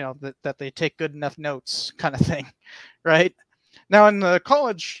that they take good enough notes kind of thing, right? Now in the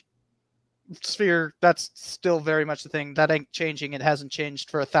college sphere, that's still very much the thing. That ain't changing. It hasn't changed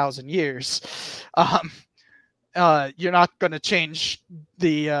for 1,000 years. You're not going to change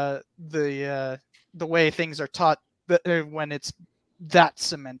the way things are taught when it's that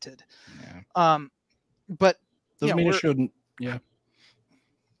cemented. But doesn't mean it shouldn't. Yeah.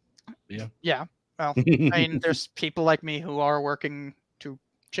 Well, I mean, there's people like me who are working to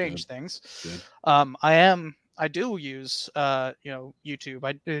change things. I do use YouTube.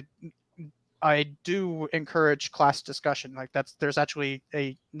 I do encourage class discussion. Like there's actually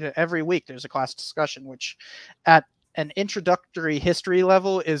every week there's a class discussion, which at an introductory history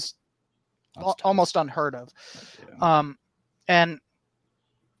level is almost unheard of. Yeah.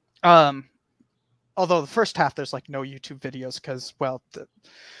 Although the first half there's like no YouTube videos because, well,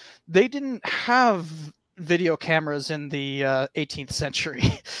 they didn't have video cameras in the 18th century.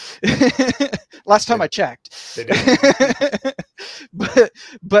 Last time I checked. They did.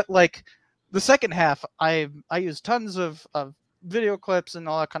 but like the second half, I use tons of video clips and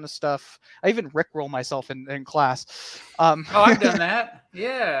all that kind of stuff. I even rickroll myself in class. Oh, I've done that.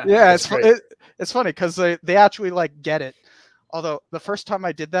 Yeah. Yeah, it's funny because they actually like get it. Although the first time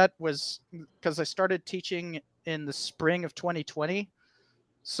I did that was because I started teaching in the spring of 2020.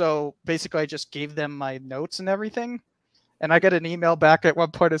 So basically I just gave them my notes and everything. And I got an email back at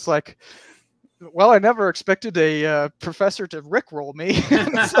one point. It's like, well, I never expected a professor to rickroll me.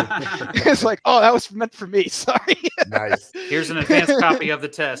 It's like, oh, that was meant for me. Sorry. Nice. Here's an advanced copy of the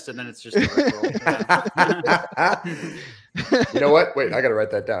test, and then it's just a rickroll. You know what? Wait, I got to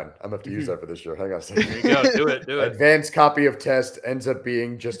write that down. I'm going to have to use that for this year. Hang on a second. There you go. Do it. Do it. Advanced copy of test ends up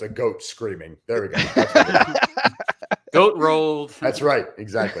being just a goat screaming. There we go. That's right. Goat rolled. That's right.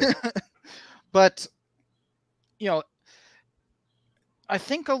 Exactly. But, you know, I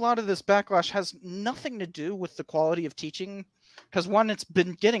think a lot of this backlash has nothing to do with the quality of teaching, because one, it's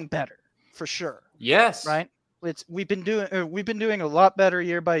been getting better for sure. Yes. Right. We've been doing a lot better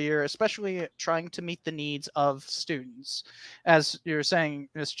year by year, especially trying to meet the needs of students. As you're saying,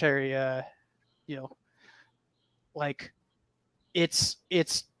 Ms. Cherry, you know, like it's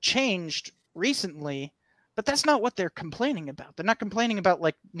changed recently, but that's not what they're complaining about. They're not complaining about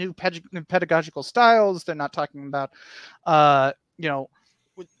like new pedagogical styles. They're not talking about, you know,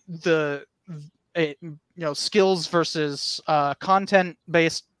 skills versus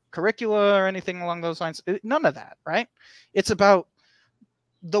content-based curricula or anything along those lines. None of that, right? It's about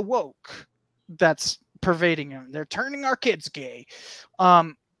the woke that's pervading them. They're turning our kids gay.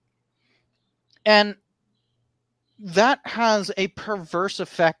 And that has a perverse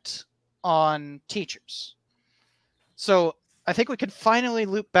effect on teachers. So I think we could finally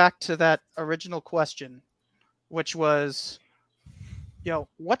loop back to that original question, which was, you know,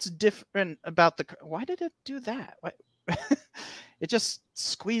 what's different about why did it do that? It just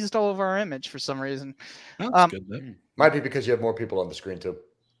squeezed all over our image for some reason. That's good. Though. Might be because you have more people on the screen too.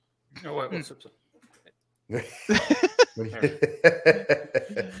 Oh, wait, what's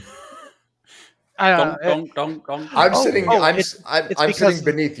I'm sitting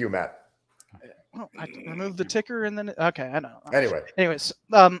beneath you, Matt. Well, I removed the ticker and then okay, I know. Anyways,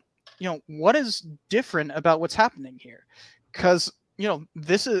 you know, what is different about what's happening here? Because, you know,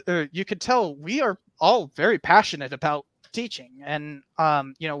 this is you could tell we are all very passionate about teaching, and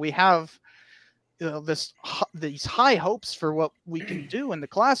you know, we have these high hopes for what we can do in the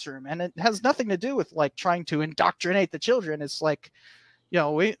classroom, and it has nothing to do with like trying to indoctrinate the children. It's like, you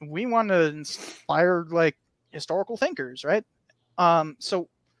know, we want to inspire like historical thinkers, right? So,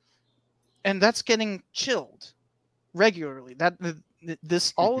 and that's getting chilled regularly.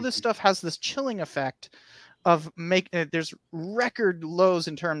 All of this stuff has this chilling effect of there's record lows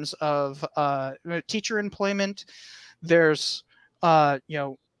in terms of teacher employment. There's you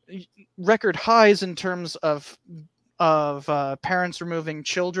know, record highs in terms of parents removing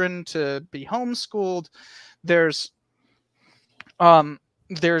children to be homeschooled. There's a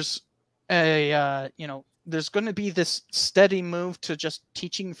you know, there's going to be this steady move to just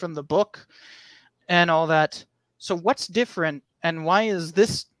teaching from the book and all that. So what's different, and why is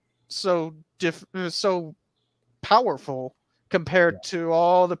this so powerful compared to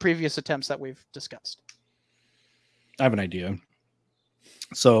all the previous attempts that we've discussed? I have an idea.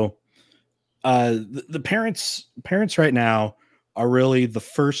 So the parents right now are really the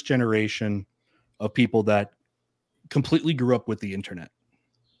first generation of people that completely grew up with the internet.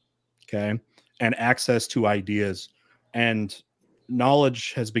 Okay. And access to ideas, and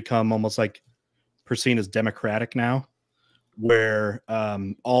knowledge has become almost like perceived as democratic now, where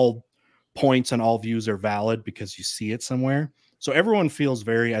all points and all views are valid because you see it somewhere. So everyone feels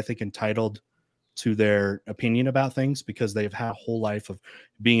very, I think, entitled to their opinion about things because they've had a whole life of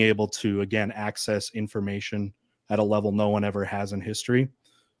being able to, again, access information at a level no one ever has in history.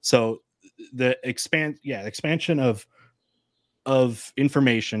 So the expansion of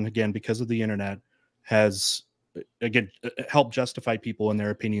information, again, because of the internet, has again helped justify people in their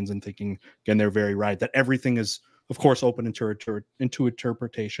opinions and thinking, again, they're very right, that everything is, of course, open into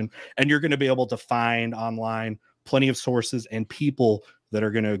interpretation, and you're going to be able to find online plenty of sources and people that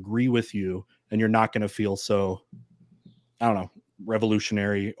are going to agree with you, and you're not going to feel so, I don't know,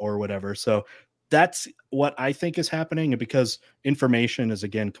 revolutionary or whatever. So that's what I think is happening. And because information is,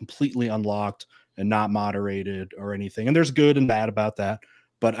 again, completely unlocked and not moderated or anything, and there's good and bad about that,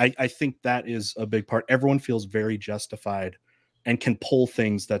 but I think that is a big part. Everyone feels very justified and can pull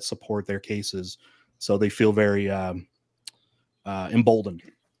things that support their cases, so they feel very emboldened.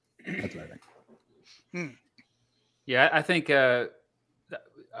 That's what I think. Yeah, I think I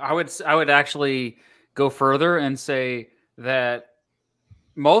would actually go further and say that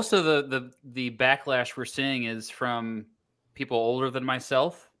most of the backlash we're seeing is from people older than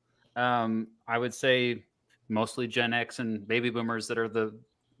myself. I would say mostly Gen X and baby boomers that are the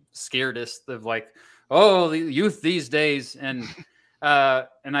scaredest of, like, oh, the youth these days. And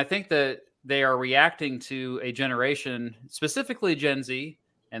I think that they are reacting to a generation, specifically Gen Z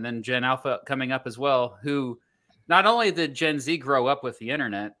and then Gen Alpha coming up as well, who not only did Gen Z grow up with the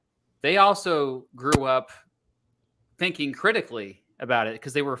internet, they also grew up thinking critically about it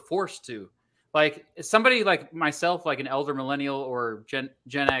because they were forced to. Like somebody like myself, like an elder millennial or Gen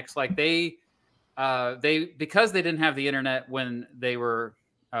X, like they because they didn't have the internet when they were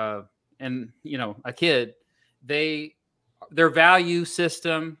a kid, their value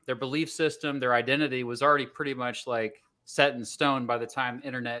system, their belief system, their identity was already pretty much like set in stone by the time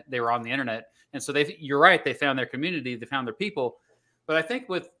they were on the internet. And so you're right, they found their community, they found their people. But I think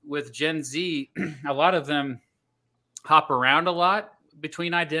with Gen Z, a lot of them hop around a lot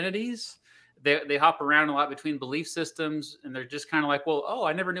between identities. They hop around a lot between belief systems, and they're just kind of like, well, oh,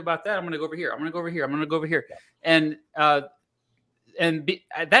 I never knew about that. I'm going to go over here. I'm going to go over here. I'm going to go over here. Yeah. And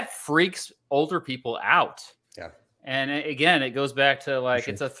that freaks older people out. Yeah. And again, it goes back to like,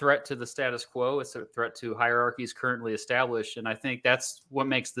 it's a threat to the status quo. It's a threat to hierarchies currently established. And I think that's what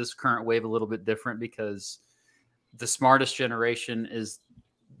makes this current wave a little bit different, because the smartest generation is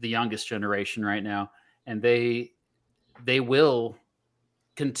the youngest generation right now. And they will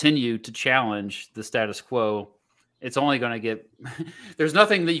continue to challenge the status quo. It's only going to get, there's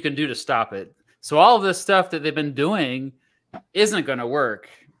nothing that you can do to stop it. So all of this stuff that they've been doing isn't going to work.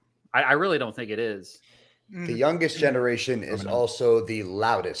 I really don't think it is. The youngest generation is also the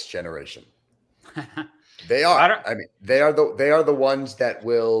loudest generation. They are. I mean, they are the ones that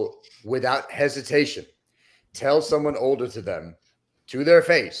will, without hesitation, tell someone older to them to their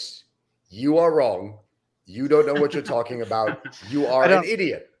face, "You are wrong. You don't know what you're talking about. You are an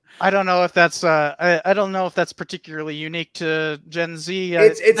idiot." I don't know if that's I don't know if that's particularly unique to Gen Z.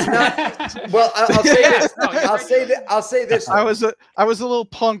 It's not. Well, I'll say this. I'll say this. I was a little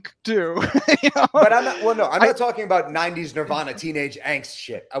punk too. You know? But I'm not. Well, no, I'm not talking about '90s Nirvana teenage angst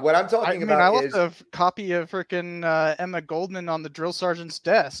shit. What I'm talking about I left a copy of freaking Emma Goldman on the drill sergeant's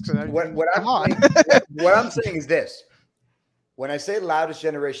desk. What I'm saying is this. When I say loudest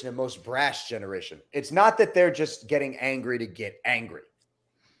generation and most brash generation, it's not that they're just getting angry to get angry.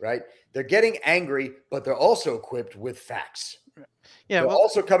 Right? They're getting angry, but they're also equipped with facts. Yeah, they're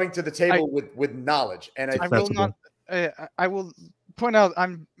also coming to the table with knowledge. And I will point out,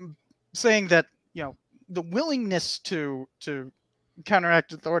 I'm saying that, you know, the willingness to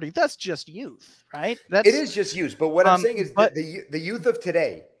counteract authority, that's just youth, right? It is just youth. But what I'm saying is that the youth of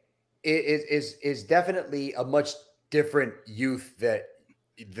today is definitely a much different youth than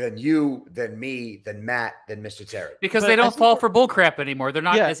you, than me, than Matt, than Mr. Terry. Because they don't fall for bullcrap anymore. They're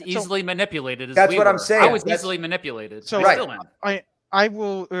not as easily manipulated as that's what I'm saying. I was easily manipulated. So I still am.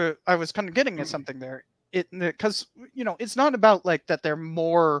 I was kind of getting at something there. Because, you know, it's not about like that they're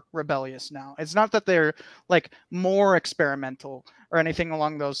more rebellious now. It's not that they're like more experimental or anything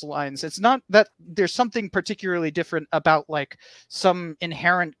along those lines. It's not that there's something particularly different about like some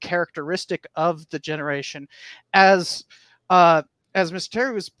inherent characteristic of the generation. As Mr.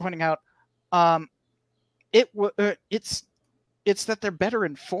 Terry was pointing out, it's that they're better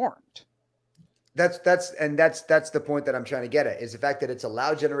informed. That's the point that I'm trying to get at, is the fact that it's a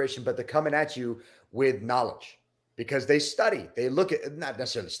loud generation, but they're coming at you with knowledge because they study. They look at, not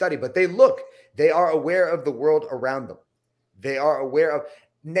necessarily study, but they look. They are aware of the world around them. They are aware of.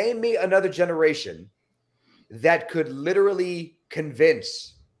 Name me another generation that could literally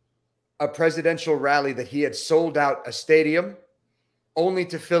convince a presidential rally that he had sold out a stadium only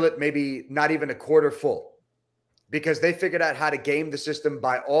to fill it maybe not even a quarter full, because they figured out how to game the system,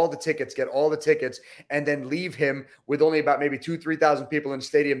 buy all the tickets, get all the tickets, and then leave him with only about maybe 2,000-3,000 people in the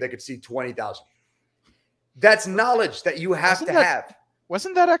stadium that could see 20,000. That's knowledge that you have to have.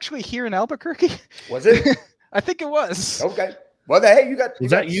 Wasn't that actually here in Albuquerque? Was it? I think it was. Okay. Well, hey, you got.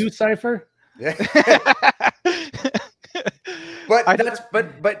 Was that you, Cypher? Yeah.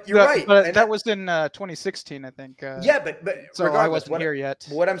 but you're right. But And that was in 2016, I think. Yeah, but so I wasn't here yet.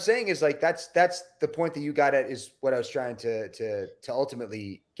 What I'm saying is like that's the point that you got at is what I was trying to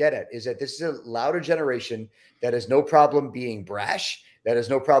ultimately get at is that this is a louder generation that has no problem being brash, that has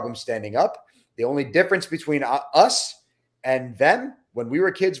no problem standing up. The only difference between us and them when we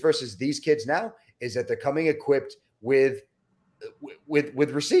were kids versus these kids now is that they're coming equipped with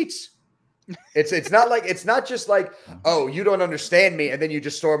receipts. It's not just like, oh, you don't understand me, and then you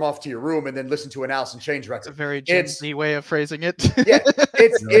just storm off to your room and then listen to an Alice in Chains record. It's a very Gen Z way of phrasing it. Yeah,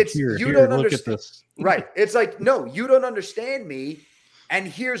 it's here, you here, don't look understand. At this. Right. It's like, no, you don't understand me, and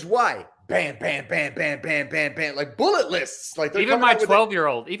here's why. Bam, bam, bam, bam, bam, bam, bam, like bullet lists. Like even my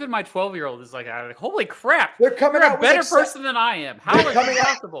 12-year-old is like, holy crap! They're coming You're out a better with person than I am. How is that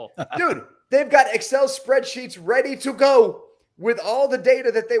possible, dude? They've got Excel spreadsheets ready to go with all the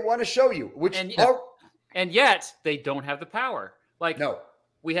data that they want to show you, and yet they don't have the power. Like, no,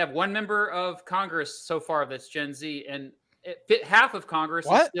 we have one member of Congress so far that's Gen Z, and half of Congress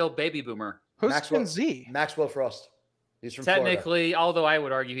is still baby boomer. Who's Gen Z? Maxwell Frost. He's from technically, Florida. Although I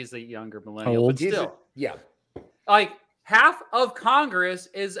would argue he's the younger millennial, but still, yeah. Like half of Congress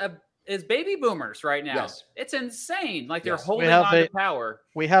is baby boomers right now. Yes. It's insane. Like they're holding on to power.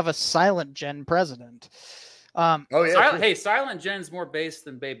 We have a silent Gen president. Oh yeah. Hey, silent Gen's more based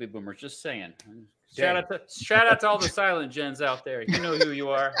than baby boomers. Just saying. Shout out to all the silent gens out there. You know who you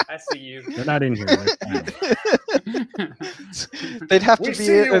are. I see you. They're not in here. They'd have to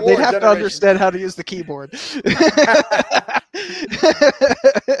they'd have to understand how to use the keyboard.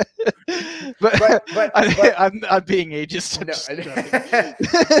 but I'm being ageist.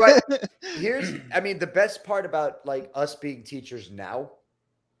 But the best part about like us being teachers now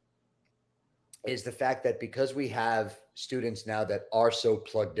is the fact that because we have students now that are so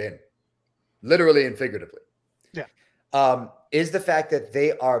plugged in, literally and figuratively, is the fact that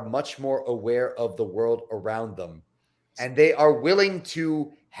they are much more aware of the world around them, and they are willing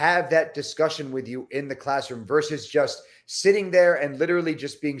to have that discussion with you in the classroom versus just sitting there and literally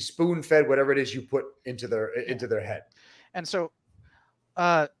just being spoon-fed whatever it is you put into their head. And so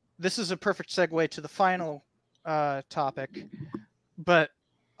this is a perfect segue to the final topic, but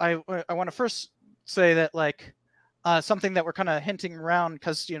I want to first say that like something that we're kind of hinting around,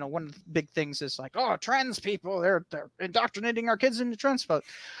 because one of the big things is like, oh, trans people, they're indoctrinating our kids into trans folk.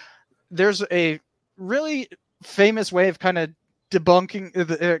 There's a really famous way of kind of debunking,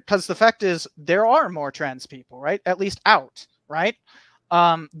 because the fact is there are more trans people, right? At least out, right?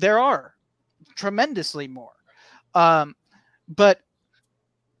 There are tremendously more. But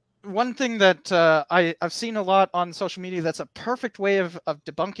one thing that I've seen a lot on social media that's a perfect way of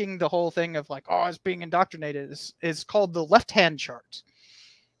debunking the whole thing of like, oh, it's being indoctrinated is called the left-hand chart.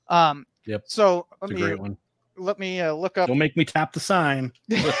 Yep. So let me look up. Don't make me tap the sign.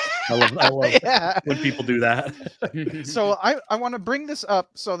 I love when people do that. So I want to bring this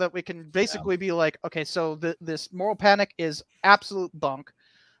up so that we can basically be like, okay, so this moral panic is absolute bunk.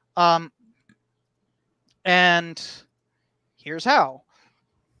 And here's how.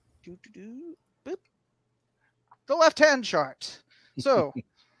 The left-hand chart. So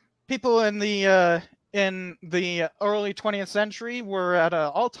people in the early 20th century were at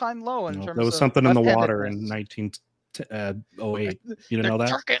an all-time low in terms of there was something in the water in 1908. You didn't know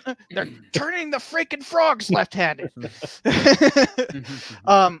that? They're turning the freaking frogs left-handed.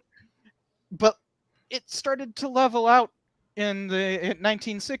 But it started to level out in the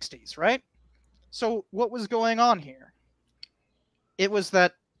 1960s, right? So what was going on here? It was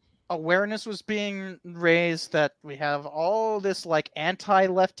that awareness was being raised that we have all this like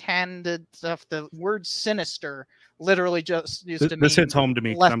anti-left-handed stuff. The word sinister literally just used to mean this hits home to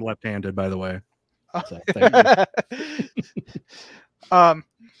me because I'm left-handed, by the way. So,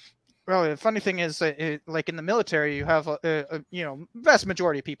 well, the funny thing is, like in the military, you have vast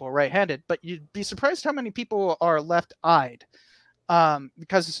majority of people are right-handed, but you'd be surprised how many people are left-eyed.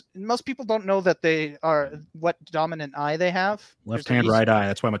 Because most people don't know that they are what dominant eye they have. Left hand, right eye.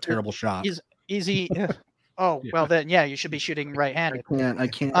 That's why I'm a terrible shot. Easy. Oh, well then, yeah, you should be shooting right-handed. I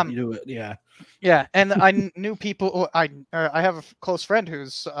can't do it. Yeah. Yeah, and I knew people. I have a close friend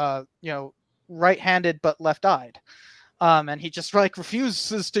who's right-handed but left-eyed. And he just like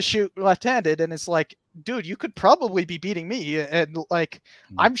refuses to shoot left-handed, and it's like, dude, you could probably be beating me, and like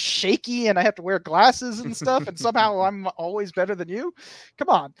I'm shaky and I have to wear glasses and stuff, and somehow I'm always better than you. Come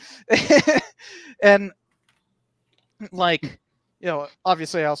on. And like,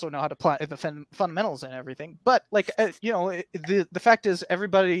 obviously I also know how to apply the fundamentals and everything, but like the fact is,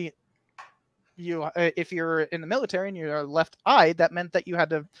 everybody, if you're in the military and you're left-eyed, that meant that you had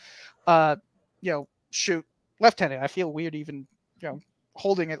to shoot left-handed. I feel weird even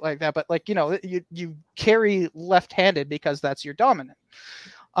holding it like that, but like, you carry left-handed because that's your dominant.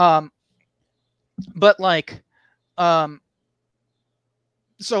 But like,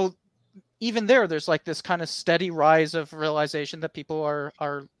 so even there's like this kind of steady rise of realization that people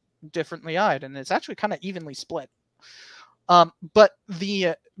are differently eyed, and it's actually kind of evenly split. But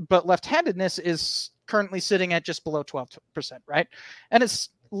left-handedness is currently sitting at just below 12%, right? And it's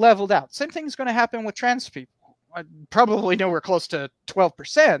leveled out. Same thing is going to happen with trans people. Probably nowhere close to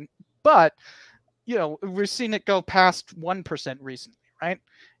 12%, but we're seeing it go past 1% recently, right?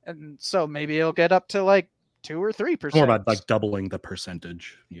 And so maybe it'll get up to like 2 or 3%. More about like doubling the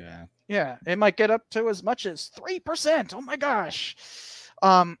percentage. Yeah, it might get up to as much as 3%. Oh my gosh.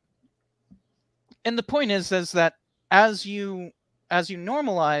 And the point is that as you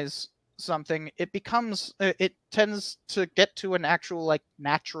normalize something, it tends to get to an actual like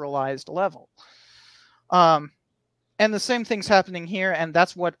naturalized level. And the same thing's happening here, and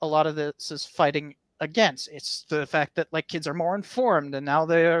that's what a lot of this is fighting against. It's the fact that like kids are more informed, and now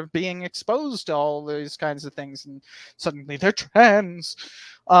they're being exposed to all these kinds of things, and suddenly they're trans.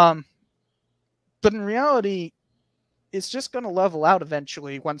 But in reality, it's just going to level out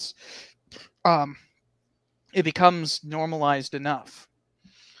eventually once it becomes normalized enough.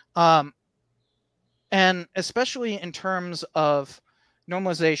 And especially in terms of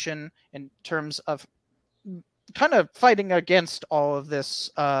normalization, in terms of kind of fighting against all of this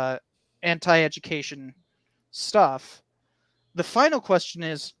anti-education stuff, the final question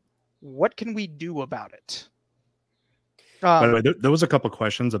is, what can we do about it? By the way, there was a couple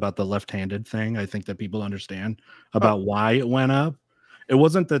questions about the left-handed thing. I think that people understand about why it went up. It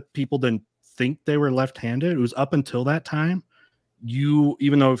wasn't that people didn't think they were left-handed. It was up until that time.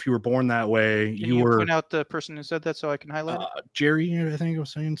 Even though if you were born that way, Can you point out the person who said that so I can highlight it? Jerry, I think,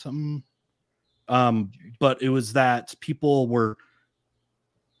 was saying something. But it was that people were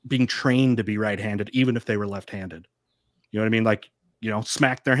being trained to be right-handed, even if they were left-handed. You know what I mean? Like,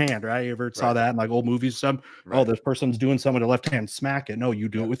 smack their hand, right? You ever saw that in like old movies? Oh, this person's doing something with their left hand, smack it. No, you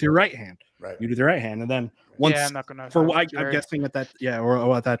do it with your right hand. Right. You do the right hand, and then once I'm not gonna. I'm guessing at that,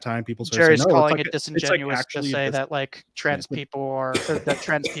 or at that time, people started Jerry's saying, calling it disingenuous to say that like trans people are that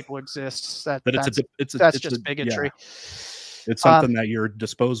trans people exist. That's just bigotry. Yeah. It's something that you're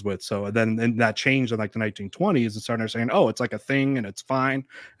disposed with. So then that changed in like the 1920s and started saying, oh, it's like a thing and it's fine.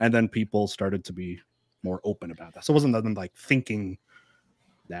 And then people started to be more open about that. So it wasn't them like thinking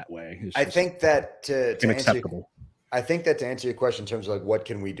that way. I think that to answer your question in terms of like what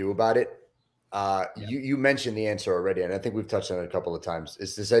can we do about it, you mentioned the answer already, and I think we've touched on it a couple of times.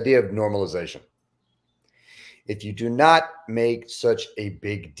 It's this idea of normalization. If you do not make such a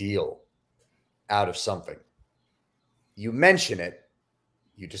big deal out of something, you mention it,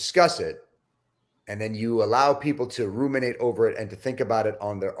 you discuss it, and then you allow people to ruminate over it and to think about it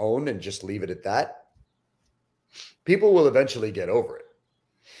on their own and just leave it at that, people will eventually get over it.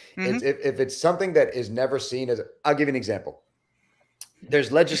 Mm-hmm. If it's something that is never seen as, I'll give you an example.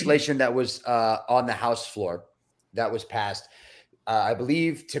 There's legislation that was on the House floor that was passed, I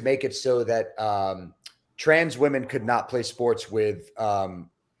believe, to make it so that trans women could not play sports with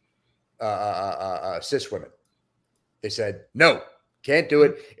cis women. They said, no, can't do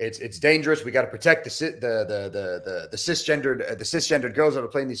it. It's dangerous. We got to protect the cisgendered girls that are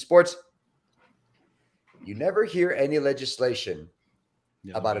playing these sports. You never hear any legislation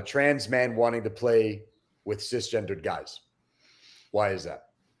about a trans man wanting to play with cisgendered guys. Why is that?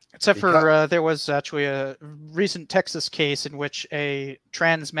 Except for there was actually a recent Texas case in which a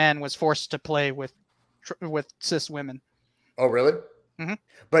trans man was forced to play with cis women. Oh, really? Mm-hmm.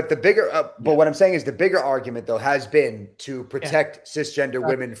 But the bigger, but what I'm saying is the bigger argument though has been to protect cisgender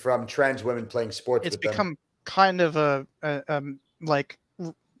women from trans women playing sports. It's become kind of like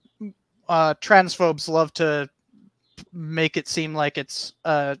transphobes love to make it seem like it's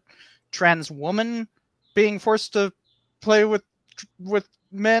a trans woman being forced to play with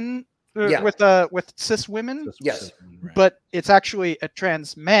men, with cis women. Yes, but it's actually a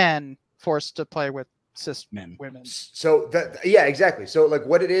trans man forced to play with cis women. So exactly. So like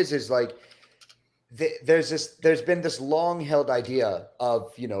what it is like there's been this long held idea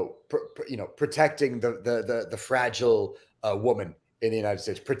of protecting the fragile woman in the United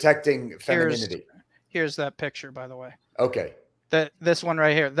States, protecting femininity. Here's that picture, by the way. Okay. This one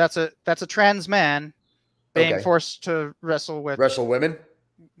right here. That's a trans man being forced to wrestle women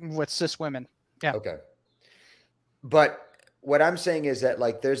with cis women. Yeah. Okay. But what I'm saying is that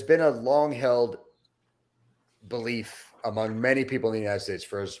like there's been a long held belief among many people in the United States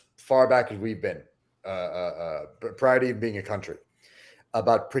for as far back as we've been, prior to even being a country,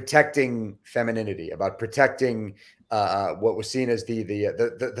 about protecting femininity, about protecting what was seen as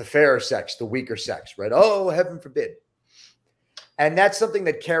the fairer sex, the weaker sex, right? Oh, heaven forbid. And that's something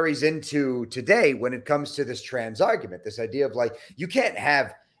that carries into today when it comes to this trans argument, this idea of like, you can't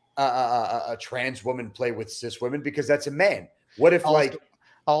have a trans woman play with cis women because that's a man. What if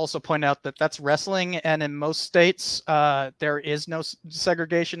I'll also point out that that's wrestling, and in most states, there is no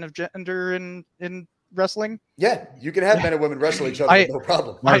segregation of gender in wrestling. Yeah, you can have men and women wrestle each other, no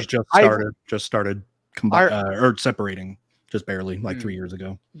problem. Ours just started or separating just barely, like 3 years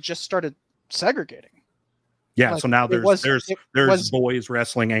ago. Just started segregating. Yeah, so now there's boys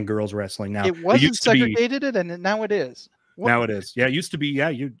wrestling and girls wrestling now. It wasn't segregated, and now it is. Now it is. Yeah, it used to be.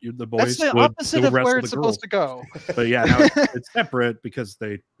 Yeah, the boys. That's the opposite of where it's supposed to go. But yeah, now it's separate because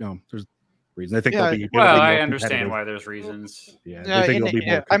there's reason. I think they'll be. Well, I understand why there's reasons. Yeah, I think it'll be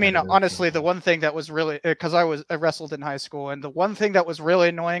more I mean, honestly, the one thing that was really, because I wrestled in high school, and the one thing that was really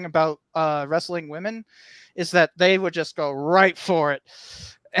annoying about wrestling women is that they would just go right for it.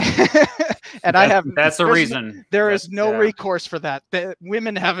 And that's the reason. There is no recourse for that.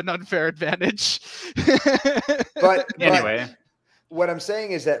 Women have an unfair advantage. but anyway, what I'm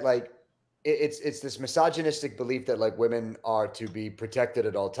saying is that like it's this misogynistic belief that like women are to be protected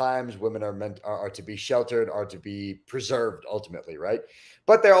at all times. Women are to be sheltered, are to be preserved ultimately, right?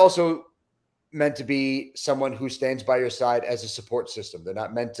 But they're also meant to be someone who stands by your side as a support system. They're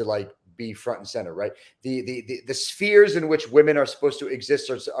not meant to like be front and center, right? The spheres in which women are supposed to exist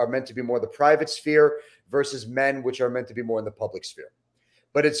are meant to be more the private sphere versus men, which are meant to be more in the public sphere.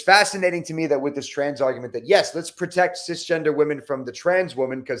 But it's fascinating to me that with this trans argument that, yes, let's protect cisgender women from the trans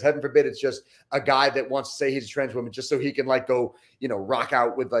woman, because heaven forbid it's just a guy that wants to say he's a trans woman just so he can like go, rock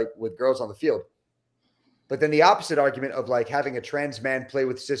out with girls on the field. But then the opposite argument of like having a trans man play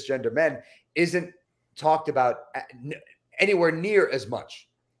with cisgender men isn't talked about anywhere near as much.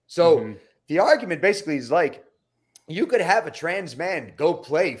 So the argument basically is like, you could have a trans man go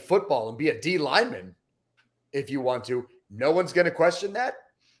play football and be a D lineman if you want to. No one's going to question that.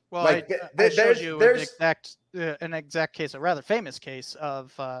 Well, like, I showed you an exact case, a rather famous case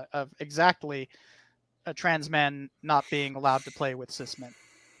of exactly a trans man not being allowed to play with cis men.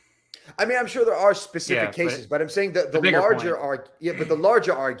 I mean, I'm sure there are specific cases, but I'm saying that the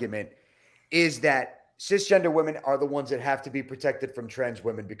larger argument is that cisgender women are the ones that have to be protected from trans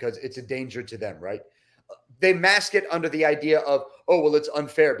women because it's a danger to them, right? They mask it under the idea of, oh, well, it's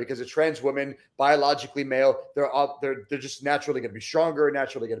unfair because a trans woman, biologically male, they're just naturally going to be stronger,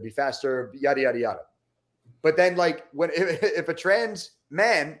 naturally going to be faster, yada, yada, yada. But then like if a trans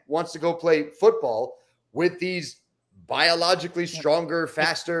man wants to go play football with these biologically stronger,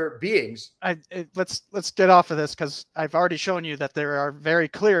 faster beings. Let's get off of this because I've already shown you that there are very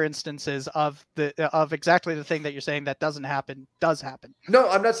clear instances of exactly the thing that you're saying that doesn't happen does happen. No,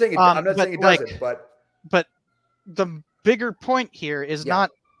 I'm not saying it. I'm not saying it doesn't. But the bigger point here is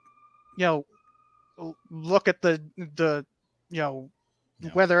not, look at the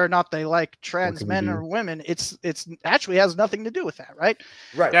whether or not they like trans men or women. It's actually has nothing to do with that, right?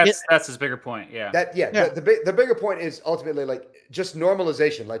 Right. That's his bigger point. Yeah. The bigger point is ultimately like just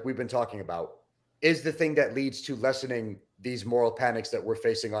normalization, like we've been talking about, is the thing that leads to lessening these moral panics that we're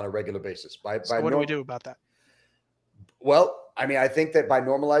facing on a regular basis. What do we do about that? Well, I mean, I think that by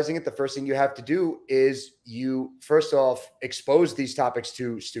normalizing it, the first thing you have to do is you first off expose these topics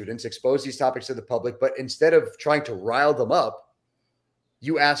to students, expose these topics to the public, but instead of trying to rile them up,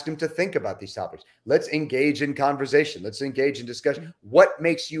 you ask them to think about these topics. Let's engage in conversation. Let's engage in discussion. What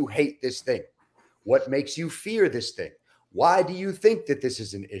makes you hate this thing? What makes you fear this thing? Why do you think that this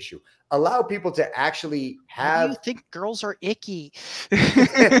is an issue? Allow people to actually have... Why do you think girls are icky?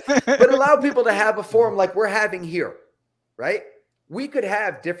 But allow people to have a forum like we're having here, right? We could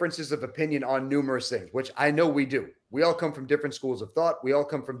have differences of opinion on numerous things, which I know we do. We all come from different schools of thought. We all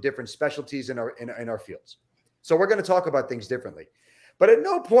come from different specialties in our fields. So we're going to talk about things differently. But at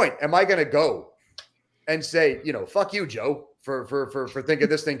no point am I going to go and say, fuck you, Joe, for thinking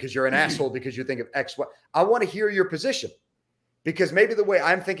this thing because you're an asshole because you think of X, Y. I want to hear your position because maybe the way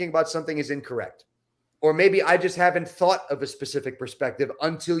I'm thinking about something is incorrect. Or maybe I just haven't thought of a specific perspective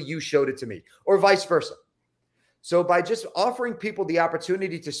until you showed it to me, or vice versa. So by just offering people the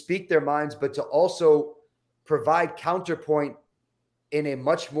opportunity to speak their minds, but to also provide counterpoint in a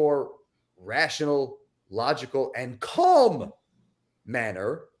much more rational, logical, and calm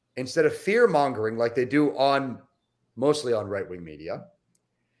manner, instead of fear-mongering like they do mostly on right-wing media,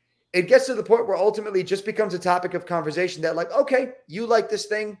 it gets to the point where ultimately it just becomes a topic of conversation that like, okay, you like this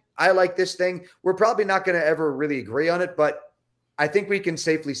thing, I like this thing. We're probably not going to ever really agree on it, but I think we can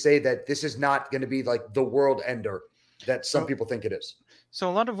safely say that this is not going to be like the world ender that some people think it is. So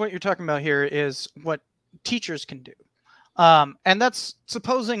a lot of what you're talking about here is what teachers can do. And that's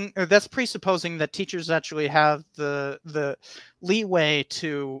presupposing that teachers actually have the leeway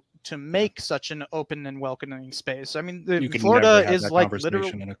to make such an open and welcoming space. I mean, Florida is like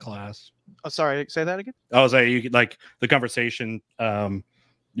literally in a class. Oh, sorry, say that again. I was like, you could, like the conversation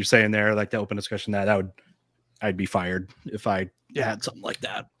you're saying there, like the open discussion, I'd be fired if I had something like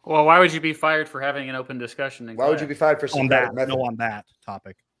that. Well, why would you be fired for having an open discussion? Why would you be fired for on that? No, on that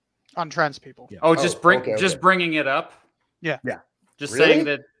topic. On trans people. Yeah. Oh, just bringing it up. Yeah. Just Really?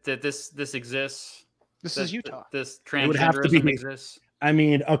 saying that this exists. This is Utah. This It would have to be- transgenderism exists. I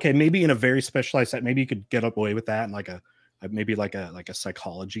mean, okay, maybe in a very specialized set, maybe you could get away with that in like a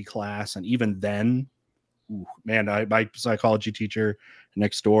psychology class, and even then, man, my psychology teacher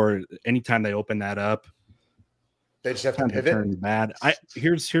next door, anytime they open that up, They just have to time to turn pivot. bad.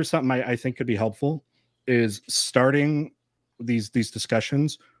 Here's something I think could be helpful is starting these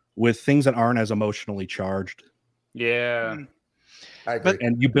discussions with things that aren't as emotionally charged. Yeah, I agree.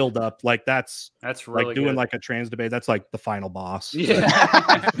 And you build up, like that's really like doing good. like a trans debate. That's like the final boss. Yeah.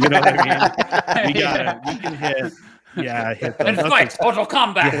 You know what I mean? You can hit. Yeah, hit And those. fight, total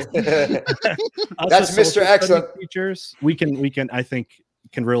combat. That's Mr. Excellent. Teachers, we can I think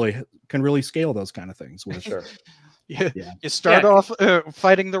can really scale those kind of things with. Sure. You start off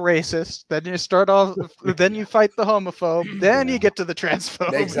fighting the racist, then you start off, then you fight the homophobe, then you get to the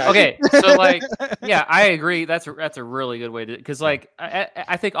transphobe. Exactly. Okay, so like, yeah, I agree. That's a really good way to, because like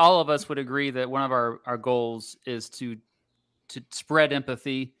I think all of us would agree that one of our goals is to spread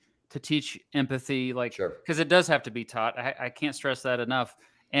empathy, to teach empathy, like because it does have to be taught. I can't stress that enough.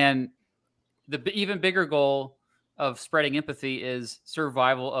 And the even bigger goal of spreading empathy is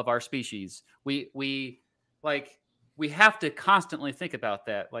survival of our species. We have to constantly think about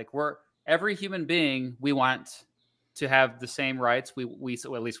that. Like every human being, we want to have the same rights.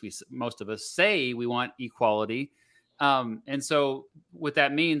 Most of us say we want equality. And so what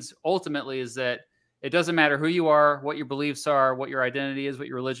that means ultimately is that it doesn't matter who you are, what your beliefs are, what your identity is, what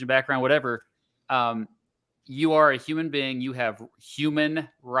your religion, background, whatever. You are a human being. You have human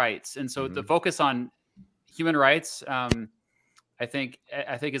rights. And so the focus on human rights, I think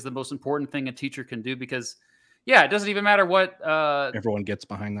is the most important thing a teacher can do, because it doesn't even matter what everyone gets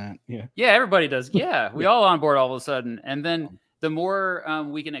behind that. Yeah, everybody does. Yeah, we all on board all of a sudden. And then the more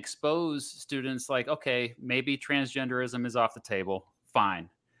we can expose students, like, okay, maybe transgenderism is off the table, fine,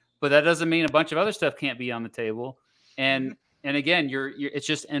 but that doesn't mean a bunch of other stuff can't be on the table. And again, it's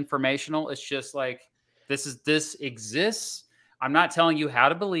just informational. It's just like this exists. I'm not telling you how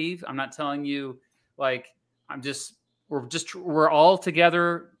to believe. I'm not telling you we're all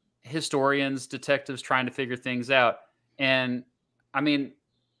together, historians, detectives, trying to figure things out. And I mean,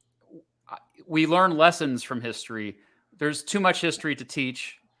 we learn lessons from history. There's too much history to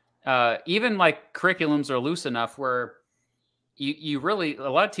teach. Even like curriculums are loose enough where a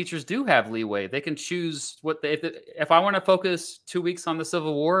lot of teachers do have leeway. They can choose if I want to focus 2 weeks on the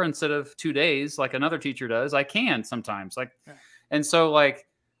Civil War instead of 2 days, like another teacher does, I can sometimes. And so like,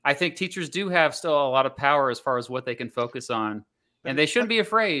 I think teachers do have still a lot of power as far as what they can focus on, and they shouldn't be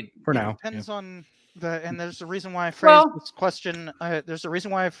afraid. For now, depends on and there's a reason why I phrased this question. There's a reason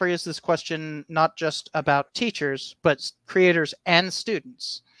why I phrased this question not just about teachers, but creators and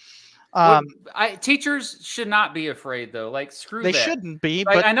students. Teachers should not be afraid, though. Like, screw they that. Shouldn't be.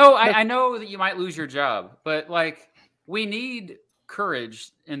 Like, but I know that you might lose your job, but like, we need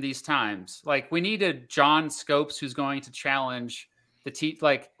courage in these times. Like, we need a John Scopes who's going to challenge the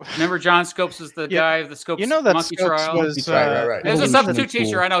like, remember John Scopes was the guy of the Scopes monkey Scopes trial? Was, right. He was a substitute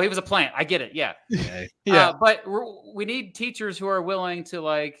teacher. I know he was a plant. I get it. Yeah. Yeah. But we need teachers who are willing to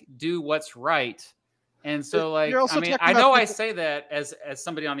like do what's right. And so like, I mean, I know I say that as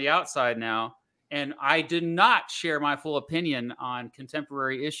somebody on the outside now, and I did not share my full opinion on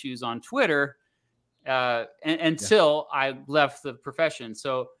contemporary issues on Twitter until I left the profession.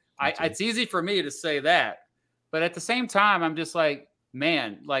 So it's easy for me to say that. But at the same time, I'm just like,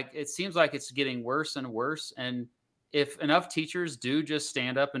 man, like it seems like it's getting worse and worse. And if enough teachers do just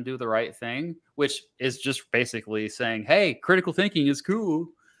stand up and do the right thing, which is just basically saying, hey, critical thinking is cool,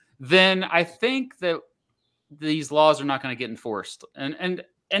 then I think that these laws are not going to get enforced. And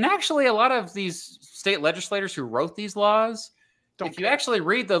actually, a lot of these state legislators who wrote these laws, if you actually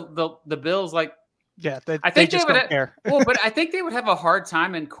read the bills, like, I think they would care. Well, but I think they would have a hard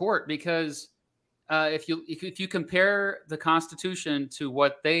time in court because if you compare the Constitution to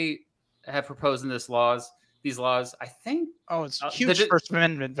what they have proposed in these laws, I think it's huge First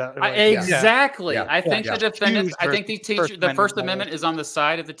Amendment. Exactly. Yeah. I think the defendants. I think the First Amendment is on the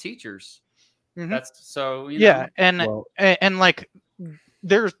side of the teachers. That's so. And like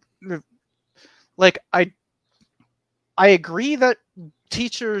there's like I agree that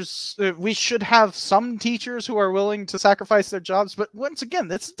teachers, we should have some teachers who are willing to sacrifice their jobs, but once again,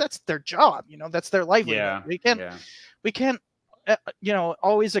 that's their job, you know, that's their livelihood. Yeah. We can't you know,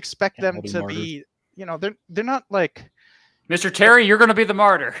 always expect Can't them all be to martyrs. be, you know, they're not like, Mr. Terry, you're going to be the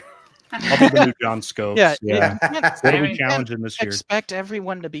martyr. I'll be the new John Scopes. yeah. What are we Sammy? challenging this year? Expect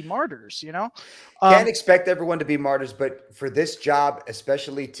everyone to be martyrs, you know. Can't expect everyone to be martyrs, but for this job,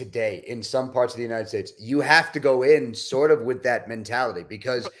 especially today in some parts of the United States, you have to go in sort of with that mentality,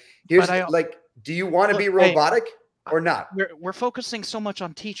 because here's like, do you want to be robotic or not? We're focusing so much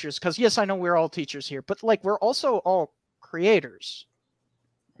on teachers because, yes, I know we're all teachers here, but like, we're also all creators.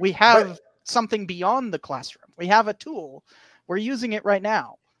 We have something beyond the classroom. We have a tool. We're using it right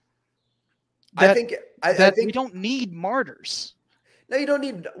now. I think we don't need martyrs. No, you don't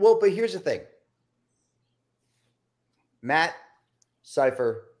need. Well, but here's the thing. Matt,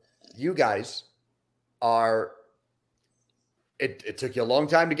 Cypher, you guys are. It took you a long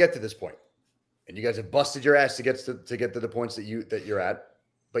time to get to this point, and you guys have busted your ass to get to the points that you're at.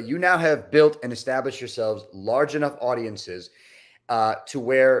 But you now have built and established yourselves large enough audiences to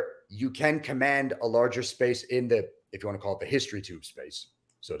where you can command a larger space in the, if you want to call it the HistoryTube space,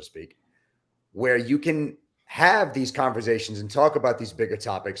 so to speak, where you can have these conversations and talk about these bigger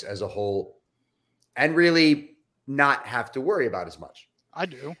topics as a whole and really not have to worry about as much. I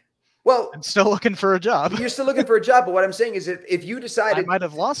do. Well, I'm still looking for a job. You're still looking for a job, but what I'm saying is if you decided... I might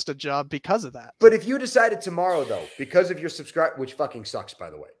have lost a job because of that. But if you decided tomorrow, though, because of your subscribe, which fucking sucks, by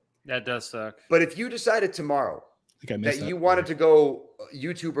the way. That does suck. But if you decided tomorrow that you wanted to go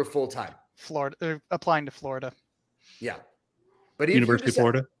YouTuber full-time. Florida, applying to Florida. Yeah. But if University of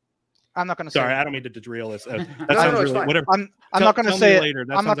Florida? I'm not going to say. Sorry, I don't mean to derail this. That No, sounds it's really, fine. whatever. I'm not going to say it. Later.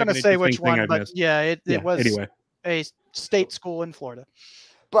 I'm not going to say which one, but missed. yeah, it was anyway. a state school in Florida.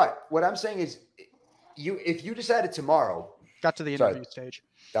 But what I'm saying is, if you decided tomorrow, got to the interview stage.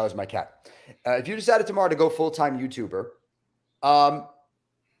 That was my cat. If you decided tomorrow to go full-time YouTuber,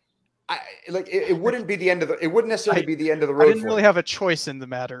 it wouldn't be the end of the. It wouldn't necessarily be the end of the road. I didn't really have a choice in the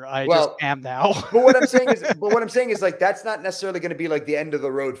matter. I just am now. But what I'm saying is, like, that's not necessarily going to be like the end of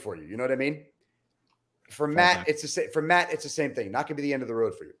the road for you. You know what I mean? For Matt, it's the same thing. Not going to be the end of the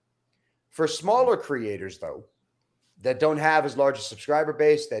road for you. For smaller creators, though, that don't have as large a subscriber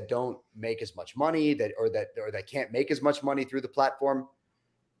base, that don't make as much money, that can't make as much money through the platform,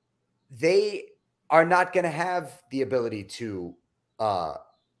 they are not going to have the ability to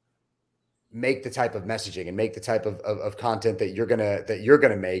make the type of messaging and make the type of content that you're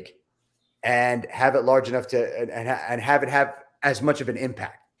gonna make, and have it large enough to and have it have as much of an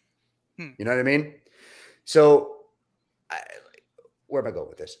impact. You know what I mean? So, where am I going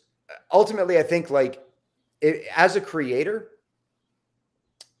with this? Ultimately, I think as a creator,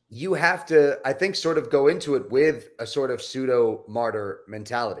 you have to, I think, sort of go into it with a sort of pseudo martyr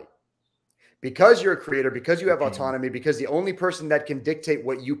mentality. Because you're a creator, because you have autonomy, because the only person that can dictate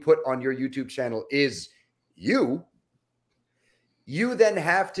what you put on your YouTube channel is you then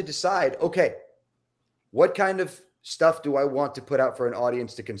have to decide, okay, what kind of stuff do I want to put out for an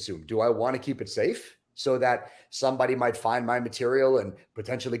audience to consume? Do I want to keep it safe so that somebody might find my material and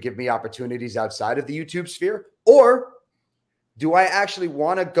potentially give me opportunities outside of the YouTube sphere? Or do I actually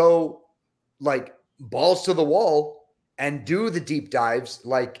want to go like balls to the wall and do the deep dives,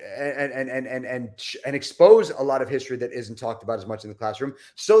 and expose a lot of history that isn't talked about as much in the classroom,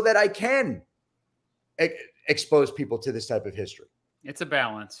 so that I can expose people to this type of history? It's a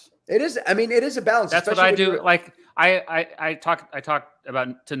balance. It is. I mean, it is a balance. That's what I do. Like I talk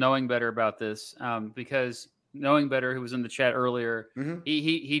about to Knowing Better about this, because Knowing Better, who was in the chat earlier,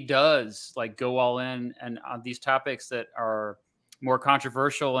 he does like go all in and on these topics that are more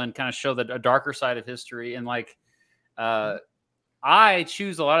controversial and kind of show a darker side of history. And like, I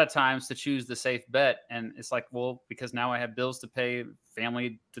choose a lot of times to choose the safe bet. And it's like, well, because now I have bills to pay,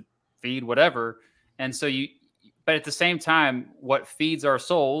 family to feed, whatever. And so but at the same time, what feeds our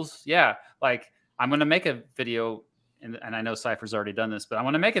souls? Yeah. Like, I'm going to make a video, and I know Cypher's already done this, but I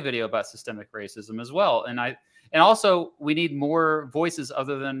want to make a video about systemic racism as well. And also we need more voices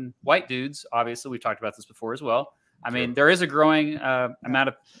other than white dudes. Obviously, we've talked about this before as well. I mean, there is a growing amount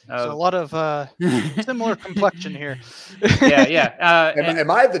of... There's a lot of similar complexion here. Yeah. Am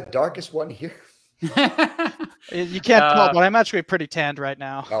I the darkest one here? You can't tell, but I'm actually pretty tanned right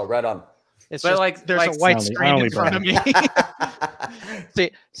now. Oh, right on. It's just like there's a white screen in front of me.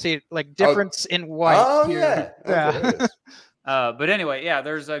 see, like difference in white. Oh, here. yeah. But anyway, yeah,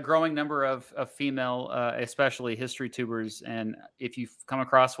 there's a growing number of female, especially HistoryTubers. And if you come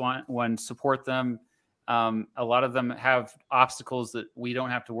across one, support them. A lot of them have obstacles that we don't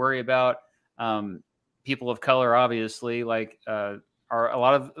have to worry about. People of color, obviously, like are a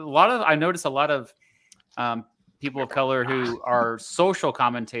lot of I notice a lot of people of color who are social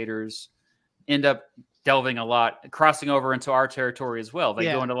commentators end up delving a lot, crossing over into our territory as well. They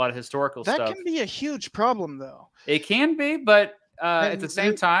go into a lot of historical stuff. That can be a huge problem, though. It can be, but at the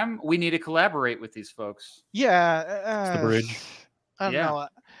same time, we need to collaborate with these folks. Yeah, it's the bridge. I don't know.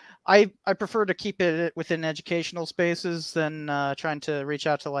 I prefer to keep it within educational spaces than trying to reach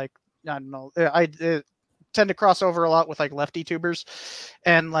out to, like, I don't know. I tend to cross over a lot with like lefty tubers,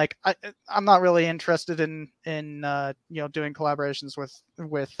 and like I'm not really interested in doing collaborations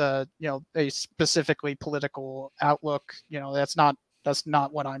with a specifically political outlook. That's not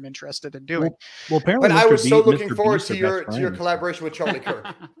what I'm interested in doing. Well, apparently, but Mr. I was so Mr. looking Beast forward are to your best friends. collaboration with Charlie Kirk.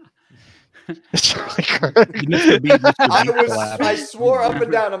 Charlie Kirk. I swore up and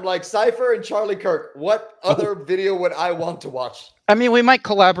down. I'm like, Cypher and Charlie Kirk. What other video would I want to watch? I mean, we might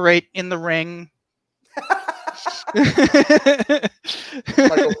collaborate in the ring.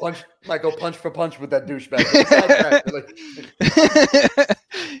 Michael punch for punch with that douchebag.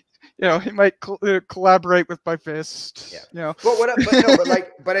 He might collaborate with my fist. Yeah.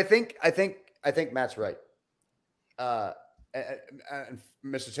 But I think Matt's right. And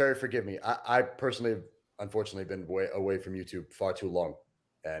Mr. Terry, forgive me. I personally have unfortunately been away from YouTube far too long.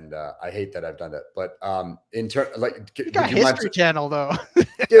 And I hate that I've done that. But in turn, like, you got History Channel though,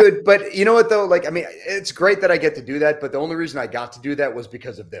 dude. But you know what though? Like, I mean, it's great that I get to do that. But the only reason I got to do that was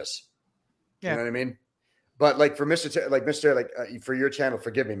because of this. Yeah. You know what I mean? But like for for your channel,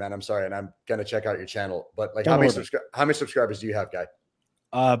 forgive me, man. I'm sorry, and I'm gonna check out your channel. But like, how many subscribers do you have, guy?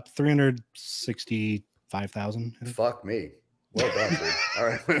 365,000. Fuck me. Well done, dude. All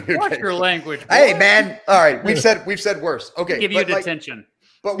right. Watch your language. Hey, man. All right. We've said worse. Okay. Give you detention.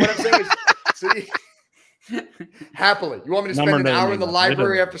 But what I'm saying is, happily, you want me to spend an hour in the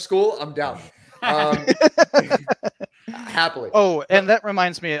library after school? I'm down. Happily. Oh, and that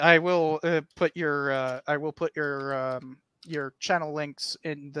reminds me, I will put your channel links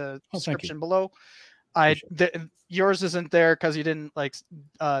in the description below. Yours isn't there because you didn't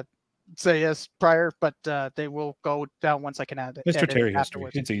say yes prior, but they will go down once I can add it. Mr. Terry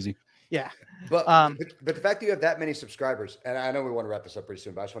afterwards. It's easy. Yeah. But the fact that you have that many subscribers, and I know we want to wrap this up pretty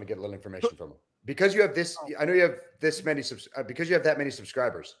soon, but I just want to get a little information from them. Because you have this, I know you have this many because you have that many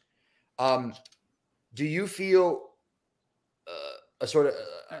subscribers. Do you feel a sort of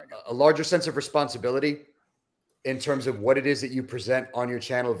a larger sense of responsibility in terms of what it is that you present on your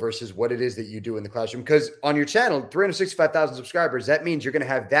channel versus what it is that you do in the classroom? Because on your channel, 365,000 subscribers, that means you're going to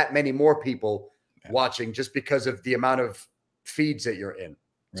have that many more people watching just because of the amount of feeds that you're in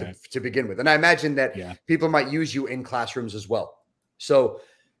to begin with. And I imagine that people might use you in classrooms as well. So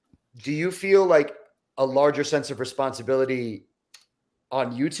do you feel like a larger sense of responsibility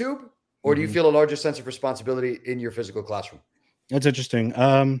on YouTube, or do you feel a larger sense of responsibility in your physical classroom? That's interesting.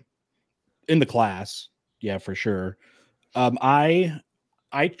 In the class, yeah, for sure. I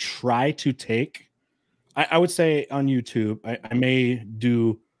try to take, I would say on YouTube, I may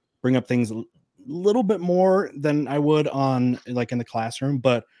bring up things a little bit more than I would on like in the classroom,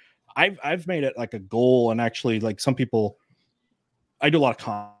 but I've made it like a goal. And actually, like some people, I do a lot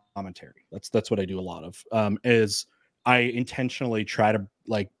of commentary. That's what I do a lot of, is I intentionally try to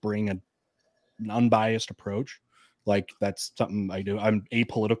like bring an unbiased approach. Like that's something I do. I'm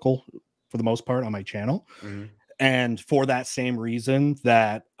apolitical for the most part on my channel. And for that same reason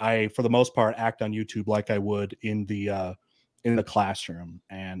that I, for the most part, act on YouTube like I would in the classroom.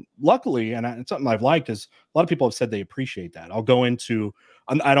 And luckily, and it's something I've liked, is a lot of people have said they appreciate that. I'll go into,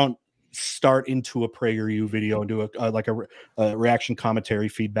 I don't start into a PragerU video and do a reaction commentary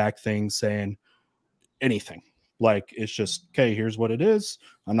feedback thing saying anything. Like, it's just, okay, here's what it is.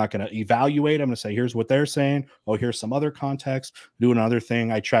 I'm not going to evaluate. I'm going to say, here's what they're saying. Oh, here's some other context. Do another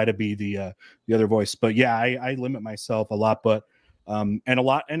thing. I try to be the other voice. But yeah, I limit myself a lot. But and a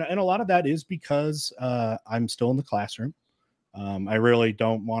lot of that is because I'm still in the classroom. I really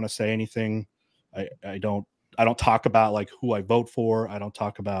don't want to say anything. I don't talk about like who I vote for. I don't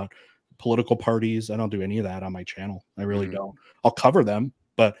talk about political parties. I don't do any of that on my channel. I really don't. I'll cover them,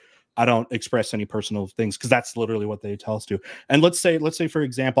 but I don't express any personal things because that's literally what they tell us to. And let's say for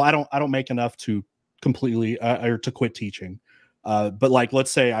example, I don't make enough to completely or to quit teaching. But like,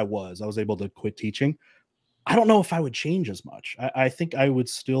 let's say I was able to quit teaching. I don't know if I would change as much. I think I would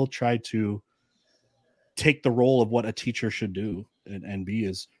still try to take the role of what a teacher should do and be,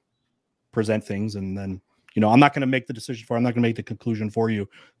 is present things. And then, I'm not going to make the decision I'm not going to make the conclusion for you.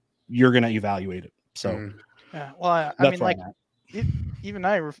 You're going to evaluate it. So, yeah, well, I mean, like, even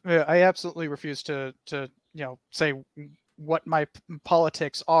I absolutely refuse to say what my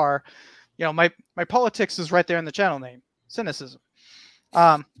politics are, you know, my politics is right there in the channel name, cynicism.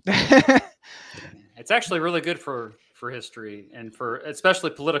 It's actually really good for history and for especially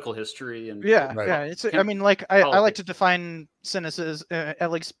political history and yeah, Right. yeah. It's I mean, like I like politics. to define cynicism,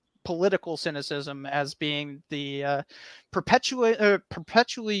 at least political cynicism, as being the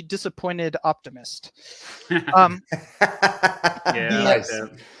perpetually disappointed optimist. Yeah, Nice.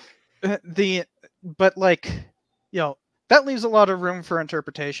 But like, you know, that leaves a lot of room for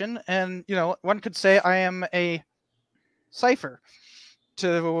interpretation, and you know, one could say I am a cipher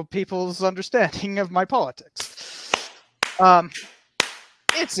to people's understanding of my politics.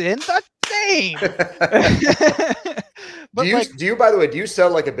 It's in the name. But do you, by the way, do you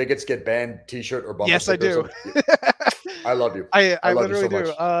sell like a bigots get banned T-shirt or bumper? Yes, I do. I love you. I love literally you so do.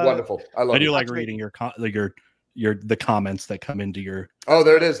 much. Wonderful. I love I do you. like reading the comments that come into your. Oh,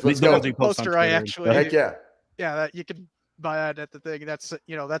 there it is. Let's go. The poster I actually. Heck yeah. Yeah, that you can buy that at the thing. That's,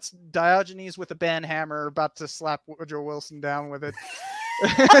 you know, that's Diogenes with a band hammer about to slap Woodrow Wilson down with it.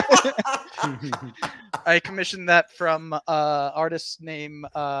 I commissioned that from artist named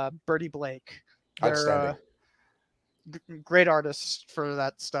Bertie Blake. They're Outstanding. great artists for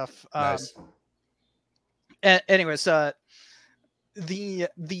that stuff. Nice. Anyways,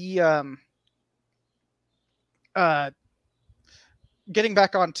 getting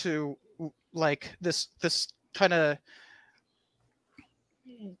back onto like this kind of,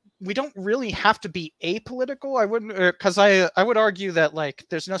 we don't really have to be apolitical. I wouldn't, because I would argue that like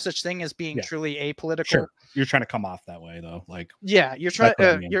there's no such thing as being truly apolitical. Sure, you're trying to come off that way though. Like, yeah, you're trying.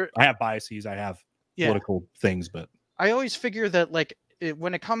 I have biases. I have political things, but I always figure that like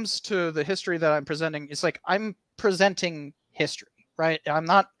when it comes to the history that I'm presenting, it's like I'm presenting history, right? I'm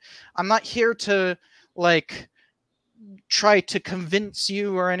not here to like try to convince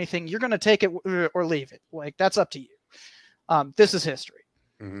you or anything. You're gonna take it or leave it. Like that's up to you. This is history.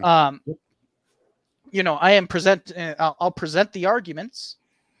 Mm-hmm. You know, I'll present the arguments,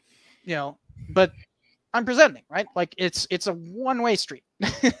 you know, but I'm presenting, right? Like it's a one-way street.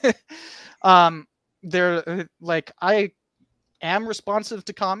 There, like I am responsive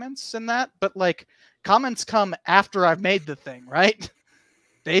to comments and that, but like comments come after I've made the thing, right?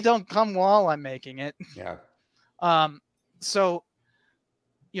 They don't come while I'm making it. Yeah. So,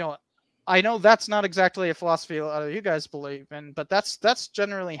 you know, I know that's not exactly a philosophy a lot of you guys believe in, but that's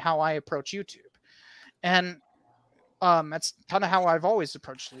generally how I approach YouTube. And that's kind of how I've always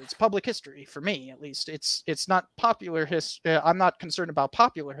approached it. It's public history for me, at least. It's not popular history. I'm not concerned about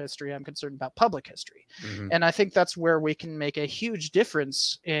popular history. I'm concerned about public history. Mm-hmm. And I think that's where we can make a huge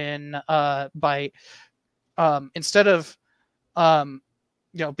difference in by instead of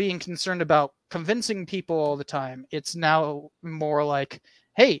you know, being concerned about convincing people all the time. It's now more like,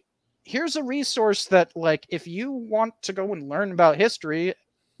 hey, here's a resource that like if you want to go and learn about history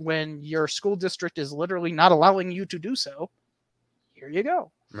when your school district is literally not allowing you to do so, here you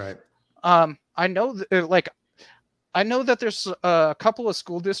go. Right. I know that there's a couple of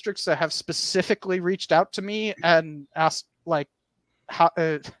school districts that have specifically reached out to me and asked like how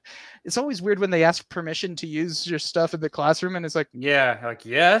it's always weird when they ask permission to use your stuff in the classroom, and it's like, yeah, like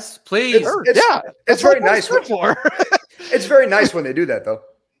yes, please. It's very nice. It's very nice when they do that, though.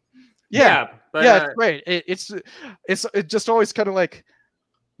 Yeah, but, yeah, it's great. It's just always kind of like,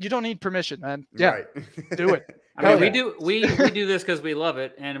 you don't need permission, man. Yeah, Right. do it. I mean, we do this because we love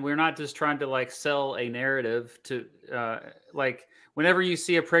it, and we're not just trying to like sell a narrative to like whenever you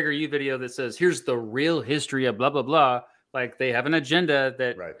see a PragerU video that says here's the real history of blah blah blah, like they have an agenda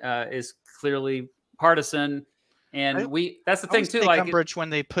that is clearly partisan, and that's the thing too. Like umbrage when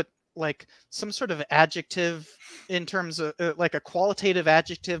they put like some sort of adjective in terms of like a qualitative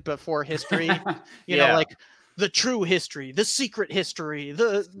adjective before history, you know, like the true history, the secret history,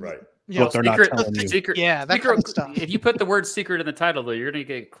 the you know, they're not telling you. Secret, yeah, that kind of stuff. If you put the word secret in the title, though, you're gonna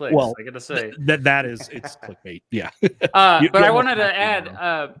get clicks. Well, I gotta say it's clickbait. Yeah. But I wanted to add,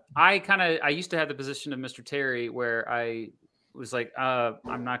 I used to have the position of Mr. Terry where I was like,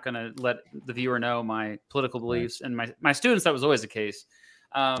 I'm not gonna let the viewer know my political beliefs, and my students, that was always the case.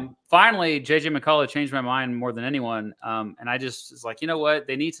 Finally, JJ McCullough changed my mind more than anyone, and I just was like, you know what,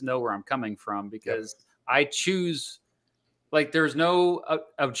 they need to know where I'm coming from, because I choose. Like, there's no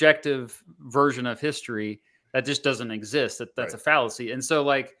objective version of history that just doesn't exist. That's a fallacy. And so,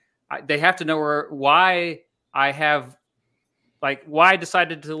 like, they have to know why I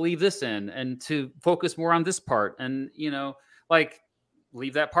decided to leave this in and to focus more on this part, and you know, like,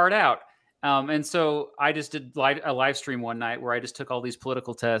 leave that part out. And so I just did a live stream one night where I just took all these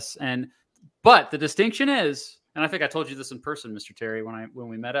political tests. But the distinction is, and I think I told you this in person, Mr. Terry, when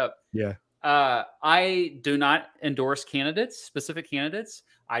we met up. Yeah. I do not endorse candidates, specific candidates.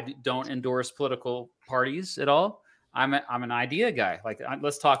 Don't endorse political parties at all. I'm an idea guy. Like,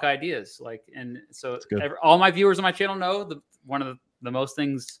 let's talk ideas. Like, and so all my viewers on my channel know one of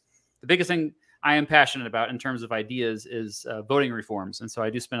the biggest thing I am passionate about in terms of ideas is voting reforms. And so I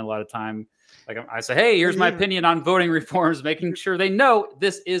do spend a lot of time. Like, I say, hey, here's my opinion on voting reforms, making sure they know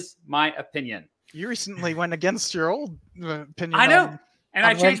this is my opinion. You recently went against your old opinion. I know. And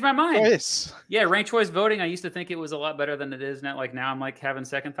I changed my mind. Choice. Yeah, ranked choice voting. I used to think it was a lot better than it is now. Like, now I'm like having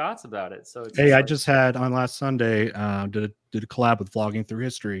second thoughts about it. So hey, I just had on last Sunday did a collab with Vlogging Through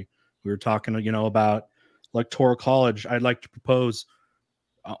History. We were talking, about electoral college. I'd like to propose.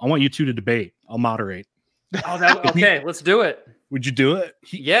 I want you two to debate. I'll moderate. Oh, okay. Let's do it. Would you do it?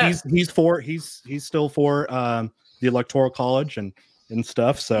 He's still for the electoral college and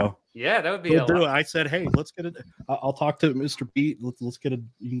stuff. So. Yeah, that would be. We'll do it. I said, hey, let's get it. I'll talk to Mr. Pete. Let's get it.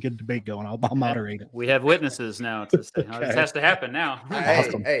 You can get a debate going. I'll moderate it. We have witnesses now. This has to happen now.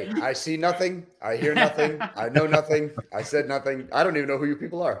 Hey, I see nothing. I hear nothing. I know nothing. I said nothing. I don't even know who you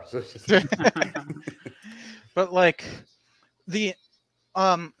people are. But like the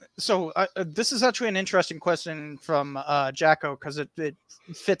this is actually an interesting question from Jacko, because it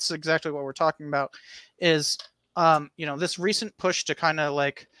fits exactly what we're talking about. Is this recent push to kind of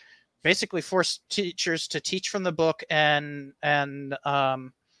like basically force teachers to teach from the book and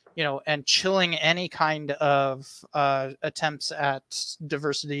chilling any kind of attempts at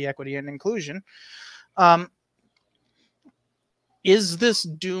diversity, equity, and inclusion. Is this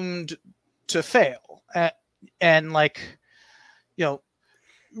doomed to fail? And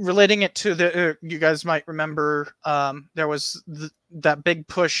relating it to the, you guys might remember, there was that big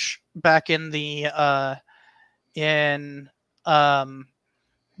push back in the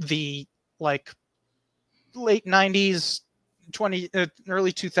late 90s,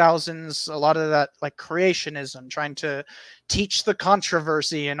 early 2000s, a lot of that like creationism, trying to teach the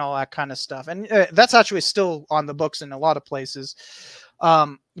controversy and all that kind of stuff. And that's actually still on the books in a lot of places.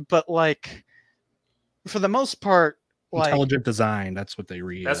 But like, for the most part, like, intelligent design, that's what they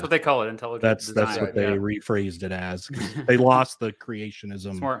read. That's what they call it, intelligent design. That's what they rephrased it as. They lost the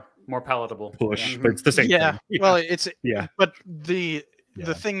creationism. It's more palatable push, but it's the same thing. Well, it's but the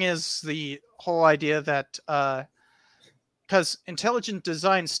thing is the whole idea that because intelligent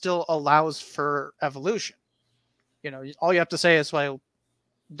design still allows for evolution. All you have to say is, well,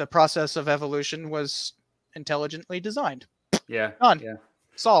 the process of evolution was intelligently designed. Yeah. Done. Yeah.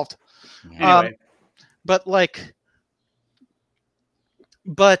 Solved. Anyway.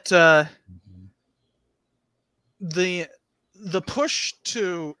 The push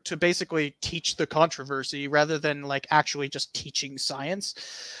to basically teach the controversy rather than like actually just teaching science,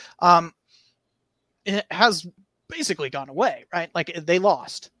 it has basically gone away, right? Like, they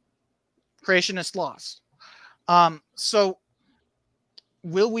lost. Creationists lost. So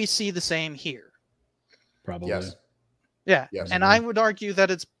will we see the same here? Probably. Yes. Yeah. Yes. And I would argue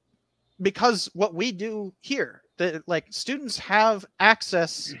that it's because what we do here, that like students have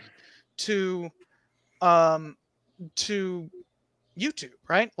access to YouTube,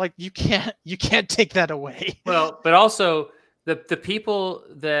 right? Like, you can't take that away. Well, but also the people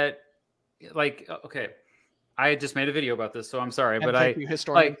that, like, okay, I just made a video about this, so I'm sorry, And but thank you,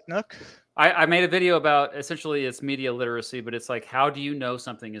 Historian Nook. I made a video about, essentially it's media literacy, but it's like, how do you know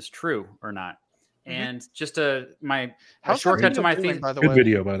something is true or not? And just my shortcut to my theme, by the Good way?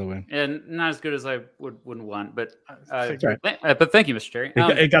 video, by the way. and not as good as I wouldn't want, but Figured. but thank you, Mr. Cherry.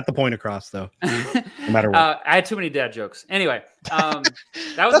 It got the point across, though. No matter what. I had too many dad jokes. Anyway, that was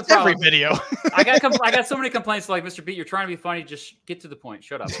That's the problem. every video. I got so many complaints, like, Mr. Pete, you're trying to be funny, just get to the point.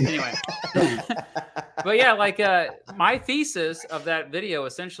 Shut up. Anyway, but yeah, like my thesis of that video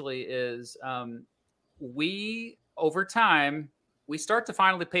essentially is we, over time, we start to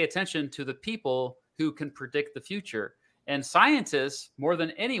finally pay attention to the people who can predict the future. And scientists, more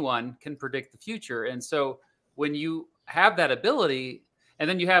than anyone, can predict the future. And so when you have that ability, and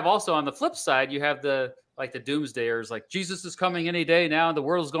then you have also on the flip side, you have the doomsdayers, like, Jesus is coming any day now, and the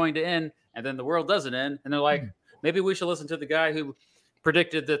world's going to end, and then the world doesn't end. And they're like, maybe we should listen to the guy who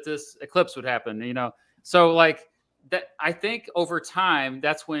predicted that this eclipse would happen, So like that, I think over time,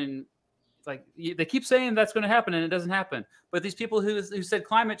 that's when, like, they keep saying that's going to happen and it doesn't happen. But these people who said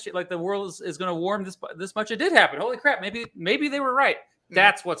climate change, like the world is going to warm this much, it did happen. Holy crap. Maybe they were right.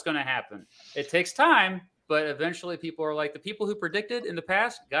 That's what's going to happen. It takes time, but eventually people are like, the people who predicted in the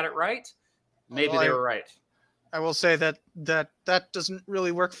past got it right. Maybe they were right. I will say that doesn't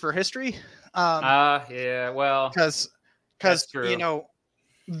really work for history. Yeah, well, because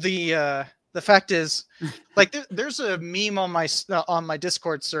the the fact is, like, there's a meme on my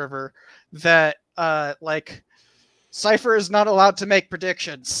Discord server that like, Cypher is not allowed to make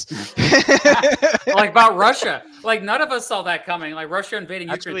predictions. Like about Russia. Like none of us saw that coming. Like Russia invading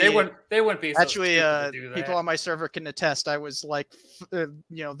Ukraine. They wouldn't be so actually stupid to do that. People on my server can attest. I was like, you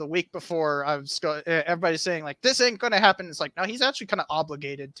know, the week before, I was everybody's saying like, this ain't gonna happen. It's like, no, he's actually kind of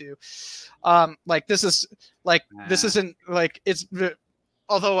obligated to. Like this is like this isn't like it's.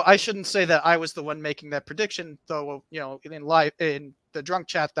 Although I shouldn't say that I was the one making that prediction, though, you know, in the drunk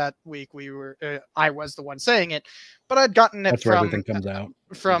chat that week, I was the one saying it, but I'd gotten it That's where everything comes out.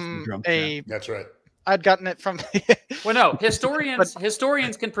 From That's right. I'd gotten it from. Well, no,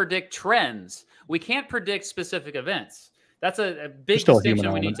 historians can predict trends. We can't predict specific events. That's a big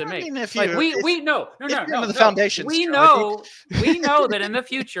distinction we need to make. I mean, we know the foundations. We know that in the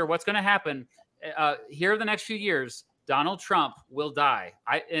future, what's going to happen here in the next few years, Donald Trump will die.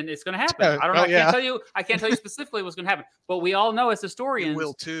 And it's going to happen. I don't know. I can't tell you specifically what's going to happen, but we all know as historians,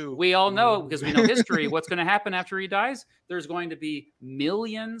 will too. We all know because we know history, what's going to happen after he dies. There's going to be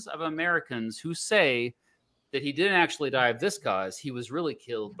millions of Americans who say that he didn't actually die of this cause. He was really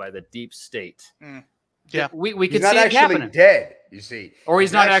killed by the deep state. Yeah, we could see it happening. Dead, you see, or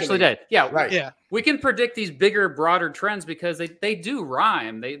he's not actually dead. Yeah, right. Yeah, we can predict these bigger, broader trends because they do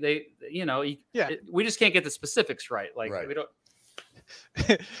rhyme. They you know, we just can't get the specifics right. Like we don't.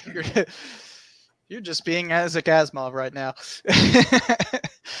 You're just being Isaac Asimov right now.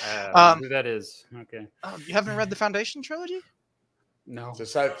 Who that is? Okay. Oh, you haven't read the Foundation trilogy? No.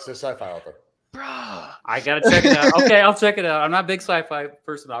 It's a sci-fi author. Bruh. I gotta check it out. Okay, I'll check it out. I'm not a big sci-fi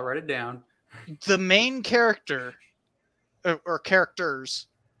person. I'll write it down. The main character or characters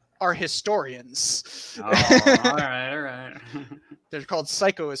are historians. Oh, all right. They're called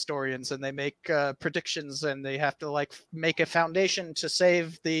psychohistorians, and they make predictions, and they have to like make a foundation to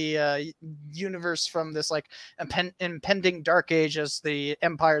save the universe from this like impending dark age as the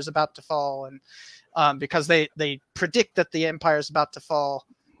empire is about to fall, and because they predict that the empire is about to fall,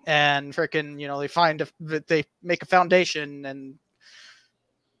 and freaking, you know, they make a foundation. And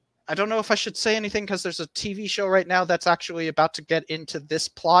I don't know if I should say anything because there's a TV show right now that's actually about to get into this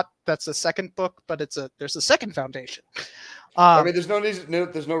plot. That's the second book, but there's a second foundation. I mean, there's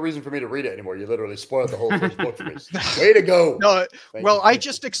no reason for me to read it anymore. You literally spoiled the whole first book for me. Way to go! No, I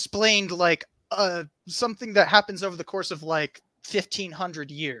just explained like something that happens over the course of like 1,500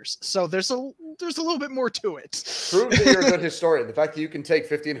 years. So there's a little bit more to it. Prove that you're a good historian. The fact that you can take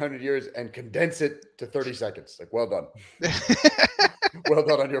 1,500 years and condense it to 30 seconds, like, well done. Well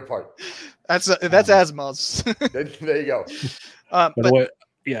done on your part. That's Asimov's. There you go.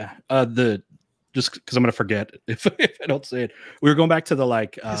 Just because I'm gonna forget if I don't say it. We were going back to the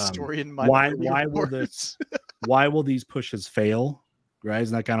like historian. Why will these pushes fail? Right?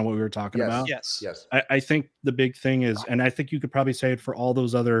 Isn't that kind of what we were talking about? Yes. I think the big thing is, and I think you could probably say it for all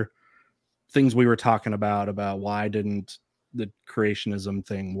those other things we were talking about why didn't the creationism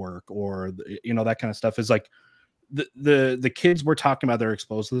thing work, or that kind of stuff, is like the kids we're talking about, they're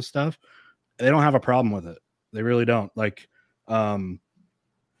exposed to this stuff. They don't have a problem with it. They really don't. Like,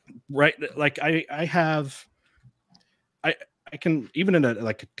 right. Like I can, even in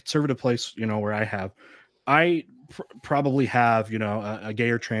a conservative place, where I probably have, a gay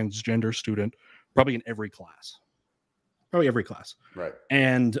or transgender student probably in every class. Right.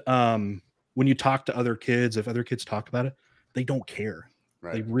 And when you talk to other kids, if other kids talk about it, they don't care.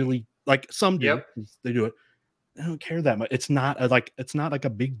 Right. They really, like, some do. Yep. They do it. They don't care that much. It's not like a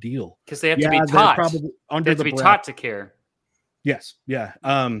big deal because they have to be taught. They have to be taught to care. Yes. Yeah.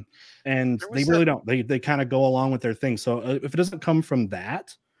 And they really don't. They kind of go along with their thing. So if it doesn't come from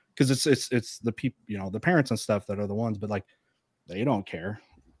that, because it's the people, the parents and stuff that are the ones, but like, they don't care.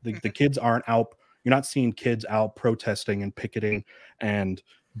 The kids aren't out. You're not seeing kids out protesting and picketing and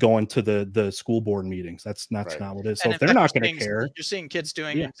going to the school board meetings. That's not what it is. So if they're not going to care, you're seeing kids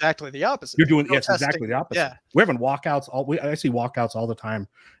doing exactly the opposite. You're doing exactly the opposite. Yeah. We're having walkouts. I see walkouts all the time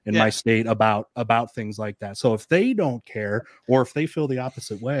in my state about things like that. So if they don't care, or if they feel the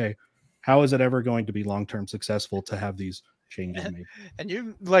opposite way, how is it ever going to be long-term successful to have these changes made? And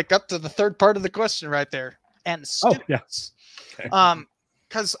you up to the third part of the question right there. And students. Oh, yeah. Okay.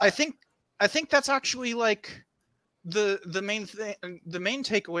 Because I think that's actually like the main thing. The main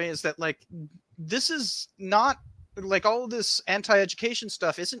takeaway is that like, this is not like, all of this anti-education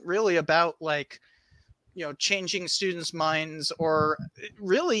stuff isn't really about like, changing students' minds, or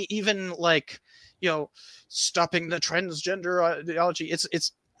really even like, stopping the transgender ideology.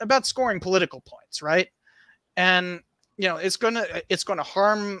 It's about scoring political points, right? And it's gonna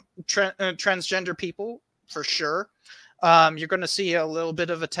harm transgender people for sure. You're going to see a little bit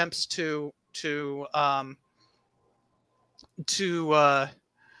of attempts to to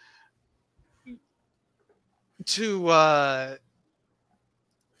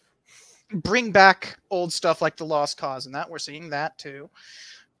bring back old stuff like the lost cause, and that we're seeing that too.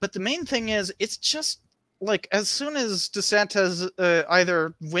 But the main thing is, it's just like as soon as DeSantis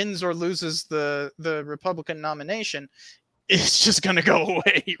either wins or loses the Republican nomination, it's just going to go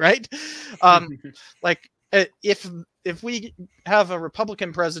away, right? Like if we have a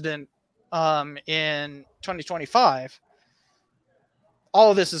Republican president in 2025,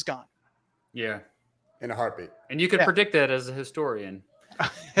 all of this is gone. Yeah, in a heartbeat. And you can predict that as a historian.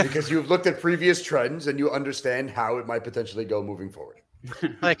 Because you've looked at previous trends and you understand how it might potentially go moving forward.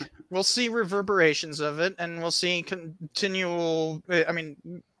 Like, we'll see reverberations of it, and we'll see continual, I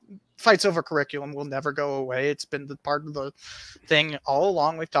mean, fights over curriculum will never go away. It's been the part of the thing all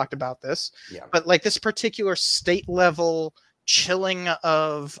along. We've talked about this. Yeah. But like this particular state level chilling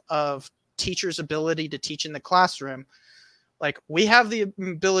of teachers' ability to teach in the classroom, like, we have the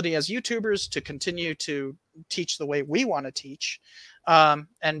ability as YouTubers to continue to teach the way we want to teach,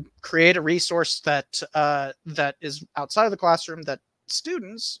 and create a resource that that is outside of the classroom, that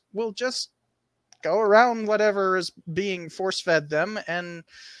students will just go around whatever is being force-fed them, and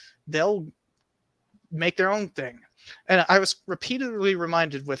they'll make their own thing. And I was repeatedly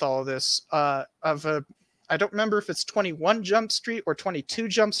reminded with all of this of I don't remember if it's 21 Jump Street or 22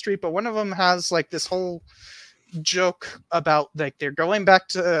 Jump Street, but one of them has like this whole joke about like they're going back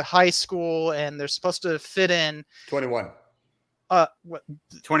to high school and they're supposed to fit in 21.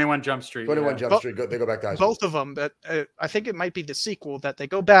 21 Jump Street. 21 Jump Street. They go back to high school. Both of them, but I think it might be the sequel that they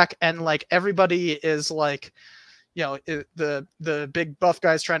go back and like everybody is like, you know, the big buff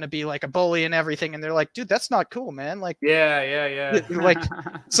guy's trying to be like a bully and everything, and they're like, dude, that's not cool, man. Like, yeah. Like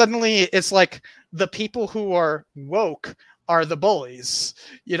suddenly it's like the people who are woke are the bullies.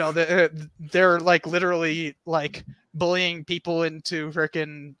 You know, they're like literally like bullying people into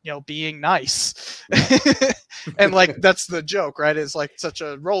freaking, you know, being nice. And like that's the joke, right? It's like such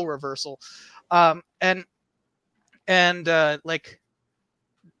a role reversal. And like,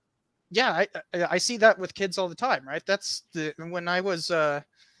 yeah, I see that with kids all the time, right? That's when I was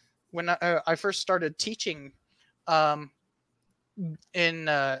when I first started teaching in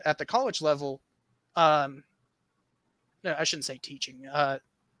at the college level. No, I shouldn't say teaching.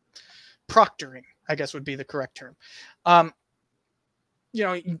 Proctoring, I guess, would be the correct term. You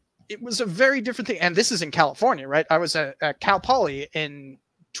know, it was a very different thing, and this is in California, right? I was at Cal Poly in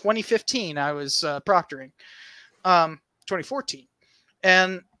 2015. I was proctoring, 2014,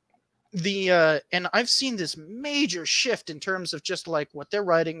 and and I've seen this major shift in terms of just like what they're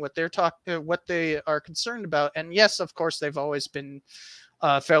writing, what they are concerned about. And yes, of course, they've always been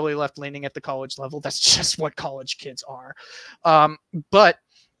fairly left-leaning at the college level. That's just what college kids are. But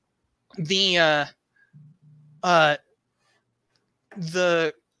the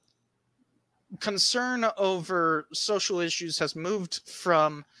concern over social issues has moved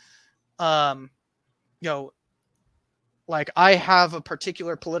from, you know, like I have a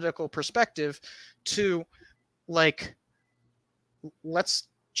particular political perspective to like, let's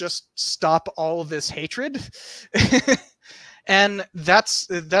just stop all of this hatred. And that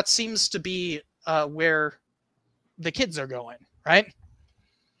seems to be where the kids are going, right?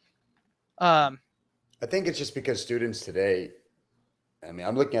 I think it's just because students today, I mean,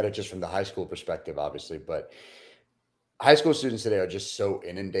 I'm looking at it just from the high school perspective, obviously, but high school students today are just so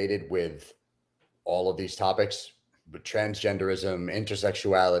inundated with all of these topics, with transgenderism,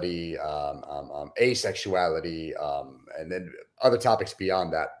 intersexuality, asexuality, and then other topics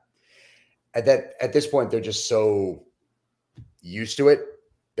beyond that. And that at this point, they're just so used to it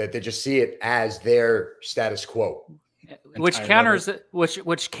that they just see it as their status quo, which counters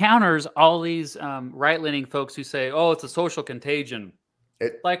all these right-leaning folks who say, "Oh, it's a social contagion."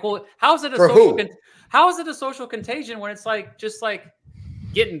 Like, well, how is it a social contagion when it's like just like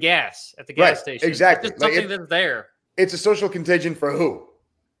getting gas at the gas station? Exactly, it's just something that's there. It's a social contagion for who,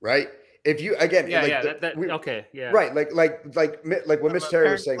 right? If you again, right, like what Miss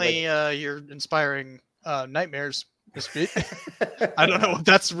Terry was saying. You're inspiring nightmares. I don't know what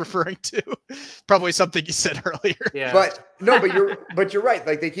that's referring to. Probably something you said earlier. Yeah. But you're right.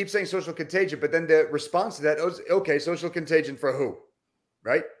 Like they keep saying social contagion, but then the response to that is, okay, social contagion for who?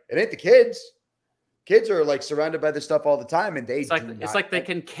 Right? It ain't the kids. Kids are like surrounded by this stuff all the time, and it's like they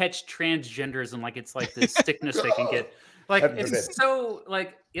can catch transgenderism, like it's like this sickness they can get. Like it's so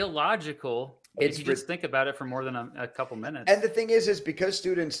like illogical. If you just think about it for more than a couple minutes. And the thing is because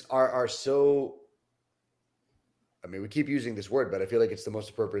students are so, I mean, we keep using this word, but I feel like it's the most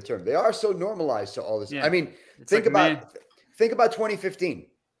appropriate term. They are so normalized to all this. Yeah. I mean, It's think about 2015,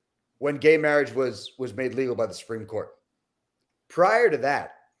 when gay marriage was made legal by the Supreme Court. Prior to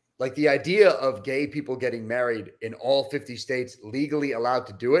that, like the idea of gay people getting married in all 50 states, legally allowed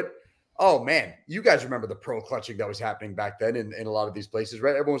to do it. Oh man, you guys remember the pearl clutching that was happening back then in a lot of these places,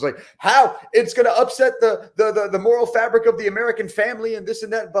 right? Everyone was like, how? It's going to upset the moral fabric of the American family and this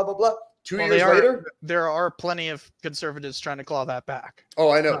and that, blah, blah, blah. 2 years later, there are plenty of conservatives trying to claw that back.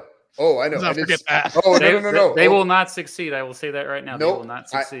 Oh, I know. Oh, I know. Don't forget that. Oh, no. They will not succeed. I will say that right now. Nope. They will not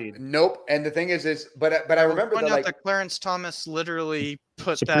succeed. Nope. And the thing is, but I remember that Clarence Thomas literally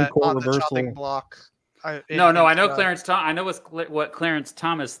put Supreme that Court on the reversal. chopping block. I know Clarence. I know what Clarence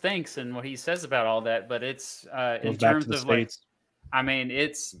Thomas thinks and what he says about all that. But it's in terms of like, I mean,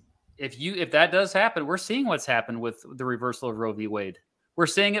 it's if that does happen, we're seeing what's happened with the reversal of Roe v. Wade. We're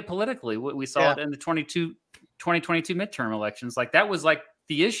seeing it politically. We saw it in the 2022 midterm elections. Like that was like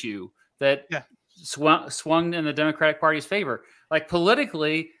the issue that swung in the Democratic Party's favor. Like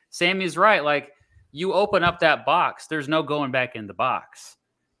politically, Sammy's right. Like you open up that box, there's no going back in the box.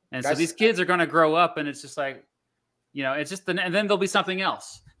 And so these kids are going to grow up and it's just like, it's just, and then there'll be something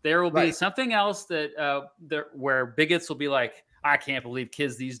else. There will be something else that where bigots will be like, I can't believe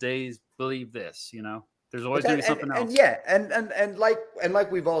kids these days believe this, There's always going to be something else. And like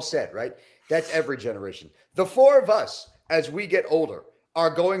we've all said, right? That's every generation. The four of us, as we get older, are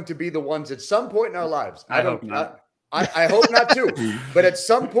going to be the ones at some point in our lives. I hope not. I hope not too. But at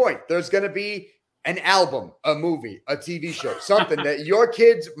some point, there's going to be an album, a movie, a TV show, something that your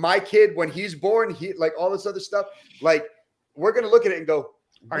kids, my kid, when he's born, he like all this other stuff. Like we're going to look at it and go,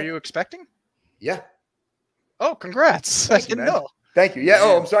 "Are you expecting?" Yeah. Oh, congrats! I didn't know. Thank you. Yeah.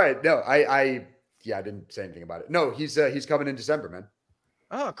 Oh, I'm sorry. No, I didn't say anything about it. No, he's coming in December, man.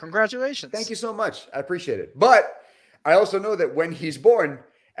 Oh, congratulations. Thank you so much. I appreciate it. But I also know that when he's born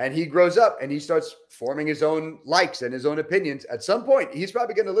and he grows up and he starts forming his own likes and his own opinions, at some point, he's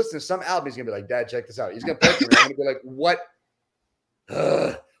probably going to listen to some album. He's going to be like, Dad, check this out. He's going to play for me. I'm going to be like, what?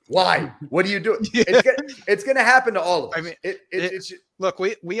 Why? What are you doing? Yeah. It's going to happen to all of us. I mean, look,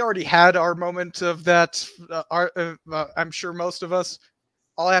 we already had our moment of that. I'm sure most of us.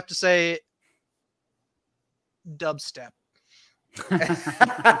 All I have to say, dubstep.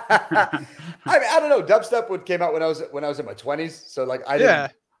 I mean, I don't know. Dubstep came out when I was in my 20s. So like, I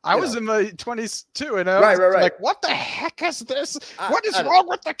was in my 20s too, and I was like, "What the heck is this? What is wrong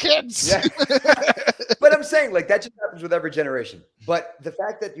with the kids?" Yeah. But I'm saying like that just happens with every generation. But the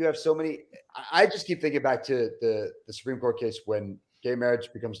fact that you have so many, I just keep thinking back to the Supreme Court case when gay marriage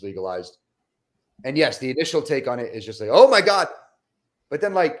becomes legalized, and yes, the initial take on it is just like, "Oh my God," but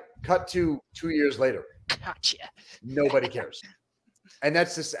then like cut to 2 years later, gotcha. Nobody cares. And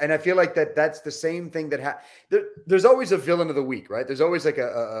that's just, and I feel like that's the same thing that there's always a villain of the week, right? There's always like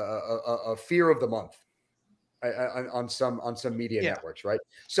a fear of the month on some media networks, right?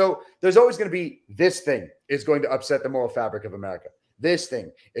 So there's always going to be this thing is going to upset the moral fabric of America. This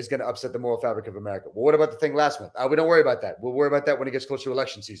thing is going to upset the moral fabric of America. Well, what about the thing last month? We don't worry about that. We'll worry about that when it gets closer to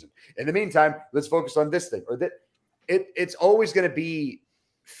election season. In the meantime, let's focus on this thing or that. It's always going to be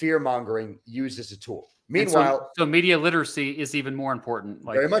fear mongering used as a tool. Meanwhile, so media literacy is even more important.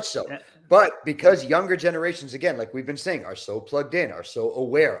 Very much so. But because younger generations, again, like we've been saying, are so plugged in, are so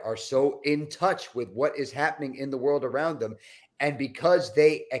aware, are so in touch with what is happening in the world around them, and because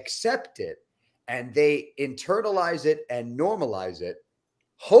they accept it and they internalize it and normalize it,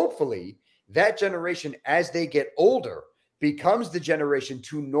 hopefully that generation, as they get older, becomes the generation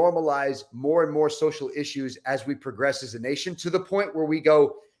to normalize more and more social issues as we progress as a nation, to the point where we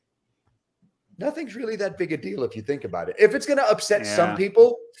go, nothing's really that big a deal if you think about it. If it's going to upset some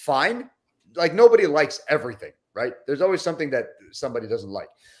people, fine. Like nobody likes everything, right? There's always something that somebody doesn't like.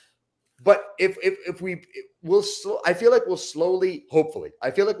 But I feel like we'll slowly, hopefully,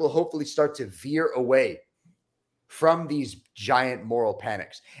 start to veer away from these giant moral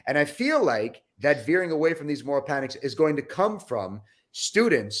panics. And I feel like that veering away from these moral panics is going to come from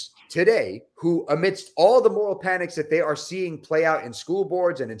students today who, amidst all the moral panics that they are seeing play out in school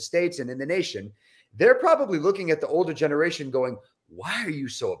boards and in states and in the nation, they're probably looking at the older generation going, why are you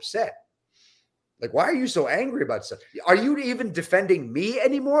so upset? Like, why are you so angry about stuff? Are you even defending me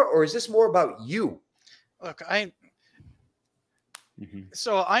anymore? Or is this more about you? Look,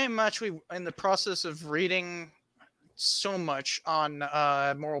 so I am actually in the process of reading so much on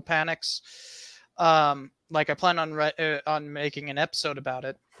moral panics. Like I plan on making an episode about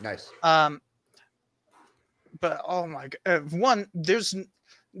it. Nice. But oh my God, one, there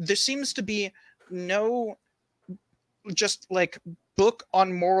seems to be no just like book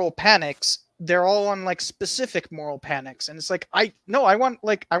on moral panics. They're all on like specific moral panics, and it's like I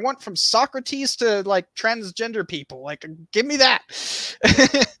want from Socrates to like transgender people. Like, give me that.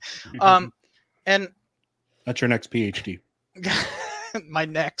 And That's your next PhD. my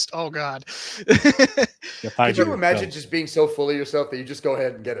next, oh God. Could you imagine just being so full of yourself that you just go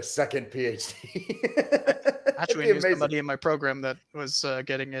ahead and get a second PhD? Actually, I knew somebody in my program that was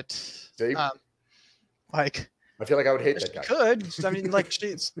getting it. See? Like, I feel like I would hate that guy. Could. I mean, like,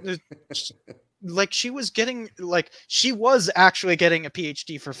 she was getting, like, she was actually getting a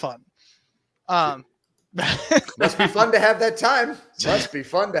PhD for fun. Must be fun to have that time. Must be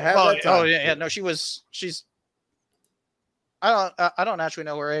fun to have that time. Oh yeah. No, she's. I don't actually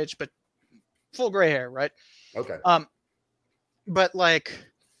know her age, but full gray hair, right? Okay. But like,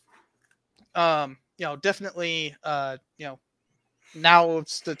 you know, definitely, you know, now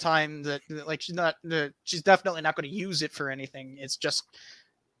it's the time that, like, she's definitely not going to use it for anything. It's just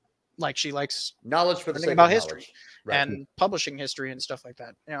like she likes knowledge for the sake about of history, right. and publishing history and stuff like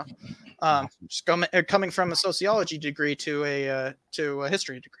that. You know, just coming from a sociology degree to a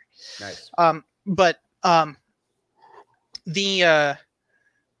history degree. Nice. But I'm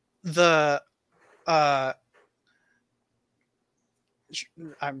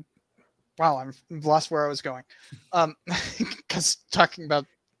lost where I was going. Because talking about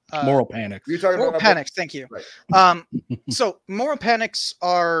moral panics. You're talking moral about panics. Thank you. Right. So moral panics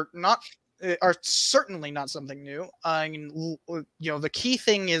are certainly not something new. I mean, you know, the key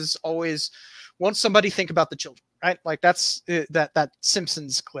thing is always, won't somebody think about the children, right? Like that's that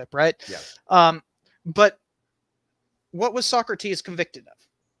Simpsons clip, right? Yeah. But what was Socrates convicted of?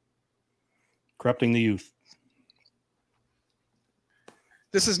 Corrupting the youth.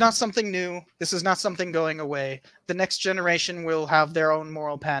 This is not something new. This is not something going away. The next generation will have their own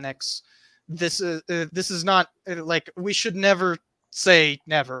moral panics. This is not like, we should never say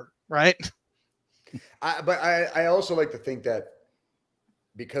never, right? But I also like to think that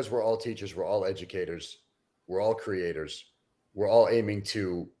because we're all teachers, we're all educators, we're all creators, we're all aiming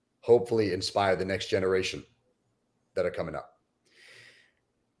to hopefully inspire the next generation that are coming up.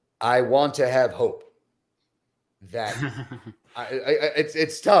 I want to have hope that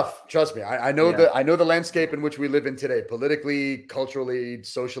it's tough. Trust me. I know the landscape in which we live in today, politically, culturally,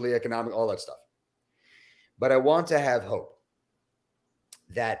 socially, economic, all that stuff. But I want to have hope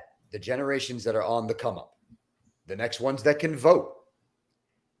that the generations that are on the come up, the next ones that can vote,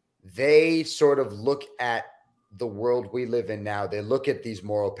 they sort of look at the world we live in now. They look at these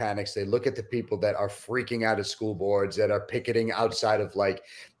moral panics. They look at the people that are freaking out at school boards, that are picketing outside of, like,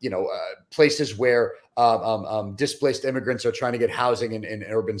 you know, places where displaced immigrants are trying to get housing in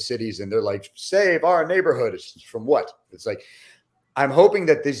urban cities. And they're like, save our neighborhood. It's from what? It's like, I'm hoping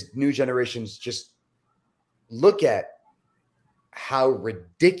that these new generations just look at how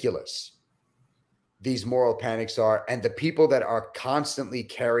ridiculous these moral panics are, and the people that are constantly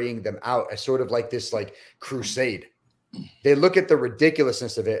carrying them out as sort of like this, like, crusade. They look at the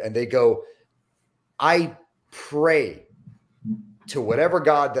ridiculousness of it and they go, I pray to whatever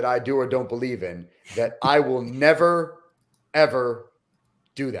God that I do or don't believe in, that I will never, ever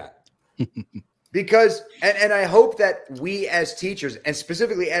do that. Because, and I hope that we as teachers, and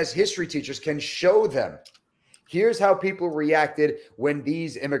specifically as history teachers, can show them, here's how people reacted when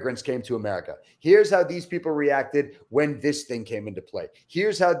these immigrants came to America. Here's how these people reacted when this thing came into play.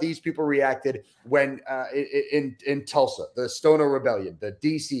 Here's how these people reacted when in Tulsa, the Stoner Rebellion, the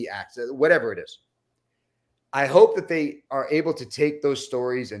DC Acts, whatever it is. I hope that they are able to take those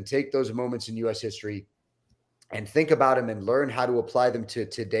stories and take those moments in U.S. history and think about them and learn how to apply them to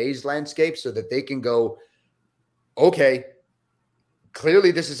today's landscape, so that they can go, okay,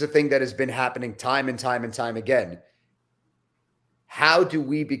 clearly this is a thing that has been happening time and time and time again. How do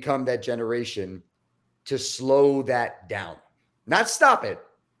we become that generation to slow that down? Not stop it,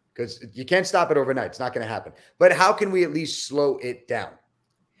 because you can't stop it overnight. It's not going to happen. But how can we at least slow it down?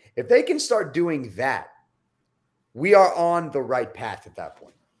 If they can start doing that, we are on the right path at that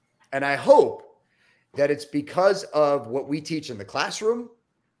point. And I hope that it's because of what we teach in the classroom,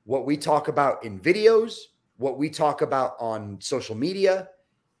 what we talk about in videos, what we talk about on social media,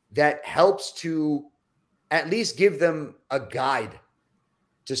 that helps to at least give them a guide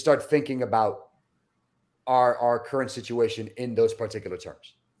to start thinking about our current situation in those particular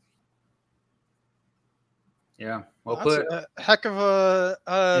terms. Yeah, well That's put. a heck of a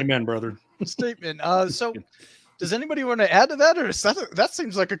Amen, brother. statement. So does anybody want to add to that, or is that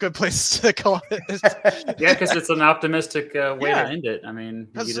seems like a good place to call it? Yeah, because it's an optimistic way Yeah. to end it. I mean,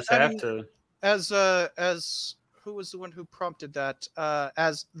 you just I have mean, to. As who was the one who prompted that?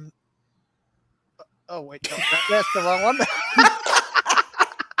 Oh wait, no, that's the wrong one.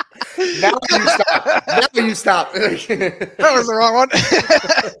 Now you stop. Now you stop. That was the wrong one.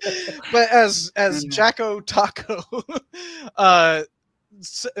 But as Jacko Taco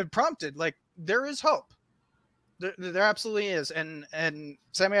prompted, like there is hope. There absolutely is. And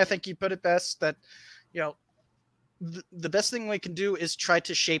Sammy, I think you put it best that, you know, the best thing we can do is try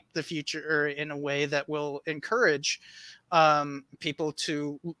to shape the future in a way that will encourage people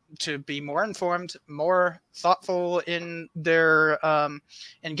to be more informed, more thoughtful in their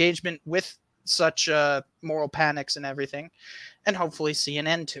engagement with such moral panics and everything, and hopefully see an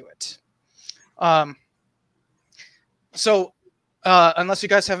end to it. So unless you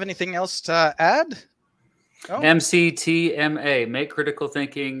guys have anything else to add. Oh. MCTMA, make critical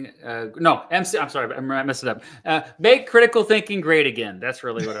thinking. No, MC. I'm sorry, I messed it up. Make critical thinking great again. That's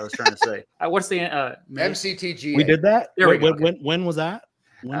really what I was trying to say. What's the MCTG? We did that. There we go. When was that?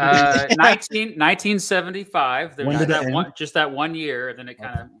 1975. When did it end? Just that 1 year, and then it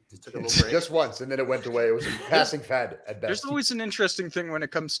kind of took a little break. Just once, and then it went away. It was a passing fad at best. There's always an interesting thing when it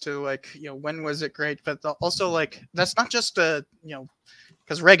comes to, like, you know, when was it great, but also, like, that's not just you know,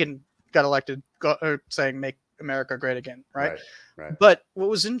 because Reagan got elected saying make America great again, right? Right. But what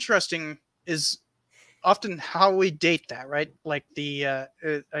was interesting is often how we date that, right? Like this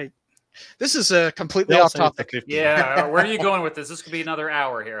is a completely off topic. Yeah, where are you going with this? This could be another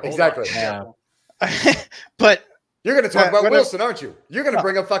hour here. Hold exactly. on. Yeah. But you're going to talk about Wilson, aren't you? You're going to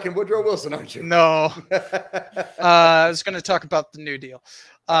bring up fucking Woodrow Wilson, aren't you? No. I was going to talk about the New Deal.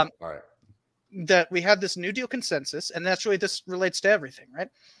 All right. That we have this New Deal consensus, and naturally this relates to everything, right?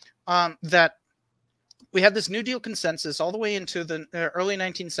 That we had this New Deal consensus all the way into the early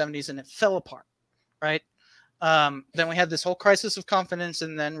 1970s, and it fell apart, right? Then we had this whole crisis of confidence,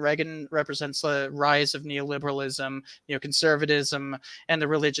 and then Reagan represents the rise of neoliberalism, conservatism, and the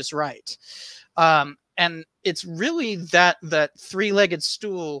religious right. And it's really that three-legged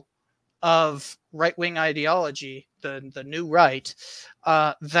stool of right-wing ideology, the new right,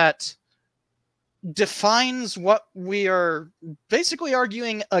 that defines what we are basically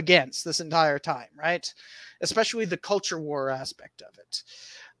arguing against this entire time, right? Especially the culture war aspect of it.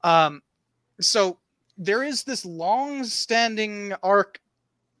 So there is this long-standing arc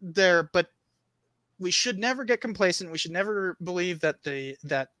there, but we should never get complacent. We should never believe that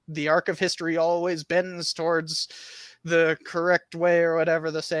the arc of history always bends towards the correct way, or whatever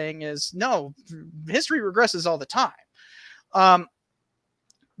the saying is. No, history regresses all the time.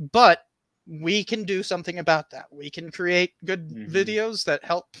 But we can do something about that. We can create good videos that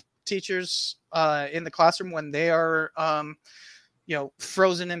help teachers in the classroom when they are,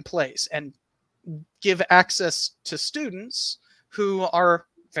 frozen in place, and give access to students who are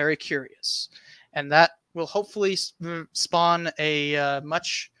very curious. And that will hopefully spawn a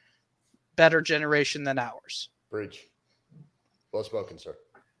much better generation than ours. Preach. Well spoken, sir.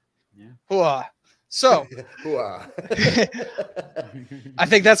 Yeah. Hooah. So, I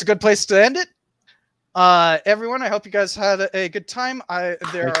think that's a good place to end it. Everyone, I hope you guys had a good time.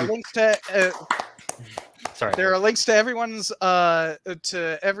 There are links to everyone's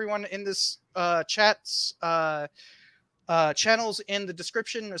to everyone in this chat's channels in the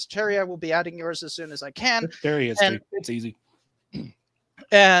description. Mr. Terry, I will be adding yours as soon as I can. There he is. It's easy.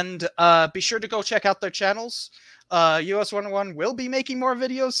 And be sure to go check out their channels. US 101 will be making more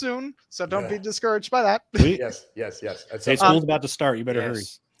videos soon, so don't be discouraged by that. Yes. Hey, school's about to start. You better hurry.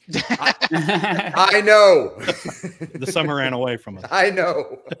 I know. The summer ran away from us. I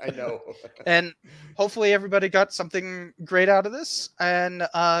know. And hopefully everybody got something great out of this, and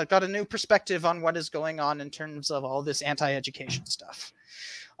got a new perspective on what is going on in terms of all this anti-education stuff.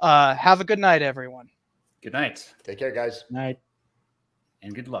 Have a good night, everyone. Good night. Take care, guys. Night.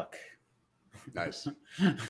 And good luck. Nice.